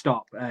afford to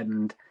stop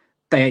and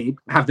they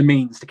have the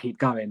means to keep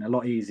going a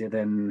lot easier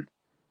than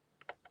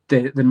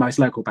most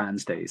local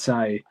bands do.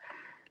 So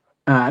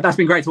that's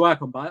been great to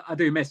work on, but I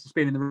do miss just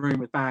being in the room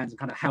with bands and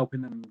kind of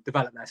helping them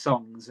develop their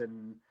songs.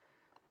 And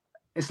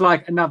it's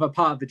like another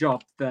part of the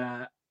job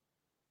that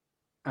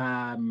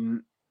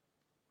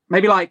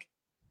maybe like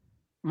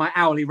my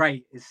hourly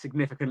rate is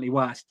significantly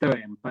worse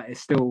doing, but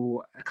it's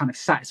still a kind of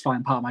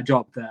satisfying part of my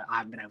job that I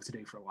haven't been able to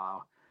do for a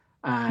while.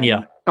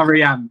 I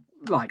really am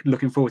like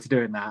looking forward to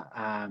doing that.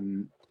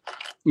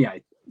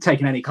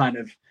 Taking any kind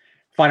of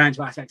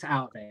financial aspect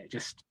out of it,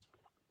 just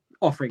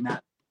offering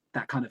that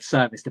kind of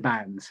service to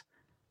bands.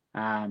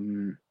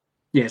 Something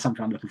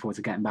I'm looking forward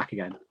to getting back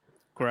again.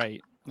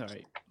 Great. All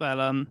right.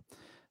 Well,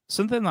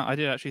 Something that I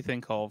did actually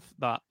think of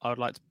that I would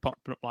like to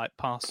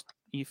pass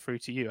you through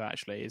to you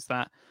actually is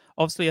that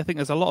obviously I think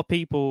there's a lot of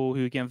people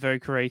who are getting very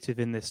creative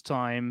in this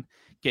time,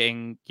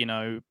 getting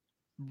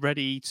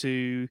ready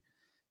to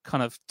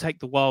kind of take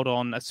the world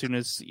on as soon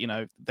as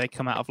they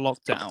come out of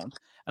lockdown.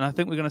 And I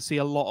think we're going to see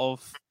a lot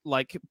of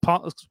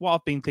part of what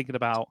I've been thinking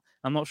about.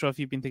 I'm not sure if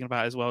you've been thinking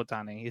about it as well,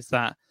 Danny, is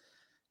that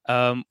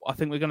I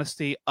think we're going to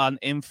see an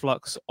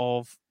influx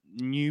of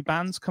new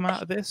bands come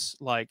out of this,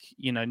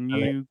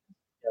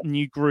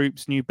 new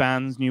groups, new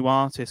bands, new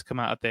artists come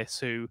out of this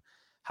who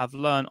have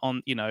learned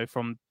on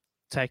from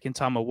taking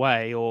time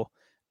away, or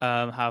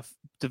have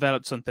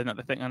developed something that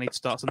they think I need to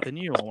start something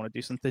new, or I want to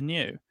do something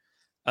new.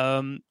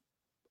 On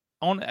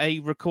a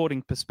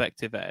recording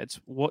perspective, Ed,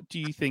 what do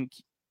you think?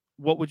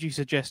 What would you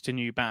suggest to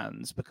new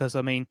bands? Because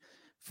I mean,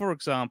 for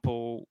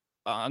example,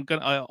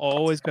 I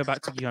always go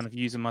back to kind of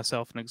using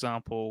myself an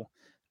example.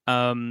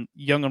 Young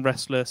and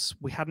Restless,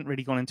 we hadn't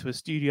really gone into a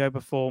studio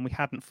before, and we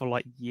hadn't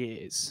for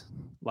years.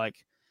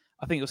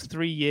 I think it was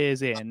 3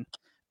 years in,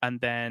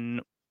 and then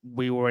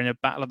we were in a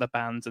battle of the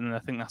bands, and then I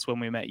think that's when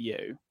we met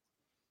you.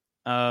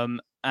 And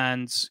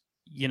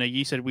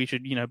you said we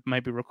should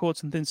maybe record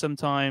something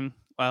sometime.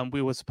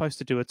 We were supposed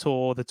to do a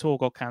tour. The tour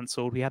got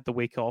cancelled. We had the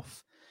week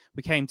off.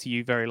 We came to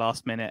you very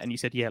last minute, and you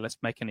said, yeah, let's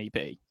make an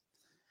EP.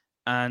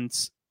 And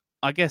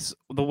I guess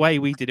the way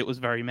we did it was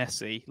very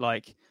messy.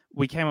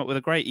 We came up with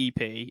a great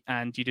EP,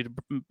 and you did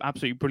an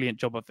absolutely brilliant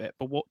job of it.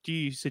 But what do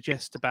you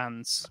suggest to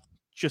bands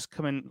just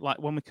coming,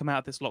 when we come out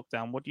of this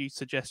lockdown? What do you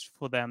suggest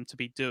for them to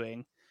be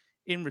doing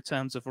in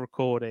terms of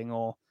recording,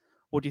 or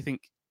what do you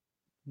think?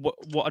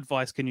 What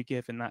advice can you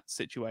give in that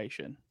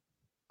situation?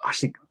 I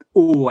think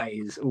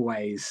always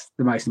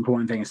the most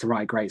important thing is to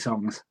write great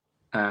songs.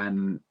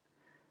 The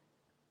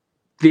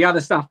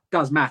other stuff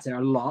does matter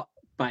a lot,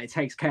 but it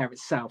takes care of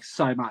itself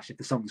so much if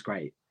the song's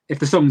great. If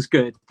the song's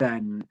good,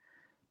 then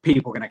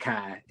people are going to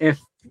care. If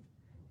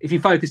you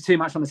focus too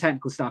much on the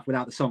technical stuff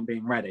without the song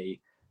being ready,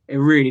 it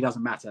really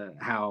doesn't matter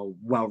how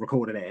well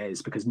recorded it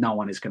is, because no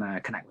one is going to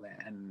connect with it,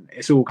 and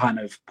it's all kind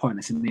of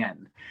pointless in the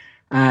end.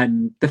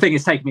 And the thing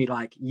it's taken me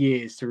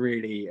years to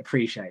really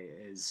appreciate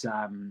is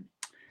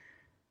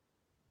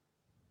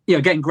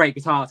getting great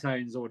guitar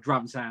tones or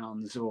drum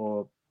sounds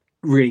or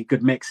really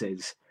good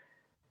mixes.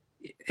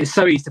 It's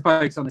so easy to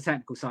focus on the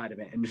technical side of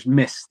it and just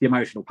miss the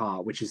emotional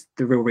part, which is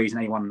the real reason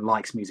anyone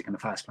likes music in the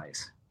first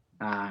place,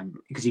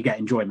 because you get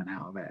enjoyment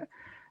out of it.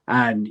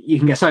 And you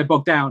can get so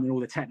bogged down in all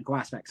the technical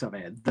aspects of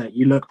it that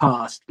you look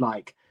past,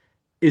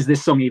 is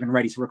this song even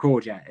ready to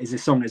record yet? Is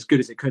this song as good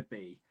as it could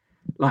be?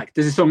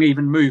 Does this song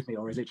even move me,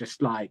 or is it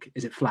just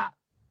is it flat?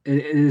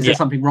 Is there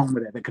something wrong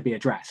with it that could be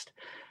addressed?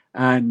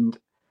 And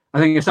I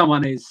think if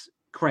someone is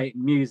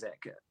creating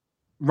music,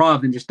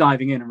 rather than just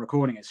diving in and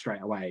recording it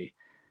straight away,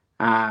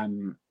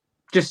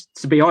 just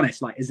to be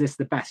honest, is this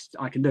the best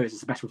I can do? Is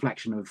this the best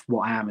reflection of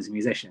what I am as a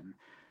musician?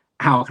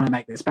 How can I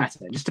make this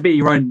better? Just to be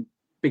your own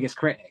biggest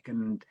critic.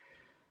 And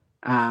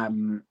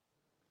when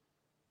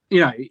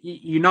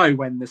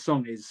the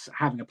song is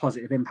having a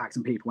positive impact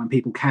on people, when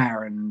people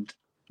care and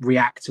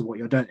react to what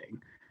you're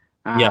doing.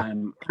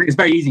 It's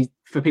very easy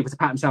for people to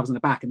pat themselves on the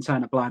back and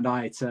turn a blind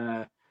eye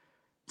to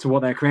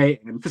what they're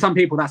creating. And for some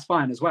people, that's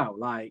fine as well.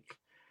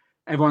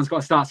 Everyone's got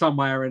to start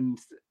somewhere. And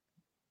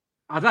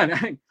I don't know, I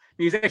think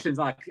musicians,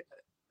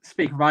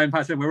 speaking from my own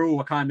person, we're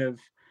all kind of,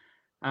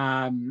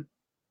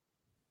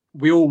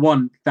 we all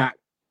want that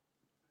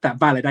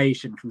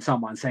validation from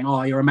someone saying,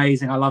 oh, you're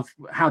amazing. I love,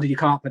 how did you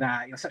come up with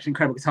that? You're such an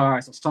incredible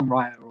guitarist or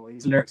songwriter, or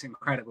his lyrics are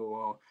incredible,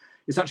 or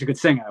you're such a good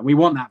singer. We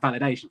want that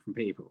validation from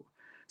people.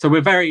 So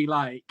we're very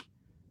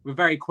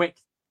quick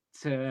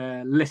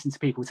to listen to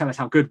people tell us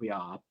how good we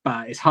are,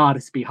 but it's harder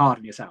to be hard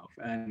on yourself.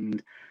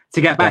 And to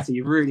get better,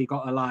 you've really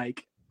got to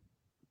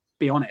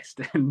be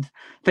honest and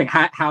think,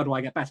 how do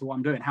I get better at what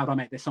I'm doing? How do I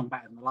make this song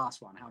better than the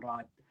last one? How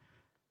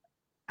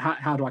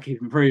do I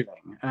keep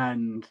improving?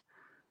 And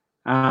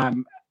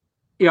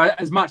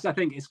as much as I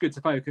think it's good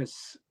to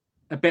focus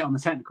a bit on the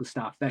technical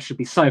stuff, there should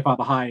be so far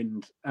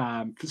behind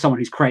for someone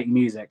who's creating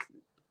music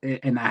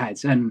in their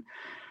heads. And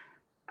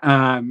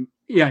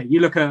you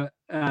look at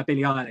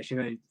Billie Eilish,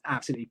 who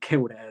absolutely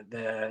killed it at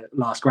the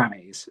last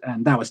Grammys,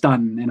 and that was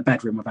done in a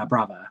bedroom with her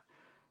brother.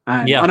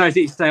 And I know it's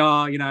easy to say,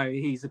 oh,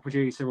 he's a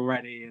producer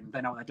already and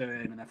they know what they're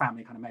doing and their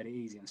family kind of made it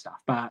easy and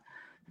stuff, but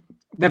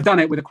they've done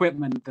it with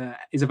equipment that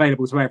is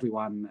available to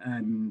everyone.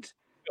 And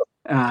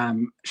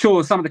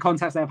sure, some of the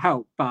contacts have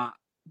helped, but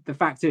the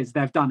fact is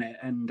they've done it,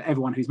 and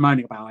everyone who's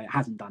moaning about it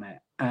hasn't done it.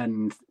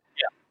 And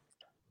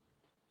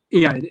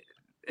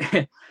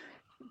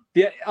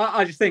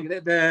I just think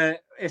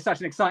that it's such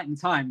an exciting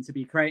time to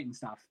be creating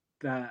stuff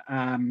that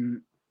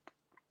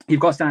you've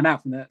got to stand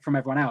out from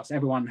everyone else.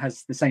 Everyone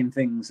has the same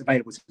things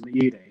available to them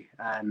that you do.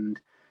 And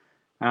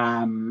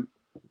I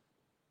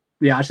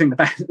just think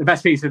the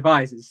best piece of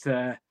advice is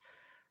to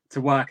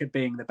work at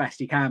being the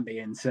best you can be,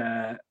 and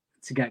to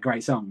get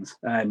great songs.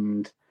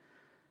 And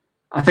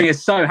I think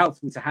it's so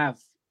helpful to have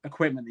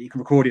equipment that you can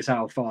record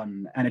yourself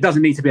on, and it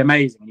doesn't need to be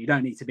amazing, and you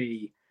don't need to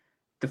be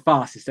the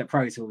fastest at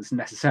Pro Tools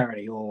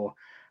necessarily, or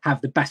have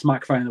the best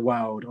microphone in the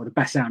world or the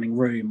best sounding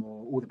room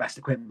or all the best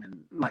equipment.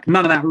 Like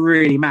none of that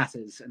really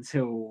matters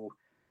until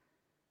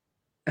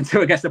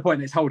it gets to the point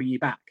that it's holding you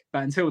back.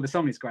 But until the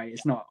song is great,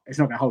 it's not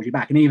going to hold you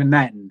back. And even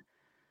then,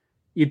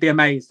 you'd be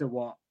amazed at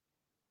what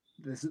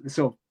the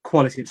sort of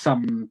quality of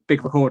some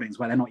big recordings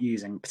where they're not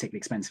using particularly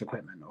expensive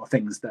equipment or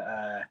things that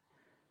are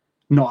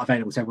not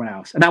available to everyone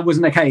else. And that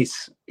wasn't the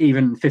case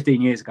even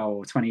 15 years ago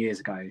or 20 years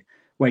ago,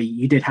 where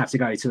you did have to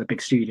go to a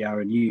big studio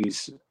and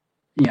use,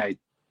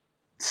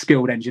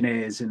 skilled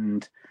engineers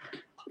and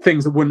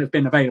things that wouldn't have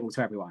been available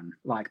to everyone.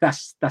 Like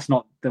that's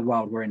not the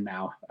world we're in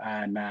now.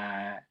 And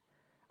I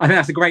think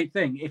that's a great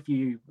thing if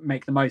you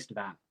make the most of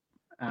that.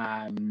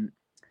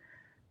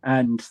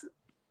 And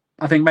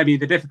I think maybe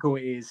the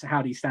difficulty is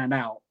how do you stand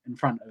out in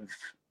front of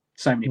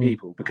so many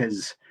people,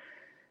 because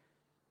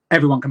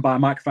everyone can buy a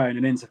microphone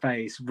and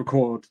interface,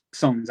 record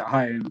songs at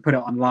home, put it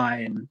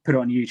online, put it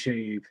on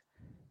YouTube,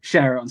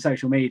 share it on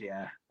social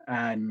media.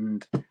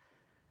 And,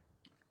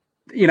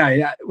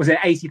 was it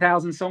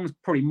 80,000 songs?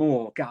 Probably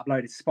more get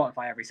uploaded to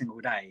Spotify every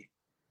single day.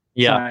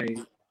 Yeah.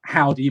 So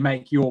how do you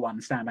make your one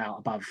stand out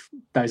above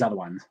those other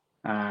ones?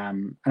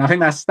 And I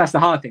think that's the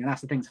hard thing, and that's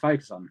the thing to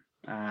focus on.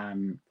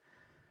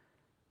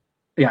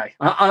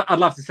 I'd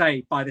love to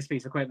say buy this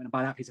piece of equipment and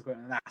buy that piece of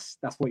equipment.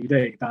 That's what you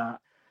do, but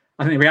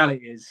I think the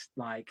reality is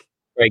like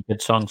very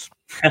good songs.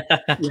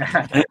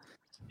 The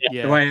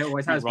way it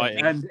always has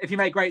been. And if you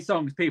make great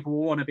songs, people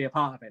will want to be a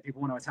part of it. People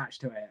want to attach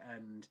to it,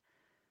 and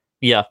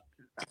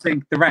I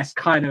think the rest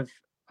kind of,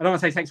 I don't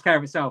want to say takes care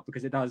of itself,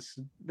 because it does.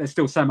 There's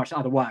still so much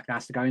other work that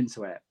has to go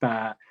into it,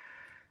 but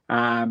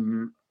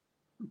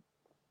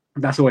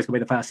that's always going to be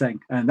the first thing,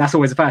 and that's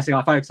always the first thing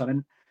I focus on.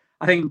 And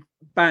I think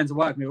bands that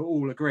work with me will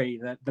all agree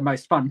that the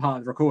most fun part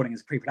of the recording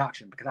is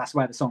pre-production, because that's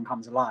where the song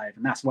comes alive,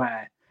 and that's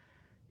where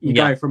you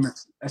go from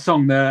a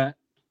song that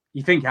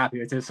you think you're happy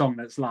with to a song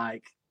that's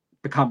like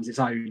becomes its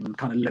own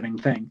kind of living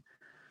thing.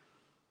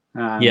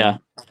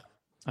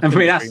 And for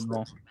me, that's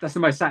the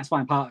most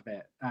satisfying part of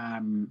it.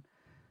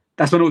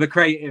 That's when all the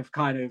creative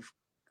kind of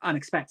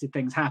unexpected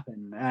things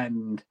happen,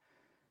 and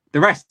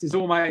the rest is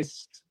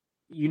almost,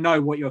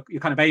 what you're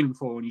kind of aiming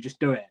for, and you just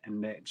do it,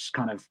 and it just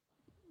kind of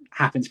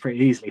happens pretty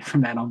easily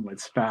from then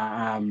onwards. But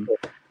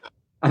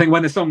I think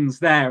when the song's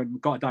there and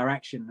got a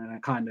direction and a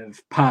kind of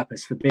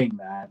purpose for being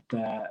there,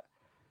 that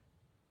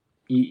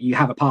you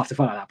have a path to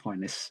follow at that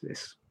point.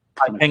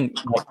 I think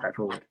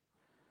straightforward.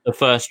 The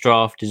first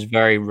draft is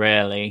very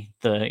rarely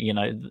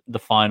the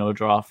final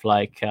draft.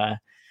 Like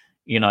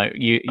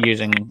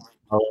using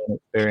our own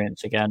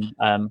experience again.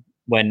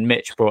 When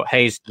Mitch brought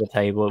Hayes to the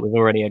table, it was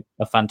already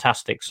a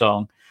fantastic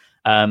song.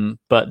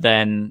 But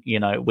then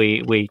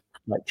we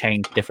like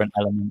changed different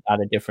elements,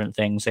 added different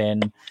things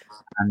in,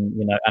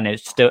 and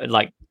it's still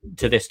like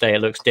to this day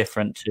it looks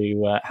different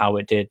to how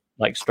it did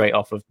like straight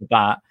off of the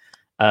bat,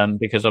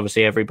 because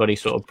obviously everybody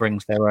sort of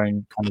brings their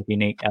own kind of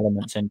unique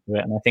elements into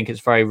it, and I think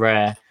it's very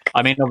rare.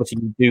 I mean,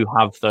 obviously you do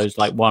have those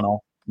like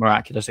one-off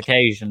miraculous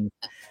occasions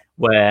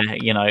where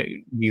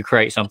you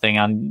create something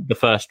and the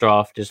first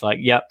draft is like,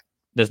 yep,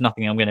 there's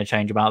nothing I'm going to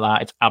change about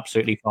that, it's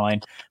absolutely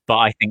fine. But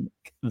I think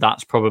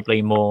that's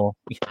probably more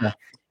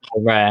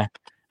rare.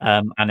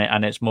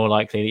 And it's more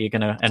likely that you're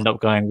going to end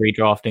up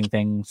redrafting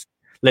things,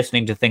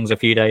 listening to things a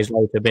few days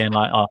later, being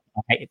like, "Oh,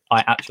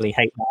 I actually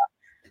hate that.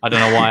 I don't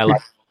know why I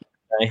like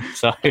it today."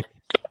 So, I think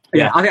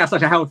that's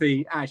such a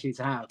healthy attitude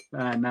to have.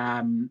 And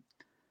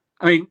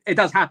I mean, it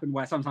does happen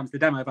where sometimes the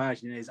demo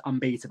version is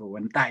unbeatable,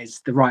 and that is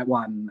the right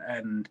one.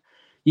 And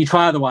you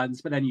try other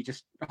ones, but then you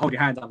just hold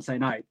your hands up and say,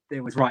 "No,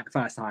 it was right the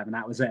first time, and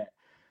that was it."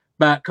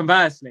 But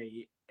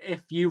conversely,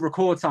 if you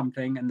record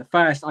something and the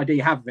first idea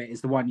you have of it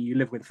is the one you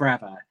live with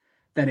forever,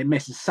 then it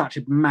misses such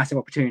a massive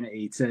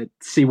opportunity to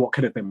see what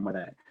could have been with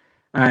it.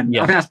 And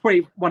I think that's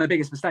probably one of the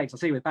biggest mistakes I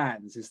see with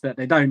bands, is that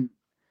they don't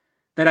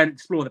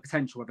explore the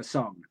potential of a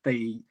song.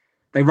 They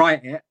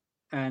write it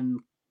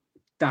and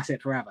that's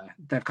it forever.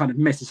 They've kind of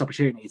missed this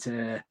opportunity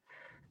to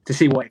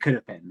see what it could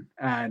have been.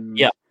 And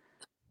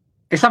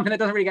it's something that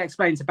doesn't really get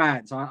explained to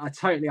bands. I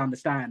totally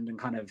understand and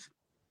kind of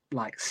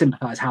like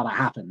sympathize how that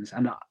happens.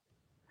 And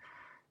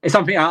it's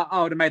something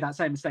I would have made that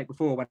same mistake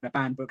before, when a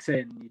band books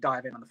in, you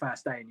dive in on the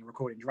first day and you're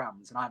recording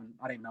drums, and I don't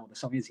even know what the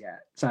song is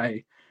yet. So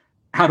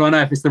how do I know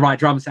if it's the right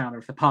drum sound, or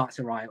if the parts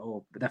are right,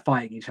 or they're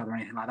fighting each other or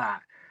anything like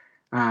that,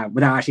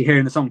 without actually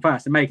hearing the song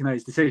first and making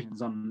those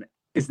decisions on,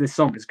 is this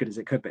song as good as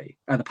it could be?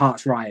 Are the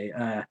parts right?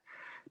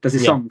 Does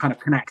this song kind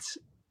of connect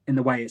in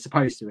the way it's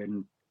supposed to,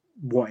 and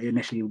what it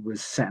initially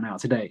was setting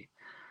out to do?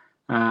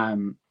 I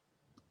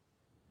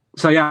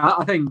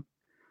think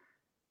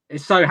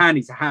it's so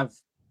handy to have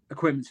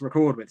equipment to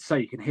record with, so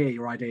you can hear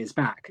your ideas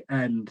back.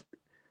 And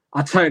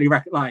I totally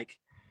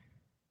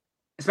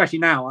especially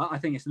now, I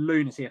think it's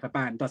lunacy if a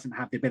band doesn't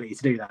have the ability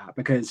to do that,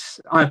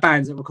 because I have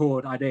bands that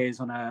record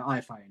ideas on an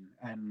iPhone,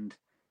 and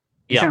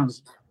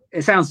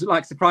it sounds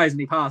like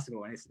surprisingly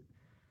passable, and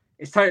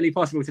it's totally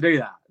possible to do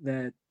that.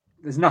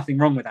 There's nothing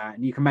wrong with that,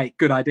 and you can make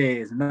good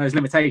ideas, and those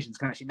limitations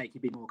can actually make you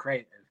be more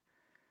creative.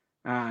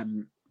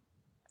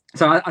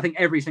 So I think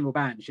every single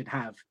band should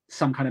have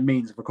some kind of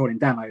means of recording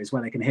demos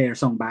where they can hear a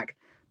song back,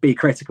 be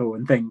critical,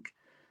 and think,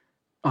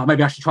 oh,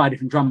 maybe I should try a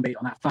different drum beat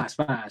on that first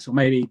verse, or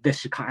maybe this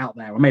should cut out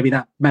there, or maybe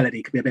that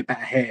melody could be a bit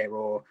better here,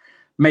 or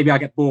maybe I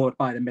get bored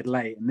by the middle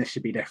eight and this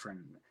should be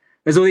different.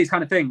 There's all these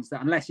kind of things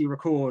that unless you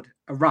record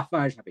a rough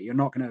version of it, you're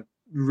not going to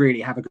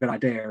really have a good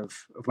idea of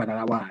whether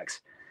that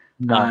works.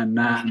 No.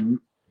 And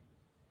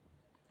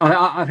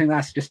I think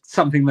that's just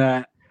something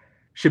that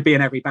should be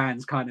in every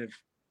band's kind of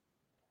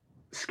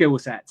skill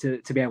set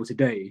to be able to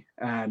do.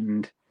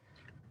 And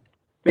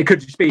it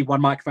could just be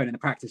one microphone in the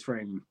practice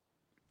room.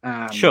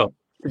 Sure.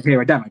 To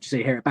hear a demo, just so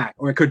you hear it back.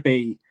 Or it could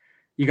be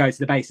you go to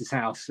the bassist's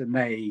house and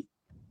they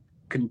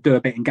can do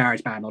a bit in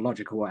GarageBand or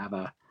Logic or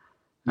whatever.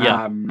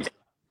 Yeah.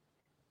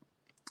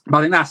 But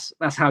I think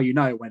that's how you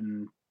know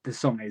when the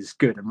song is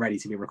good and ready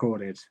to be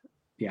recorded.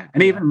 Yeah.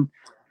 And even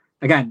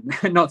again,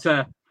 not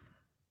to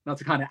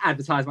kind of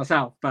advertise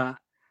myself, but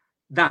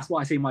that's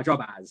what I see my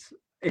job as.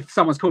 If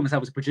someone's calling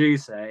themselves a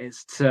producer,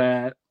 it's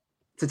to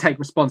take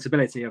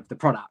responsibility of the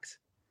product.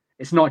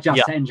 It's not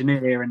just to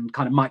engineer and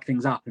kind of mic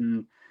things up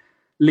and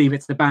leave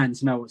it to the band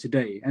to know what to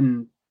do.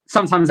 And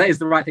sometimes that is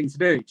the right thing to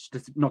do,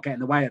 just to not get in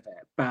the way of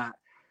it. But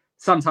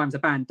sometimes a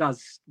band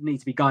does need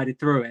to be guided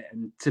through it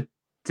and to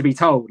be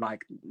told,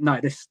 like, no,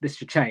 this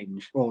should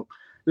change, or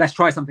let's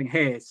try something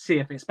here, see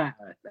if it's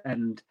better.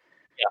 And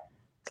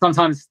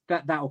sometimes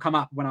that will come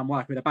up when I'm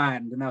working with a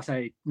band and they'll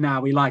say, no,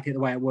 we like it the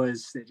way it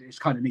was. It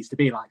kind of needs to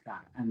be like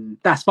that. And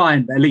that's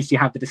fine. But at least you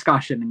have the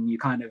discussion and you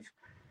kind of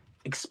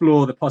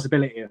explore the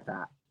possibility of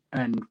that.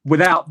 And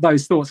without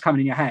those thoughts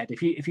coming in your head,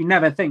 if you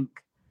never think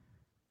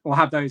or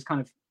have those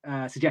kind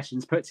of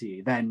suggestions put to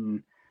you,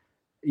 then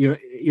you're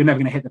never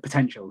going to hit the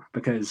potential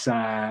because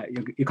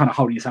you're kind of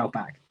holding yourself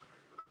back.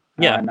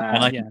 Yeah.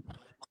 And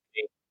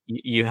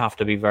you have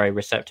to be very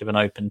receptive and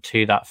open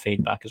to that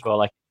feedback as well.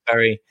 Like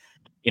very,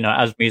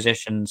 as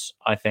musicians,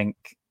 I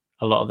think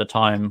a lot of the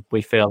time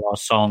we feel our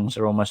songs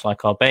are almost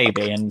like our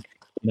baby, and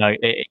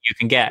you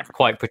can get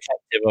quite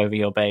protective over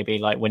your baby.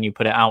 Like when you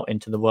put it out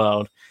into the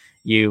world,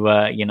 you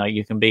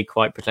can be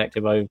quite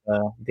protective over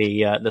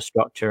the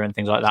structure and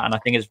things like that. And I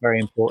think it's very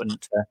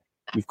important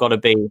you've got to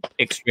be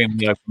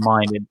extremely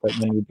open-minded. But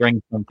when you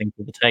bring something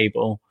to the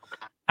table,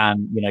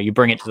 and you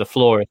bring it to the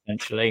floor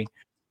essentially,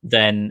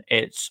 then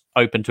it's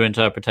open to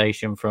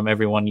interpretation from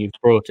everyone you've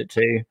brought it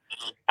to,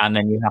 and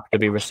then you have to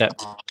be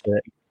receptive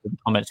to the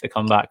comments that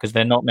come back, because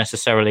they're not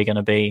necessarily going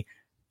to be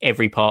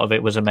every part of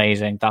it was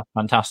amazing, that's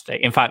fantastic.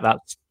 In fact,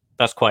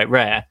 that's quite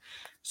rare.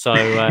 So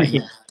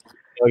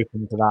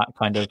open to that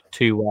kind of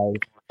two-way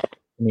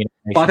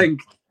communication. Well, I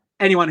think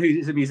anyone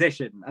who's a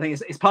musician, I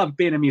think it's part of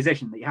being a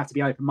musician that you have to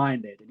be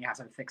open-minded and you have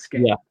to have thick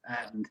skin.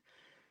 And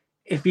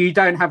if you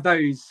don't have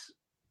those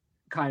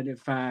kind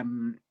of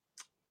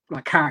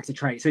like character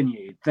traits in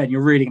you, then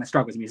you're really going to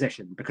struggle as a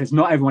musician, because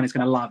not everyone is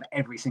going to love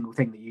every single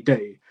thing that you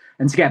do.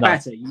 And to get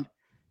better, you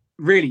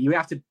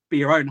have to be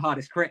your own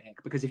hardest critic,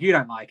 because if you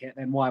don't like it,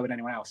 then why would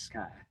anyone else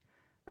care?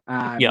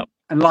 And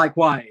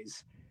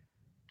likewise,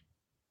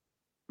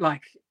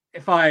 like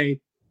if I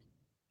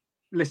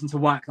listened to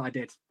work that I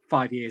did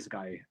 5 years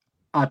ago,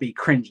 I'd be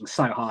cringing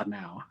so hard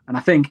now. And I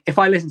think if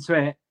I listened to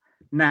it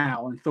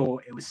now and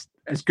thought it was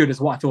as good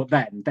as what I thought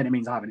then it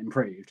means I haven't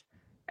improved.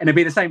 And it'd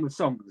be the same with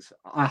songs,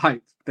 I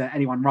hope, that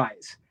anyone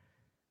writes,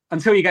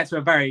 until you get to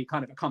a very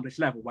kind of accomplished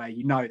level where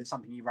you know that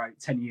something you wrote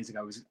 10 years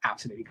ago was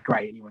absolutely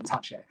great and you wouldn't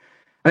touch it.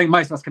 I think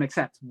most of us can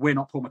accept we're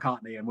not Paul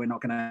McCartney and we're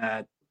not going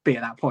to be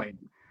at that point.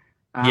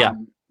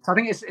 So I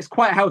think it's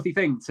quite a healthy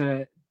thing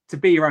to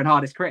be your own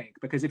hardest critic,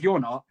 because if you're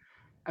not,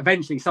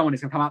 eventually someone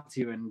is going to come up to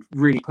you and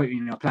really put you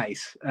in your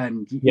place,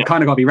 and you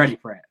kind of got to be ready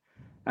for it.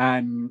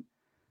 I mean,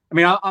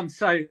 I've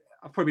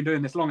probably been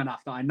doing this long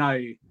enough that I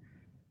know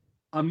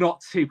I'm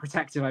not too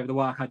protective over the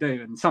work I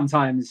do, and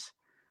sometimes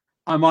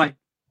I might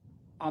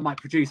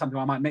produce something,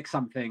 I might mix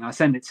something, I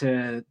send it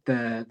to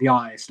the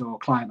artist or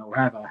client or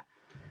wherever,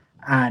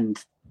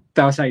 and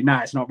they'll say, no,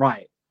 it's not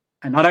right.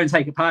 And I don't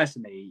take it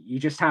personally. You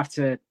just have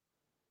to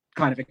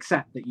kind of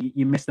accept that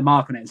you missed the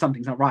mark on it and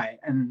something's not right,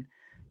 and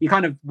you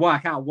kind of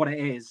work out what it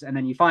is, and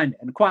then you find it.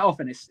 And quite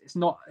often it's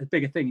not as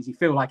big a thing as you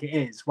feel like it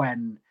is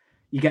when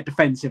you get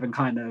defensive and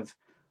kind of,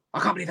 I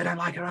can't believe they don't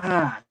like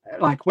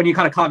it. Like when you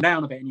kind of calm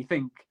down a bit and you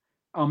think,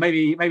 oh,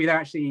 maybe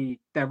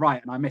they're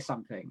right and I missed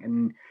something.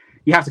 And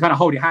you have to kind of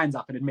hold your hands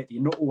up and admit that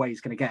you're not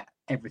always going to get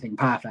everything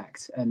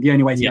perfect. And the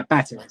only way to get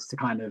better is to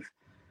kind of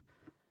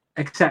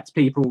accept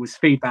people's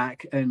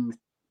feedback and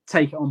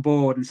take it on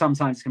board. And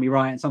sometimes it's going to be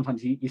right, and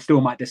sometimes you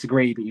still might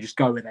disagree, but you just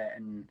go with it.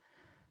 And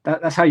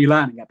that's how you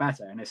learn and get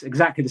better. And it's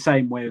exactly the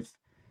same with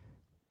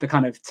the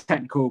kind of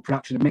technical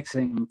production and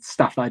mixing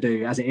stuff that I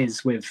do as it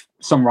is with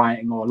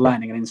songwriting or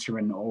learning an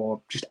instrument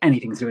or just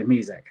anything to do with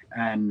music.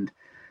 And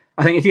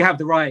I think if you have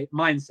the right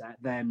mindset,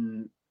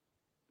 then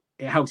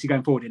it helps you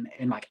going forward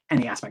in like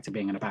any aspect of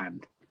being in a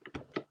band.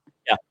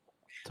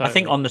 Totally. I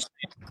think on the same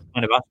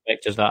kind of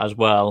aspect as that as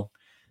well,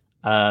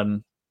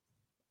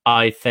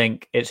 I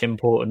think it's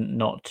important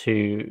not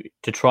to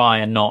try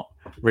and not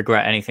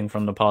regret anything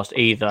from the past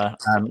either.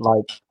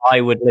 Like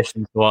I would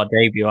listen to our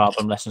debut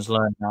album, Lessons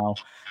Learned now,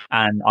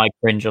 and I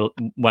cringe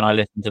when I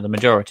listen to the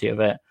majority of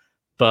it.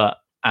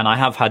 And I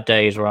have had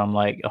days where I'm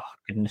like, oh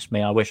goodness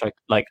me, I wish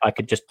I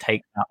could just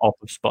take that off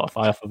of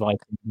Spotify, off of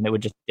iTunes, and it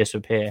would just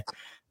disappear.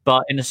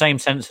 But in the same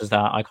sense as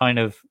that,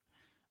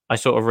 I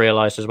sort of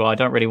realized as well, I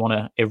don't really want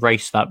to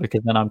erase that,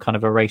 because then I'm kind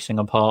of erasing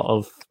a part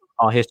of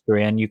our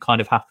history, and you kind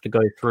of have to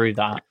go through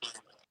that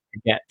to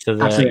get to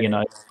the Absolutely.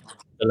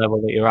 The level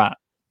that you're at.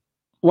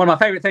 One of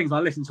my favorite things when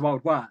I listen to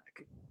old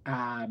work,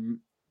 as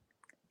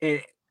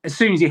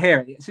soon as you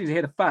hear it, as soon as you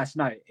hear the first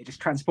note, it just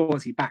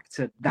transports you back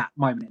to that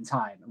moment in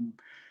time. And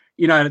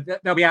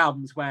there'll be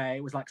albums where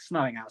it was like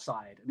snowing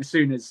outside, and as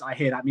soon as I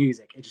hear that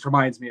music, it just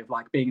reminds me of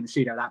like being in the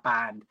studio of that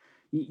band.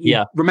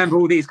 You remember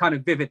all these kind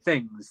of vivid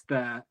things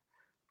that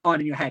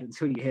aren't in your head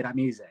until you hear that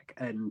music.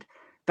 And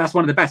that's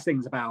one of the best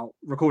things about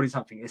recording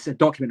something. It's a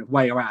document of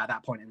where you're at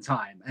that point in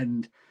time.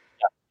 And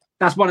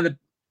that's one of the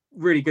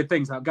really good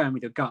things about going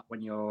with your gut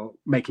when you're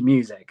making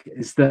music,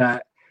 is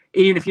that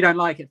even if you don't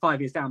like it 5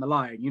 years down the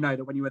line, you know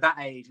that when you were that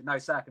age, in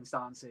those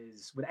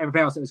circumstances, with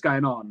everything else that was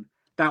going on,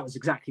 that was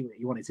exactly what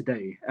you wanted to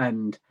do.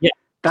 And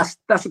that's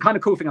the kind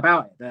of cool thing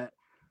about it, that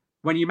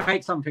when you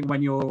make something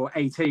when you're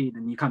 18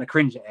 and you kind of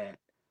cringe at it,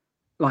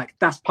 like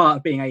that's part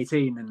of being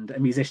 18 and a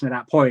musician at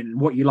that point,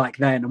 and what you like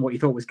then and what you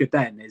thought was good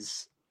then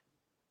is,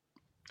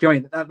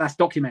 that's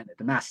documented,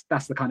 and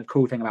that's the kind of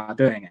cool thing about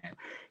doing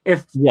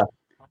it.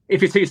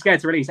 If you're too scared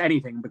to release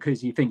anything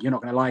because you think you're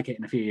not going to like it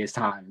in a few years'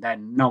 time,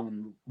 then no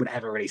one would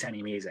ever release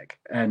any music.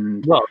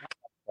 And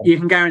you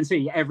can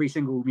guarantee every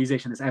single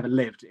musician that's ever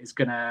lived is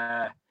going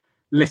to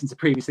listen to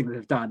previous things that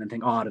they've done and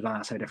think, oh, I'd have done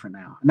that so different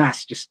now. And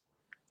that's just,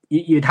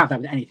 you'd have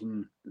that with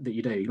anything that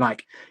you do.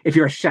 Like if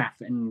you're a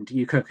chef and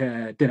you cook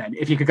a dinner,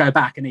 if you could go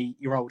back and eat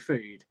your old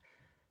food,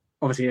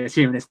 obviously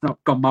assuming it's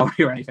not gone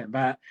moldy or anything,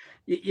 but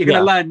you're going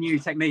to learn new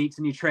techniques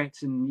and new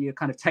tricks, and your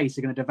kind of tastes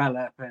are going to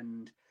develop,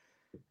 and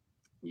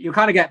you'll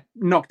kind of get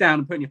knocked down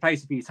and put in your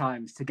place a few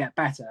times to get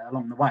better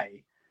along the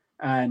way.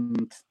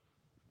 And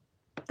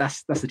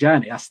that's the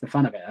journey. That's the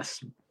fun of it.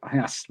 I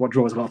think that's what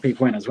draws a lot of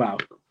people in as well.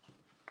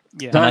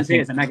 I don't see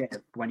it as a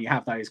negative when you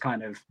have those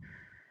kind of.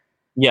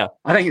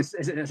 I think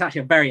it's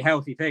actually a very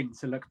healthy thing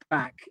to look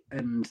back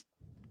and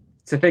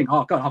to think,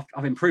 oh God,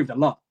 I've improved a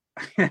lot.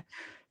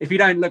 If you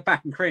don't look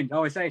back and cringe, I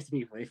always say to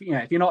people, if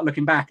you're not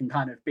looking back and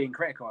kind of being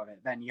critical of it,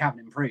 then you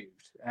haven't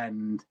improved.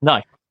 And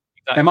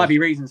there might be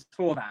reasons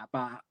for that,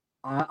 but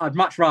I'd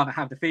much rather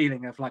have the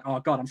feeling of like,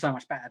 oh God, I'm so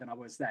much better than I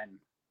was then.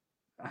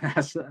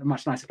 That's a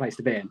much nicer place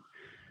to be in.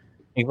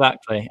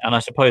 Exactly. And I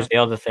suppose the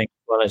other thing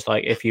as well is,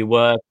 like, if you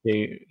were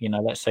to,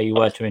 let's say you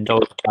were to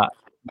indulge that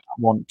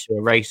want to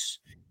erase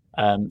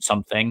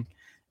something,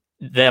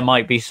 there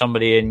might be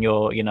somebody in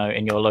your,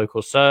 in your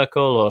local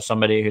circle, or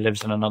somebody who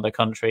lives in another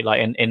country. Like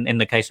in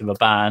the case of a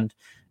band,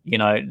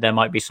 there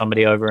might be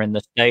somebody over in the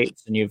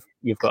States, and you've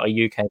got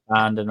a UK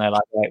band, and they're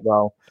like, right,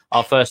 well,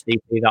 our first EP,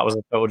 that was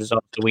a total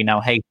disaster, we now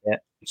hate it.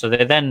 So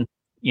they then,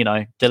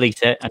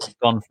 delete it, and it's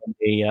gone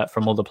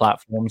from all the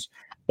platforms.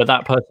 But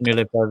that person who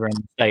lived over in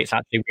the States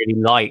actually really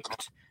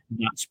liked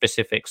that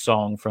specific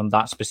song from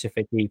that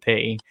specific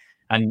EP.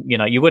 And,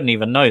 you wouldn't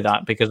even know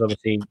that, because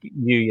obviously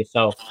you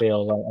yourself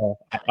feel like, oh,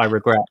 I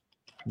regret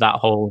that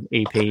whole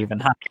EP even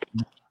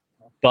happening.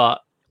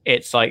 But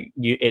it's like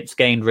it's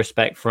gained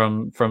respect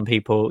from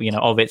people,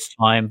 of its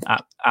time.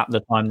 At the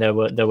time, there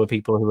were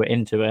people who were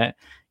into it,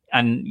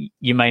 and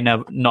you may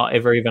not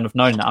ever even have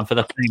known that. And for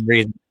the same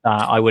reason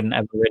that I wouldn't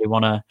ever really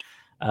want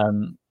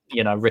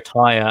to,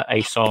 retire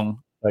a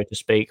song, so to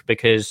speak,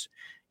 because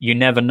you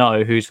never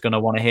know who's going to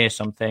want to hear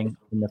something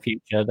in the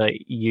future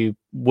that you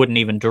wouldn't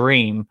even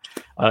dream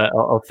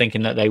of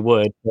thinking that they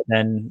would, but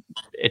then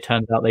it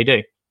turns out they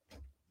do.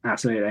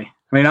 Absolutely.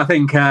 I mean, I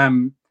think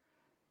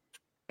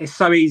it's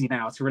so easy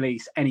now to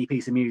release any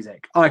piece of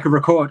music. I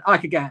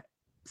could get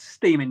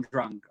steaming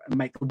drunk and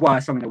make the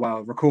worst song in the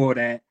world, record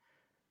it,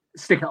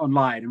 stick it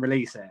online and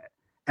release it,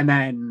 and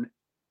then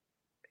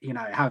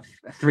have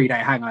a 3-day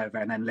hangover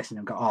and then listen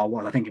and go, oh,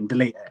 what was I thinking?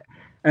 Delete it.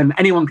 And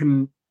anyone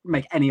can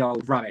make any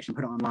old rubbish and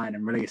put it online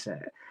and release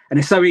it. And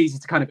it's so easy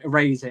to kind of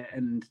erase it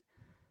and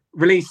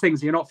release things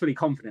that you're not fully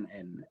confident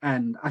in.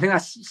 And I think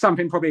that's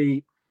something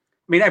probably,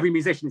 every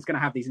musician is going to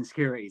have these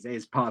insecurities. It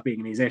is part of being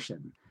a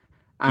musician.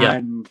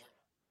 And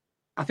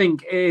I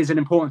think it is an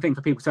important thing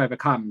for people to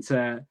overcome,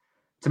 to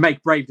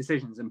make brave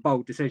decisions and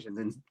bold decisions.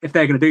 And if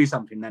they're going to do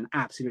something, then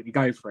absolutely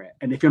go for it.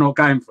 And if you're not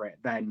going for it,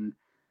 then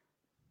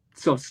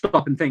sort of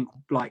stop and think,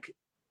 like,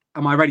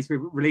 am I ready to be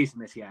releasing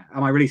this yet?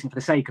 Am I releasing it for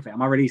the sake of it?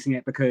 Am I releasing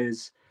it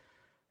because,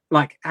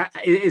 like,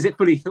 is it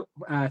fully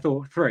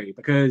thought through?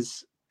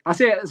 Because I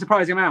see a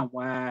surprising amount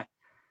where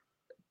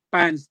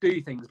bands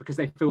do things because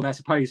they feel they're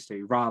supposed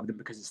to, rather than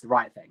because it's the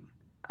right thing.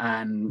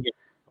 And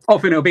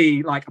often it'll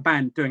be like a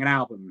band doing an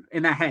album.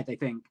 In their head, they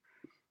think,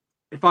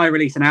 if I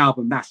release an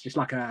album, that's just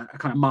like a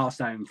kind of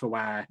milestone for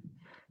where,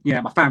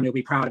 my family will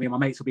be proud of me, my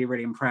mates will be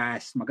really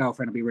impressed, my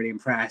girlfriend will be really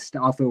impressed,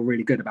 I'll feel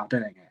really good about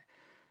doing it.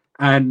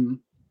 And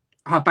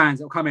have bands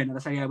that will come in and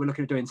they say, yeah, we're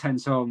looking at doing 10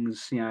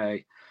 songs, you know,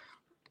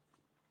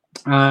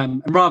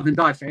 and rather than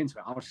dive straight into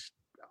it,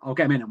 I'll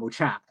get them in and we'll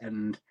chat.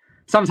 And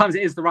sometimes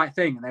it is the right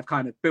thing, and they've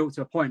kind of built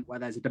to a point where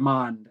there's a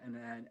demand and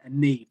a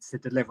need to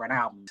deliver an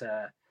album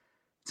to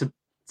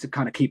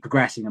kind of keep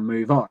progressing and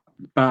move on.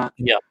 But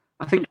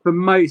I think for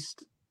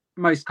most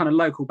kind of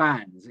local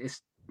bands,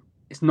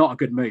 it's not a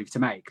good move to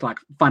make, like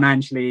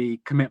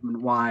financially,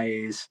 commitment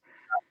wise,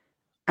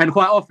 and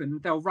quite often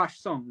they'll rush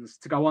songs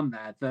to go on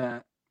there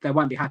that they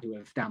won't be happy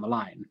with down the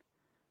line.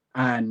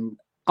 And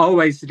I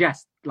always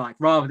suggest, like,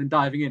 rather than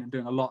diving in and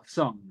doing a lot of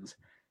songs,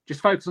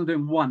 just focus on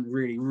doing one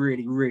really,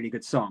 really, really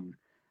good song,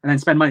 and then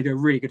spend money to do a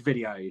really good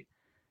video,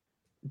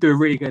 do a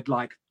really good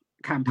like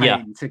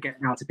campaign to get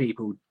out to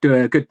people, do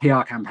a good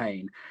PR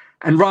campaign.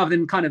 And rather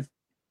than kind of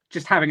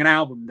just having an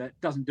album that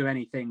doesn't do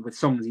anything with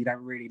songs you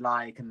don't really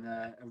like and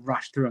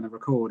rush through on the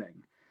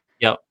recording,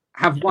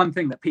 have one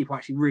thing that people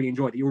actually really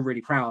enjoy, that you're really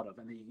proud of,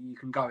 and that you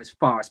can go as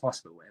far as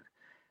possible with.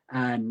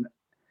 And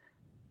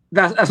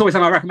that's always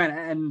something I recommend.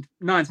 And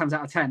 9 times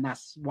out of 10,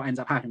 that's what ends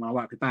up happening when I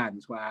work with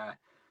bands, where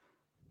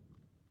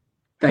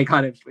they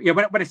kind of,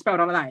 when it's spelled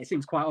out like that, it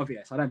seems quite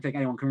obvious. I don't think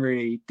anyone can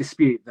really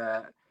dispute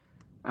that.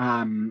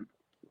 I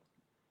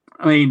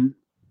mean,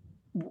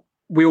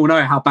 we all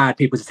know how bad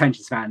people's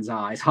attention spans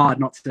are. It's hard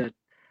not to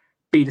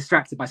be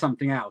distracted by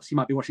something else. You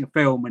might be watching a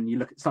film and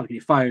you start looking at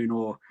your phone,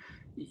 or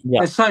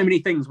there's so many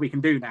things we can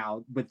do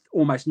now with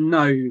almost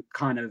no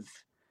planning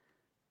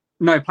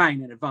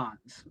in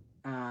advance.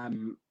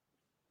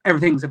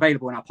 Everything's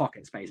available in our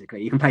pockets,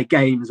 basically. You can play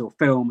games or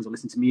films or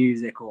listen to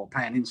music or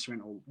play an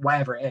instrument or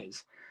whatever it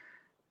is.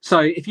 So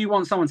if you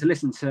want someone to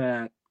listen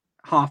to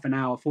half an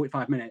hour,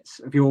 45 minutes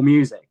of your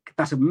music,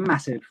 that's a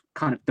massive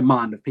kind of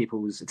demand of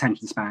people's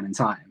attention span and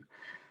time.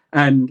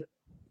 And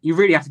you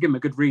really have to give them a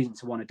good reason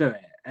to want to do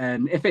it.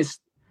 And if it's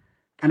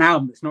an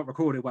album that's not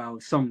recorded well,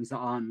 songs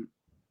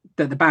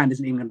that the band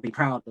isn't even going to be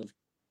proud of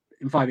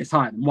in 5 years'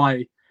 time,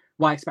 why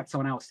expect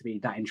someone else to be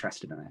that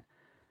interested in it?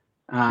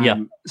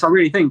 So I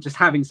really think just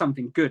having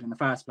something good in the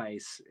first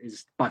place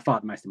is by far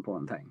the most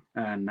important thing.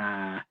 And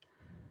I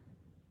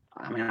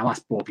mean, I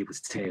must bore people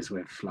to tears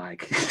with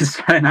like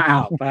spelling that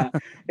out, but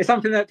it's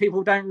something that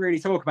people don't really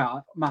talk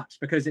about much,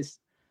 because it's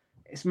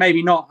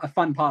maybe not a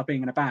fun part of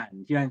being in a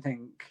band. You don't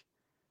think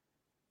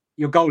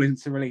your goal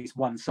isn't to release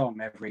one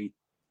song every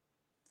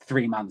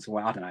 3 months, or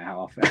I don't know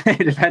how often.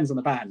 It depends on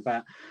the band,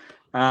 but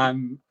I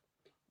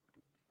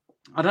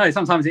don't know.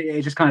 Sometimes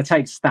it just kind of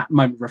takes that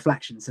moment of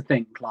reflection to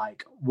think,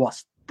 like,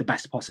 what's the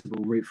best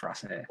possible route for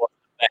us here? What's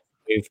the best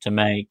move to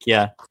make?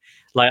 Yeah,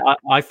 like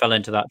I fell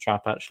into that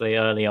trap actually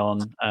early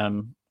on. I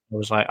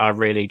was like, I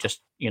really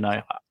just,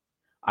 I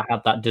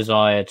had that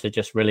desire to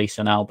just release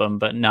an album,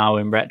 but now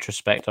in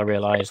retrospect, I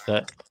realized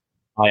that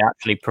I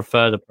actually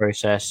prefer the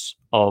process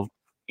of,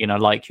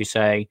 like you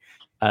say,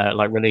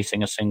 like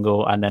releasing a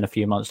single and then a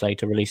few months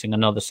later releasing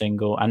another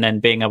single, and then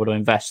being able to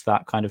invest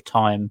that kind of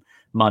time,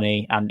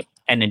 money, and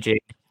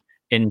energy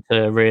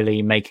into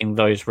really making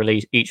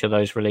each of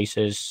those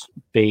releases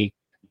be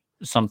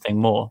something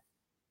more.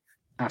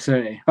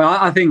 Absolutely. Well,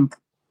 I think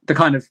the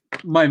kind of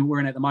moment we're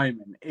in at the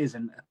moment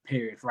isn't a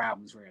period for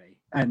albums, really.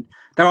 And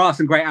there are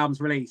some great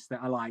albums released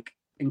that are like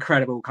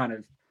incredible kind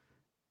of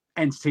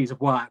entities of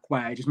work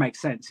where it just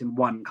makes sense in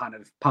one kind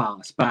of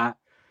pass. But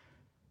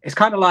it's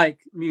kind of like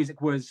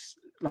music was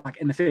like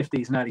in the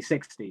 50s and early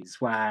 60s,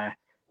 where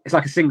it's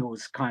like a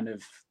singles kind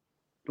of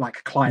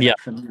like climate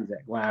for music,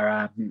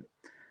 where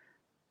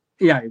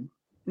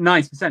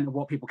 90% of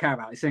what people care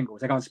about is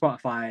singles. They go on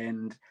Spotify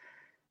and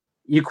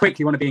you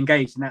quickly want to be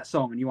engaged in that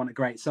song and you want a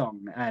great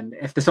song. And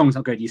if the song's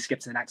not good, you skip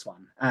to the next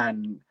one.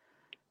 And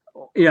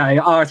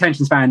our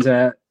attention spans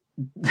are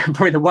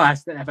probably the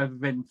worst that have ever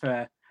been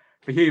for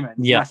humans.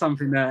 That's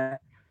something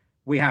that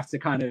we have to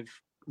kind of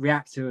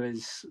react to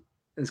as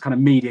kind of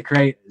media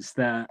creators,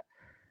 that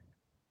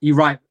you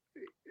write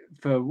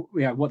for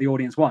what the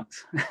audience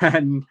wants.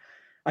 And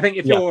I think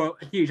if you're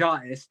a huge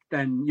artist,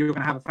 then you're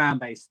going to have a fan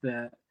base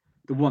that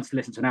wants to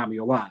listen to an album of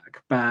your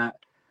work. But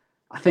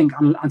I think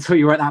until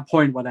you're at that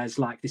point where there's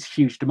like this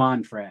huge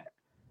demand for it,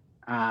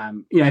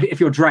 if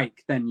you're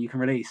Drake, then you can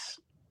release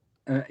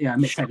a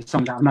mixtape of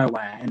songs out of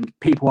nowhere, and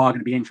people are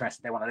going to be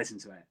interested. They want to listen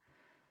to it.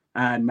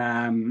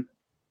 And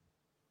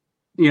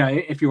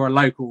if you're a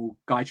local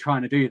guy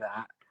trying to do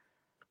that,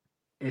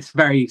 it's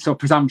very sort of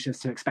presumptuous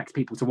to expect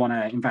people to want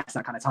to invest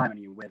that kind of time in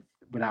you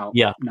without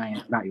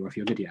knowing about you, or if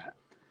you're good yet.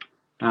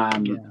 I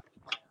mean,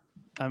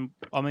 I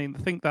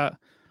think that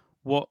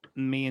what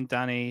me and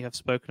Danny have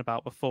spoken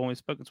about before, we've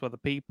spoken to other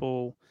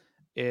people,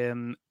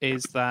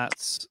 is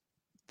that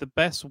the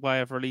best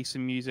way of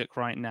releasing music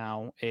right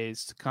now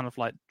is to kind of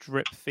like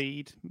drip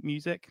feed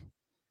music.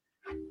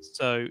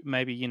 So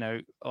maybe,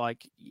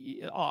 like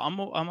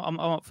I'm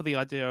up for the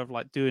idea of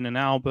like doing an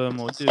album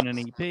or doing an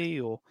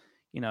EP, or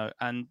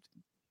and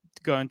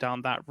going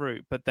down that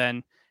route, but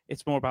then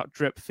it's more about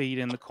drip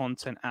feeding the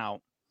content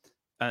out,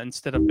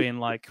 instead of being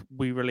like,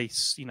 we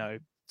release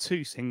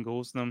 2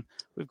 singles and then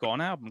we've got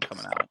an album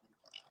coming out.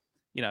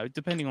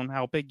 Depending on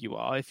how big you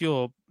are. If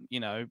you're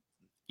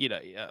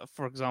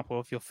for example,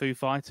 if you're Foo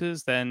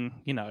Fighters, then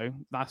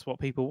that's what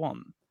people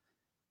want.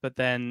 But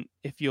then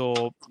if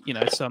you're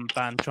some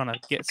band trying to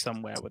get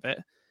somewhere with it,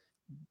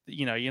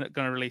 you're not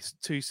going to release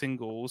 2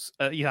 singles.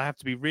 You have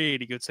to be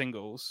really good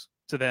singles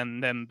to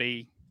then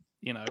be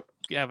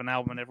have an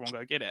album and everyone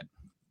go get it.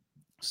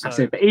 So, that's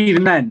it. But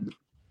even then,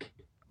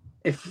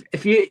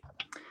 if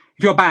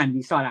you're a band,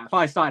 you start out. If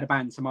I started a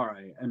band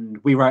tomorrow and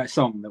we wrote a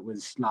song that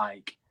was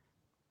like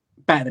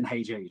better than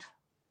Hey Jude,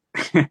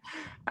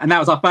 and that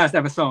was our first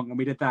ever song, and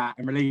we did that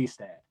and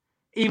released it,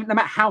 even no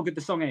matter how good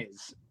the song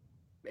is,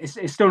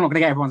 it's still not going to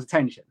get everyone's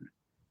attention.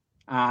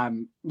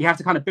 You have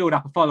to kind of build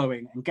up a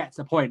following and get to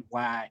the point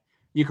where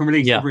you can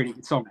release a really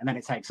good song and then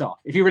it takes off.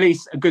 If you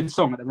release a good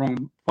song at the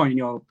wrong point in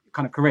your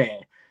kind of career,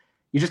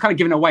 you're just kind of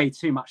giving away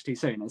too much too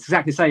soon. It's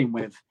exactly the same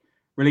with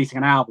releasing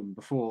an album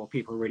before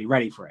people are really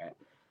ready for it.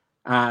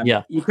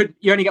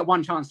 You only get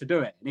one chance to do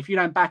it, and if you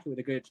don't back it with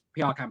a good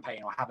PR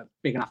campaign or have a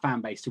big enough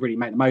fan base to really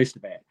make the most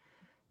of it,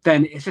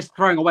 then it's just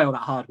throwing away all that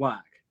hard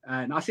work.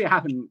 And I see it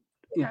happen,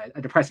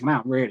 a depressing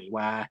amount really,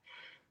 where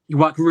you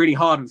work really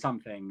hard on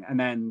something and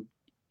then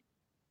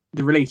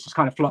the release just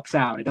kind of flops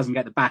out. It doesn't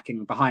get the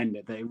backing behind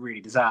it that it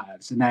really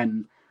deserves, and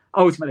then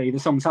ultimately the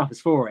song suffers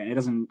for it. And it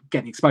doesn't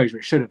get the exposure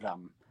it should have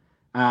done.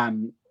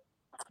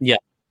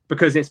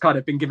 Because it's kind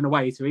of been given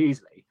away too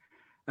easily.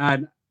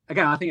 And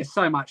again, I think it's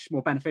so much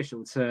more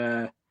beneficial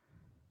to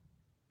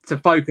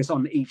focus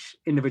on each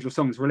individual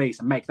song's release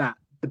and make that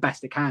the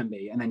best it can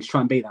be, and then just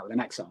try and beat that with the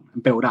next song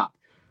and build up.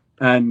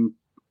 And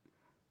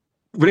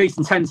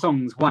releasing 10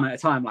 songs one at a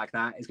time like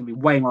that is going to be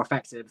way more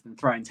effective than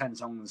throwing 10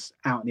 songs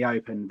out in the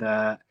open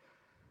that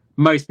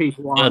most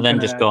people aren't then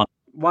just gone.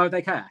 Why would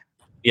they care?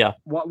 Yeah.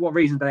 What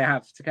reason do they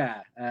have to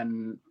care?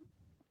 And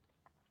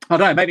I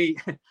don't know, maybe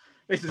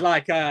this is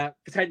like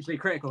potentially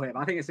critical here, but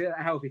I think it's a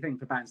healthy thing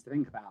for bands to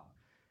think about.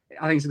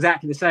 I think it's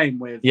exactly the same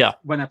with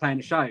when they're playing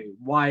a show.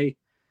 Why,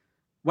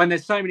 when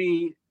there's so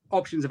many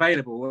options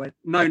available,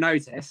 no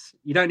notice,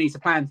 you don't need to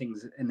plan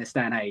things in this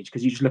day and age,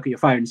 because you just look at your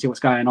phone and see what's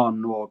going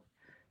on, or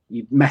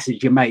you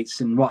message your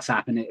mates and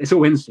WhatsApp, and it's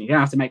all instant. You don't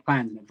have to make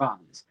plans in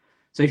advance.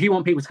 So if you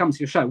want people to come to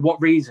your show, what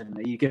reason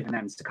are you giving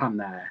them to come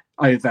there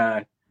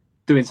over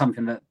doing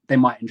something that they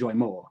might enjoy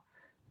more?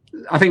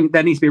 I think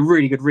there needs to be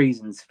really good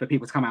reasons for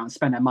people to come out and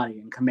spend their money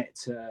and commit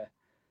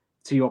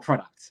to your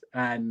product.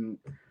 And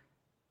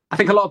I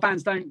think a lot of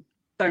bands don't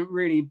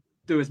really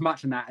do as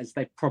much on that as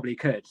they probably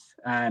could.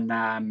 And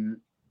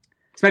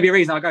it's maybe a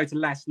reason I go to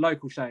less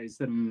local shows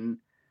than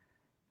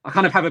I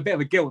kind of have a bit of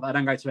a guilt that I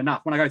don't go to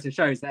enough. When I go to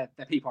shows that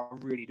people I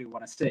really do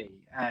want to see,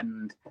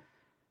 and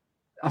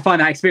I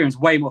find that experience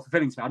way more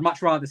fulfilling to me. I'd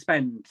much rather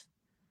spend,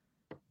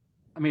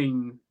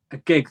 a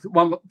gig.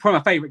 Probably my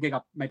favourite gig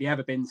I've maybe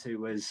ever been to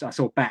was, I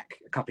saw Beck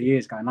a couple of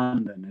years ago in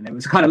London, and it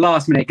was a kind of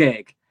last minute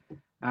gig.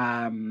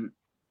 I think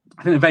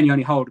the venue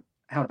only held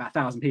about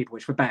 1,000 people,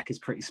 which for Beck is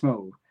pretty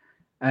small,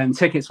 and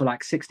tickets were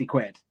like 60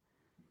 quid.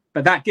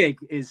 But that gig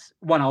is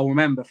one I'll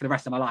remember for the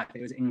rest of my life.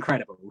 It was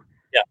incredible.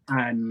 Yeah.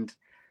 And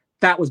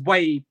that was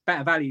way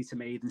better value to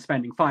me than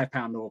spending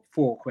 £5 or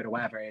 £4 or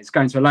whatever it is,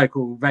 going to a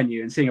local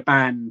venue and seeing a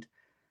band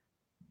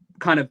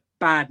kind of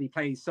badly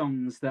play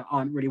songs that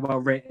aren't really well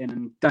written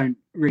and don't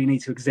really need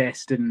to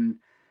exist. And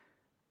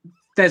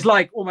there's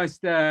like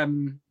almost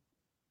an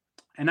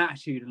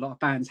attitude a lot of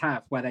bands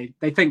have where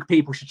they think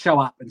people should show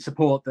up and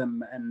support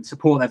them and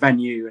support their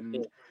venue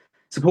and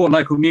support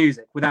local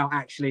music without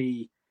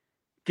actually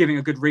giving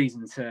a good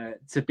reason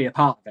to be a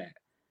part of it.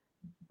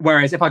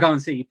 Whereas if I go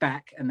and see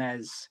Beck and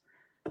there's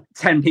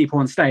 10 people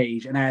on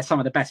stage and they're some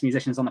of the best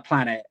musicians on the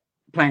planet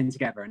playing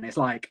together, and it's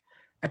like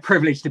a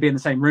privilege to be in the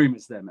same room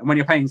as them. And when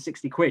you're paying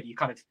 60 quid, you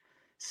kind of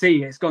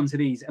see it's gone to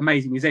these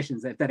amazing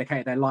musicians that have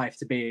dedicated their life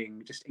to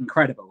being just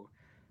incredible.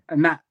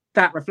 And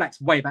that reflects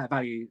way better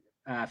value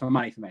for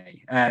money for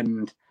me.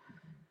 And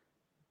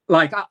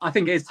like, I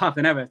think it is tougher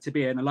than ever to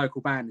be in a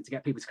local band and to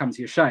get people to come to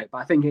your show. But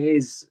I think it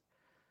is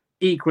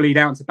equally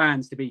down to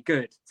bands to be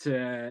good,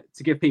 to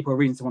give people a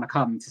reason to want to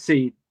come to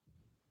see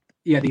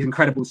these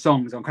incredible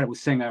songs or incredible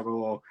singer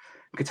or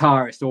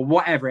guitarist or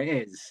whatever it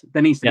is.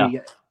 There needs to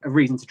be a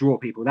reason to draw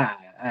people there.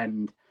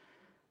 And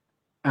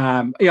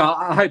I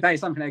hope that is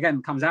something that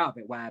again comes out of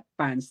it, where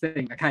bands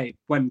think, okay,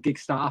 when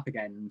gigs start up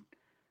again,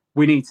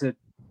 we need to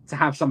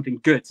have something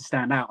good to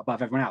stand out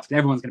above everyone else, because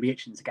everyone's going to be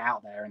itching to get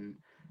out there and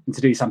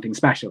to do something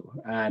special.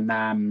 And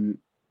I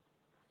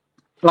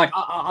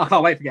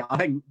can't wait for it. I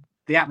think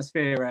the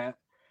atmosphere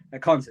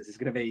at concerts is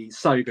going to be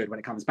so good when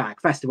it comes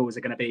back. Festivals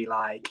are going to be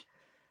like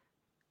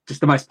just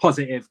the most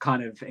positive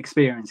kind of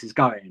experiences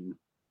going,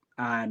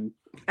 and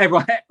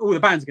all the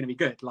bands are going to be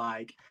good.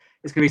 Like,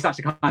 it's going to be such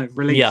a kind of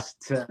release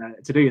to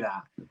do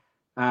that.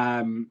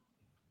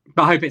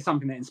 But I hope it's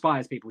something that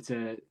inspires people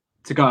to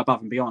go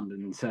above and beyond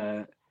and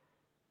to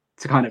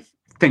kind of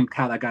think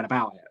how they're going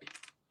about it.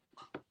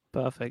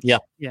 Perfect.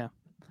 Yeah.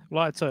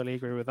 Well, I totally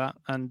agree with that.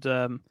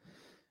 And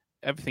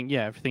everything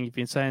you've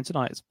been saying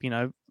tonight, it's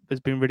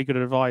been really good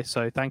advice.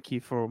 So thank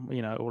you for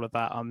all of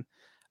that.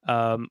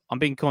 I'm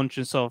being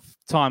conscious of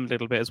time a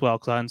little bit as well,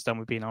 because I understand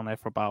we've been on there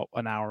for about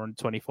an hour and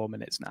 24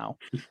 minutes now.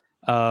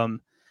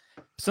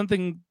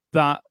 something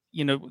that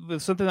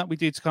something that we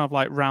do to kind of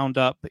like round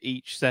up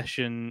each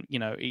session,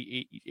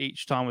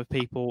 each time with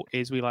people,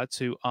 is we like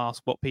to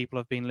ask what people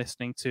have been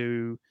listening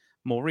to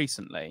more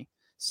recently.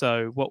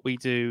 So what we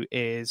do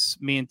is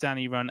me and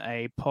Danny run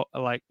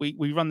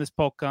we run this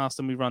podcast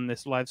and we run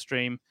this live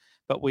stream,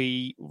 but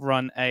we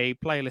run a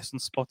playlist on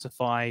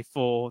Spotify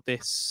for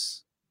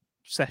this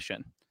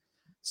session.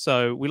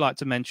 So we like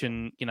to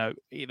mention,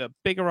 either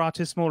bigger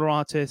artists, smaller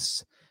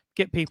artists,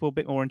 get people a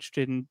bit more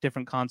interested in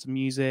different kinds of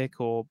music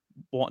or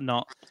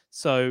whatnot.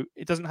 So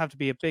it doesn't have to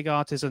be a big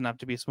artist, doesn't have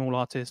to be a small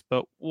artist,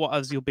 but what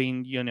has your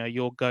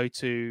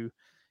go-to,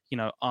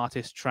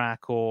 artist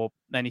track or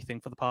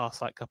anything for the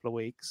past couple of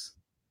weeks?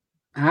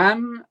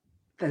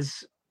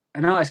 There's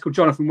an artist called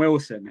Jonathan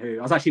Wilson who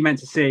I was actually meant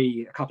to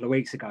see a couple of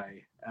weeks ago.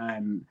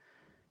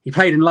 He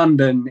played in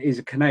London. He's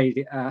a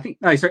Canadian.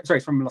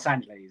 He's from Los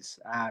Angeles.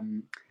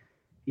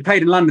 He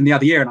played in London the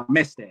other year and I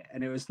missed it.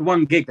 And it was the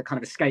one gig that kind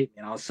of escaped me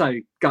and I was so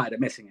gutted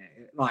at missing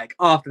it. Like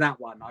after that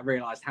one, I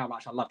realised how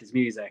much I loved his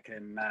music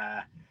and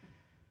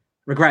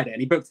regret it. And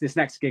he booked this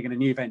next gig in a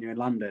new venue in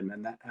London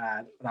and that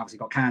obviously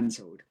got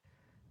cancelled.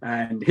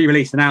 And he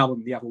released an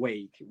album the other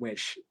week,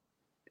 which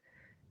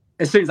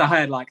as soon as I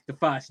heard the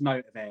first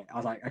note of it, I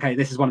was like, okay,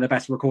 this is one of the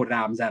best recorded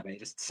albums ever. It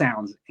just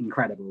sounds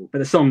incredible. But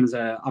the songs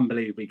are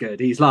unbelievably good.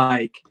 He's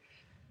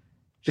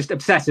just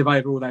obsessive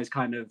over all those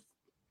kind of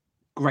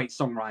great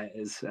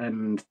songwriters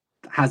and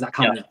has that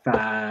kind of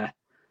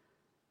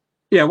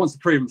wants to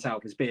prove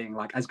himself as being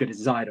as good as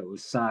his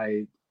idols. So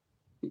I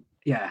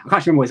can't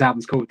remember what his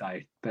album's called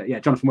though, but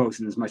Jonathan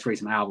Wilson's most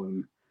recent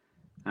album.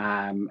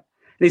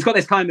 He's got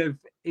this kind of,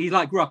 he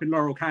grew up in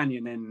Laurel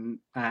Canyon in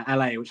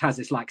LA, which has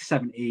this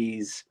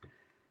 70s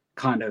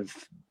kind of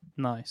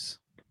nice,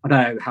 I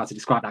don't know how to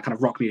describe that kind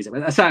of rock music,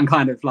 but a certain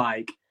kind of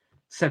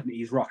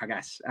 70s rock, I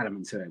guess,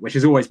 element to it, which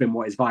has always been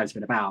what his vibe's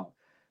been about.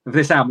 With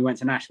this album, we went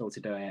to Nashville to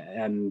do it,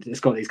 and it's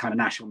got these kind of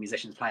Nashville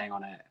musicians playing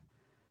on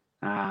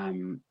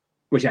it,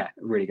 which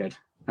really good.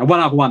 And one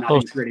other one I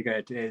think is really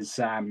good is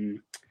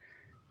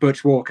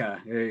Butch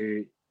Walker,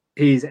 who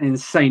he's an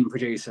insane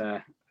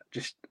producer,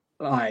 just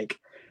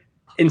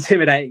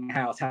intimidating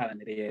how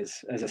talented he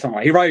is as a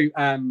songwriter. He wrote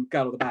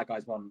 "Girl All the Bad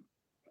Guys" one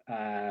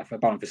for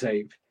Bon for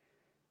Soup.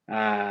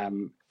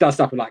 Does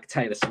stuff with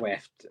Taylor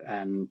Swift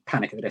and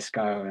Panic at the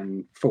Disco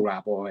and Fall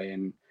Out Boy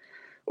and.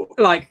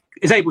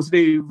 Is able to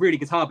do really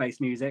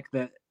guitar-based music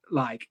that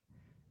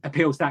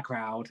appeals to that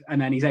crowd,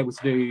 and then he's able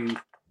to do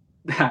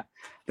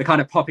the kind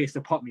of poppiest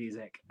of pop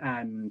music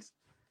and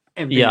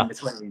everything in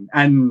between,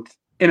 and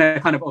in a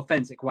kind of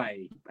authentic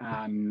way.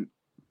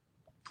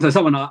 So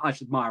someone I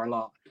should admire a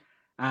lot,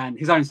 and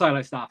his own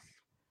solo stuff,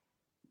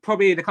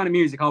 probably the kind of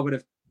music I would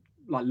have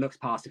looked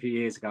past a few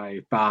years ago,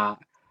 but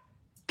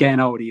getting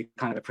older, you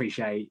kind of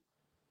appreciate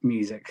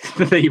music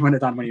that you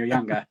wouldn't have done when you were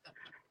younger.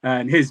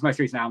 And his most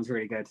recent album's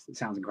really good. It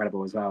sounds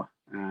incredible as well.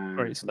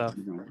 Great stuff.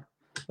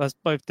 That's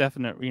both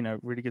definite,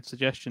 really good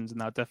suggestions,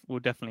 and we'll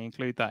definitely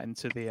include that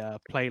into the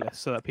playlist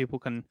so that people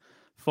can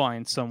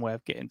find some way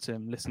of getting to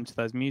listen to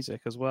those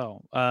music as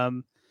well.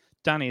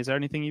 Danny, is there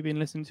anything you've been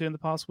listening to in the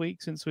past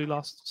week since we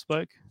last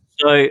spoke?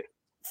 So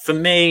for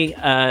me,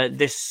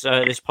 this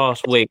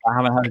past week, I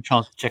haven't had a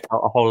chance to check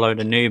out a whole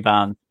load of new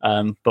bands.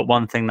 But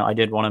one thing that I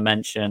did want to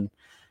mention,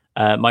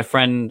 my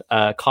friend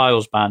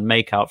Kyle's band,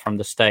 Makeout from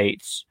the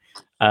States.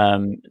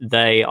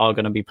 They are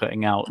going to be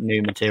putting out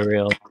new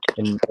material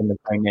in the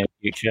very near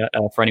future.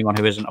 For anyone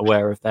who isn't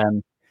aware of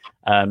them,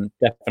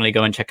 definitely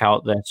go and check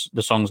out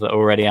the songs that are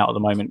already out at the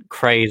moment.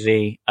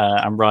 Crazy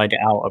and Ride It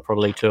Out are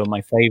probably two of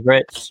my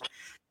favorites.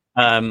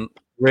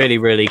 Really,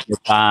 really good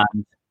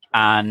band,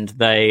 and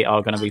they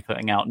are going to be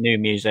putting out new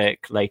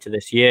music later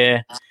this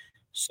year.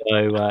 So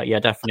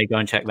definitely go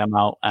and check them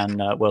out,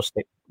 and we'll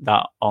stick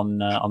that on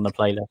the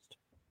playlist.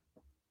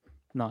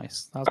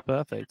 Nice, that's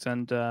perfect.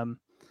 And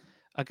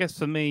I guess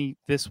for me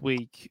this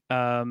week,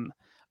 I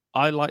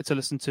like to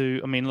listen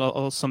to,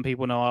 some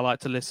people know I like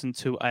to listen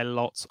to a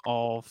lot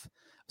of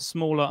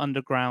smaller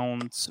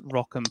underground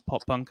rock and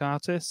pop punk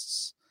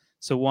artists.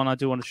 So one I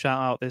do want to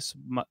shout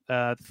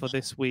out for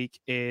this week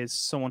is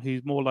someone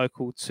who's more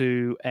local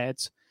to Ed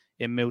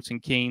in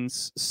Milton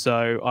Keynes.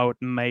 So I would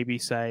maybe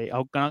say,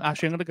 I'm going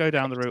to go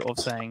down the route of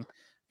saying,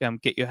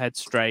 Get Your Head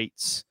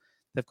Straight.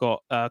 They've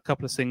got a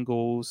couple of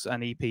singles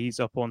and EPs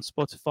up on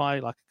Spotify,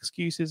 like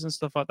Excuses and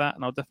stuff like that,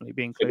 and I'll definitely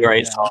be including.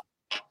 Great song.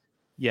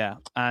 Yeah,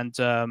 and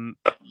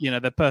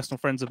they're personal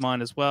friends of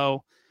mine as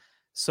well.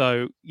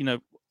 So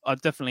I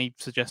definitely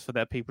suggest for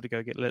their people to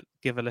go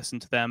give a listen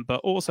to them.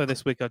 But also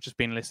this week I've just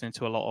been listening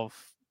to a lot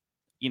of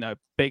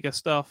bigger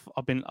stuff.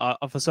 I've been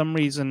for some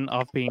reason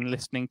I've been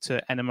listening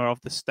to Enema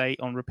of the State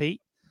on repeat.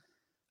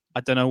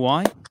 I don't know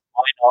why.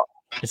 Why not?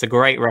 It's a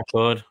great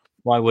record.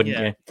 Why wouldn't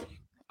you?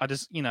 I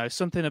just,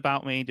 something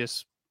about me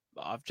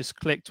I've just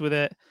clicked with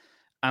it,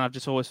 and I've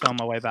just always found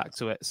my way back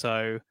to it.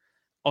 So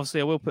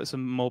obviously I will put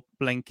some more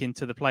Blink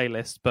into the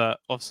playlist, but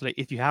obviously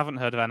if you haven't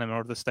heard of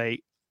Enema of the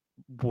State,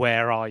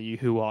 where are you?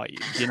 Who are you?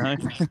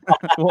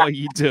 What are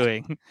you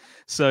doing?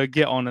 So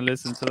get on and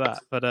listen to that.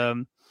 But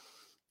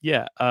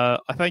yeah, I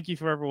thank you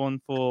for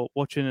everyone for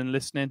watching and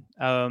listening.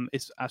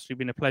 It's actually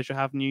been a pleasure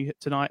having you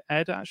tonight,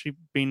 Ed. Actually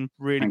been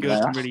really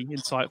good and really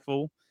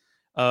insightful.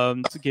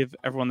 To give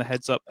everyone the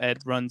heads up, Ed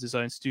runs his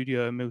own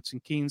studio in Milton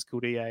Keynes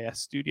called EAS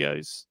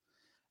Studios.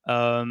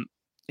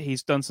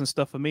 He's done some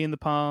stuff for me in the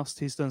past.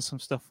 He's done some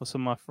stuff for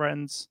some of my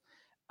friends.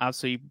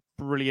 Absolutely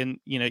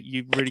brilliant. You know,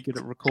 you're really good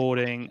at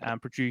recording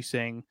and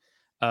producing.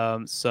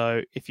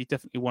 So if you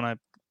definitely want to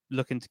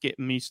looking to get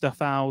new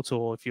stuff out,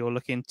 or if you're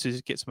looking to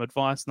get some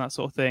advice and that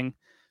sort of thing,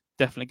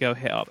 definitely go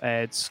hit up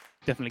Ed's.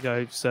 Definitely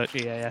go search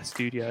EAS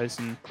Studios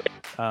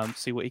and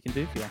see what he can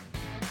do for you.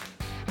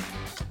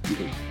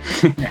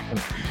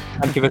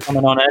 Thank you for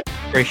coming on, Ed.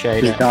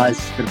 Appreciate it,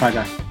 guys. Good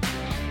pleasure.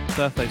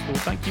 Perfect. Well,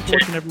 thank you for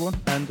watching, everyone,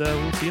 and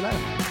we'll see you later.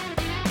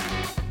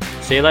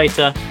 See you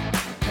later.